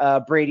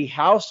 Brady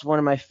House, one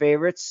of my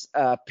favorites,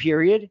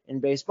 period, in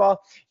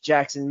baseball.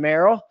 Jackson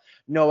Merrill.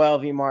 Noel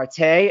V.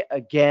 Marte,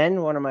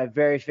 again, one of my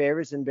very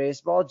favorites in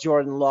baseball.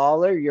 Jordan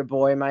Lawler, your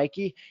boy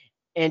Mikey.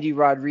 Andy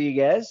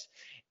Rodriguez.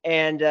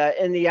 And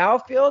in the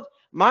outfield,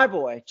 my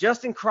boy,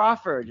 Justin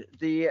Crawford,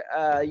 the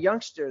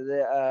youngster,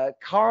 the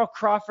Carl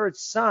Crawford's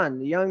son,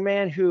 the young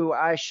man who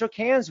I shook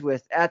hands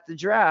with at the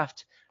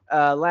draft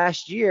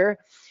last year.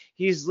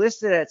 He's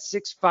listed at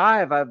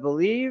 6'5", I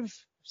believe,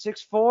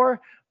 6'4",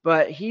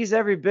 but he's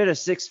every bit of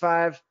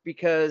 6'5"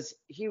 because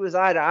he was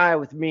eye to eye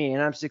with me,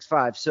 and I'm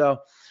 6'5". So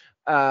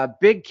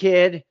big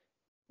kid,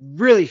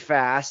 really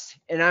fast,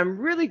 and I'm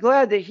really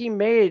glad that he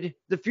made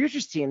the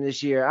Futures team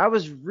this year. I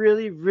was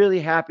really, really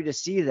happy to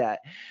see that.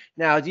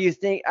 Now,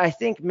 I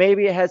think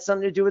maybe it had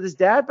something to do with his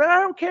dad, but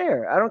I don't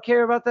care. I don't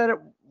care about that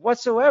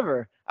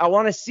whatsoever. I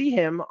want to see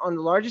him on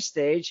the largest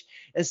stage,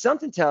 and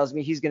something tells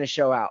me he's going to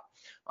show out.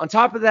 On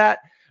top of that,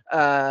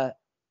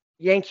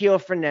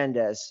 Yanquiel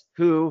Fernandez,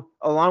 who,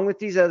 along with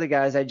these other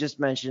guys I just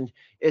mentioned,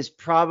 is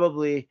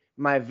probably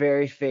my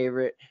very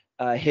favorite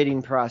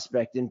hitting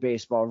prospect in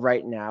baseball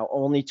right now.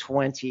 Only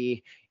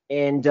 20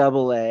 in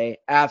Double-A,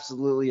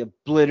 absolutely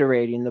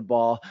obliterating the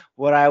ball.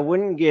 What I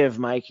wouldn't give,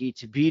 Mikey,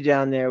 to be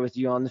down there with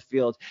you on the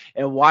field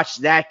and watch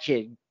that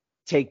kid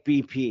take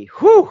BP.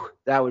 Whew,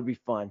 that would be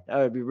fun. That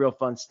would be real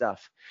fun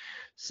stuff.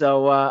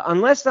 So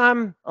unless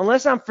I'm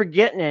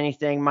forgetting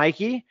anything,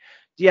 Mikey,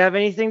 do you have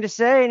anything to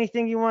say?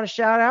 Anything you want to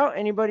shout out?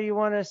 Anybody you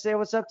want to say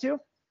what's up to?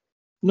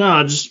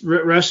 No, just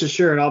rest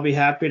assured, I'll be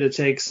happy to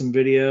take some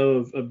video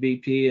of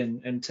BP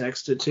and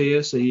text it to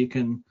you so you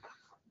can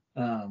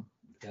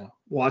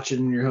watch it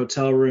in your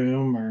hotel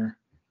room or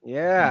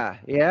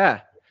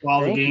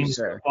while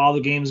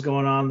the game's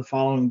going on the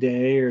following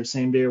day or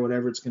same day or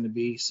whatever it's going to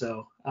be.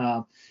 So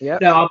no,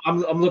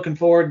 I'm looking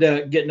forward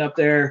to getting up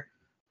there,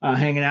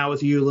 hanging out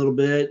with you a little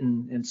bit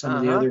and some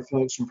of the other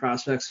folks from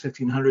Prospects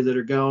 1500 that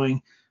are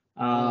going.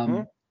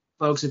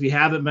 Folks, if you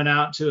haven't been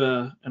out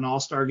to an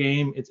all-star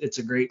game, it's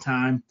a great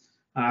time.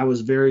 I was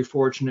very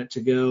fortunate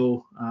to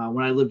go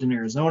when I lived in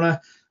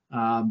Arizona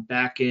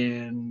back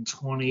in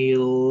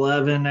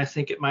 2011, I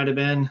think it might have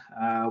been,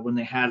 when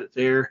they had it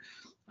there.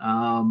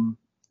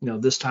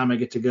 This time I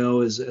get to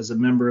go as a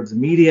member of the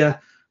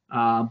media,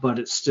 but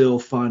it's still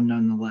fun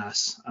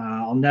nonetheless.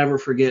 I'll never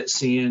forget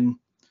seeing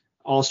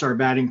all-star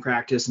batting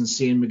practice and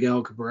seeing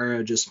Miguel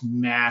Cabrera just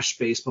mash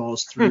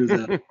baseballs through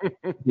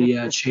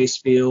the Chase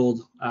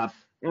Field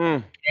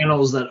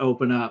panels that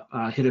open up,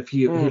 hit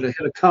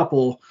a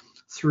couple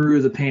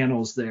through the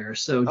panels there.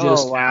 So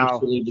just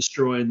absolutely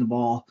destroying the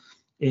ball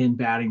in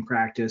batting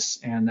practice,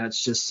 and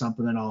that's just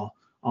something that I'll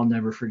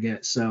never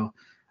forget. So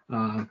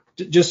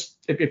just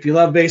if you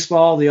love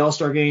baseball, the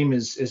All-Star Game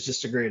is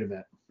just a great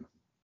event.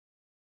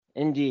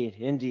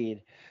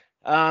 Indeed.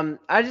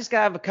 I just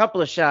got a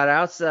couple of shout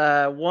outs.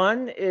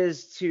 One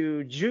is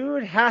to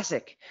Jude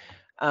Hasek,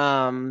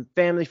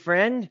 family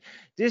friend.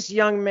 This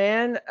young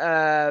man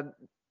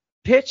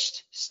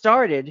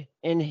started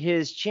in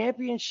his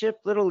championship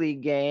Little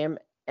League game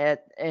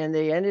and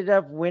they ended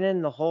up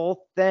winning the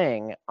whole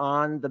thing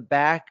on the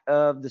back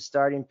of the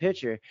starting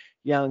pitcher,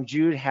 young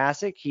Jude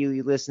Hasek.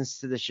 He listens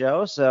to the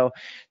show. So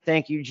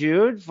thank you,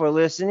 Jude, for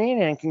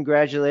listening, and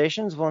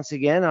congratulations once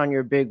again on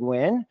your big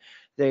win.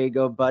 There you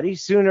go, buddy.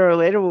 Sooner or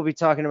later, we'll be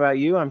talking about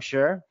you, I'm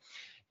sure.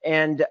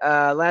 And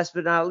last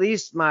but not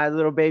least, my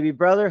little baby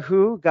brother,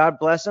 who, God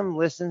bless him,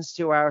 listens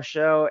to our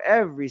show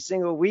every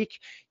single week.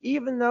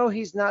 Even though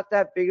he's not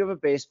that big of a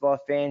baseball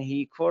fan,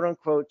 he, quote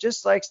unquote,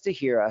 just likes to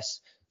hear us.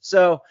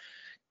 So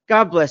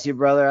God bless you,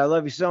 brother. I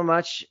love you so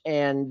much.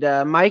 And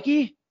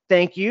Mikey,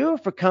 thank you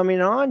for coming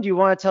on. Do you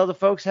want to tell the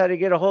folks how to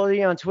get a hold of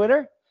you on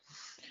Twitter?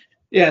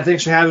 Yeah,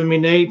 thanks for having me,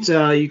 Nate.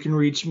 You can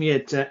reach me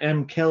at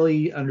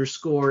mkelly_nd.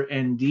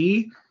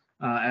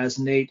 As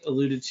Nate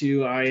alluded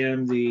to, I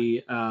am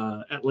the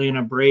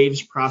Atlanta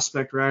Braves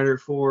prospect writer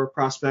for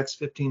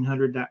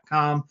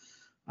prospects1500.com.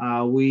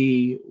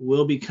 We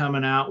will be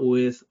coming out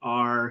with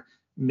our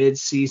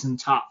mid-season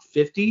top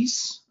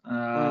 50s,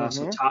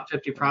 so top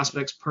 50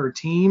 prospects per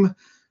team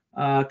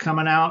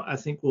coming out. I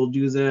think we'll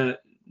do the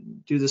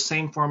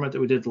same format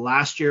that we did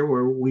last year,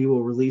 where we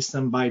will release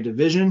them by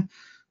division,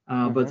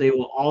 but they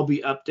will all be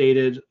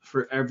updated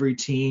for every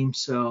team.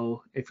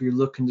 So if you're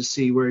looking to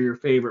see where your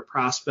favorite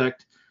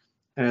prospect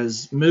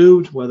has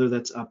moved, whether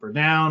that's up or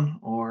down,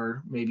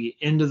 or maybe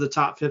into the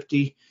top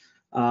 50,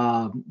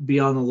 be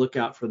on the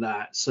lookout for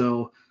that.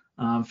 So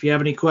if you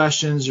have any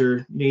questions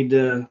or need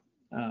to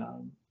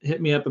hit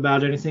me up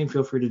about anything,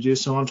 feel free to do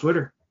so on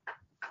Twitter.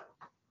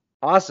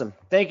 Awesome.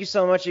 Thank you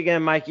so much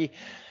again, Mikey.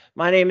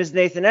 My name is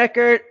Nathan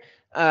Eckert.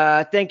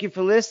 Thank you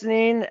for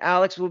listening.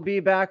 Alex will be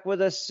back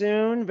with us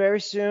soon, very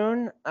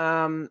soon.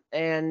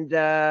 And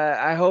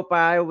I hope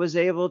I was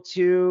able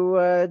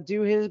to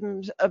do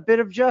him a bit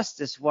of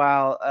justice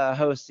while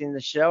hosting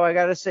the show. I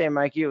got to say,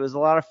 Mikey, it was a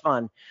lot of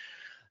fun.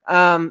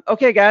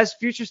 Okay, guys,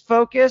 Futures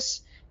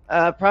Focus,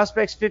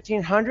 Prospects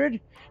 1500,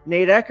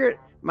 Nate Eckert,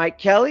 Mike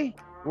Kelley,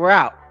 we're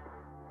out.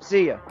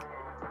 See ya.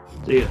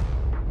 See ya.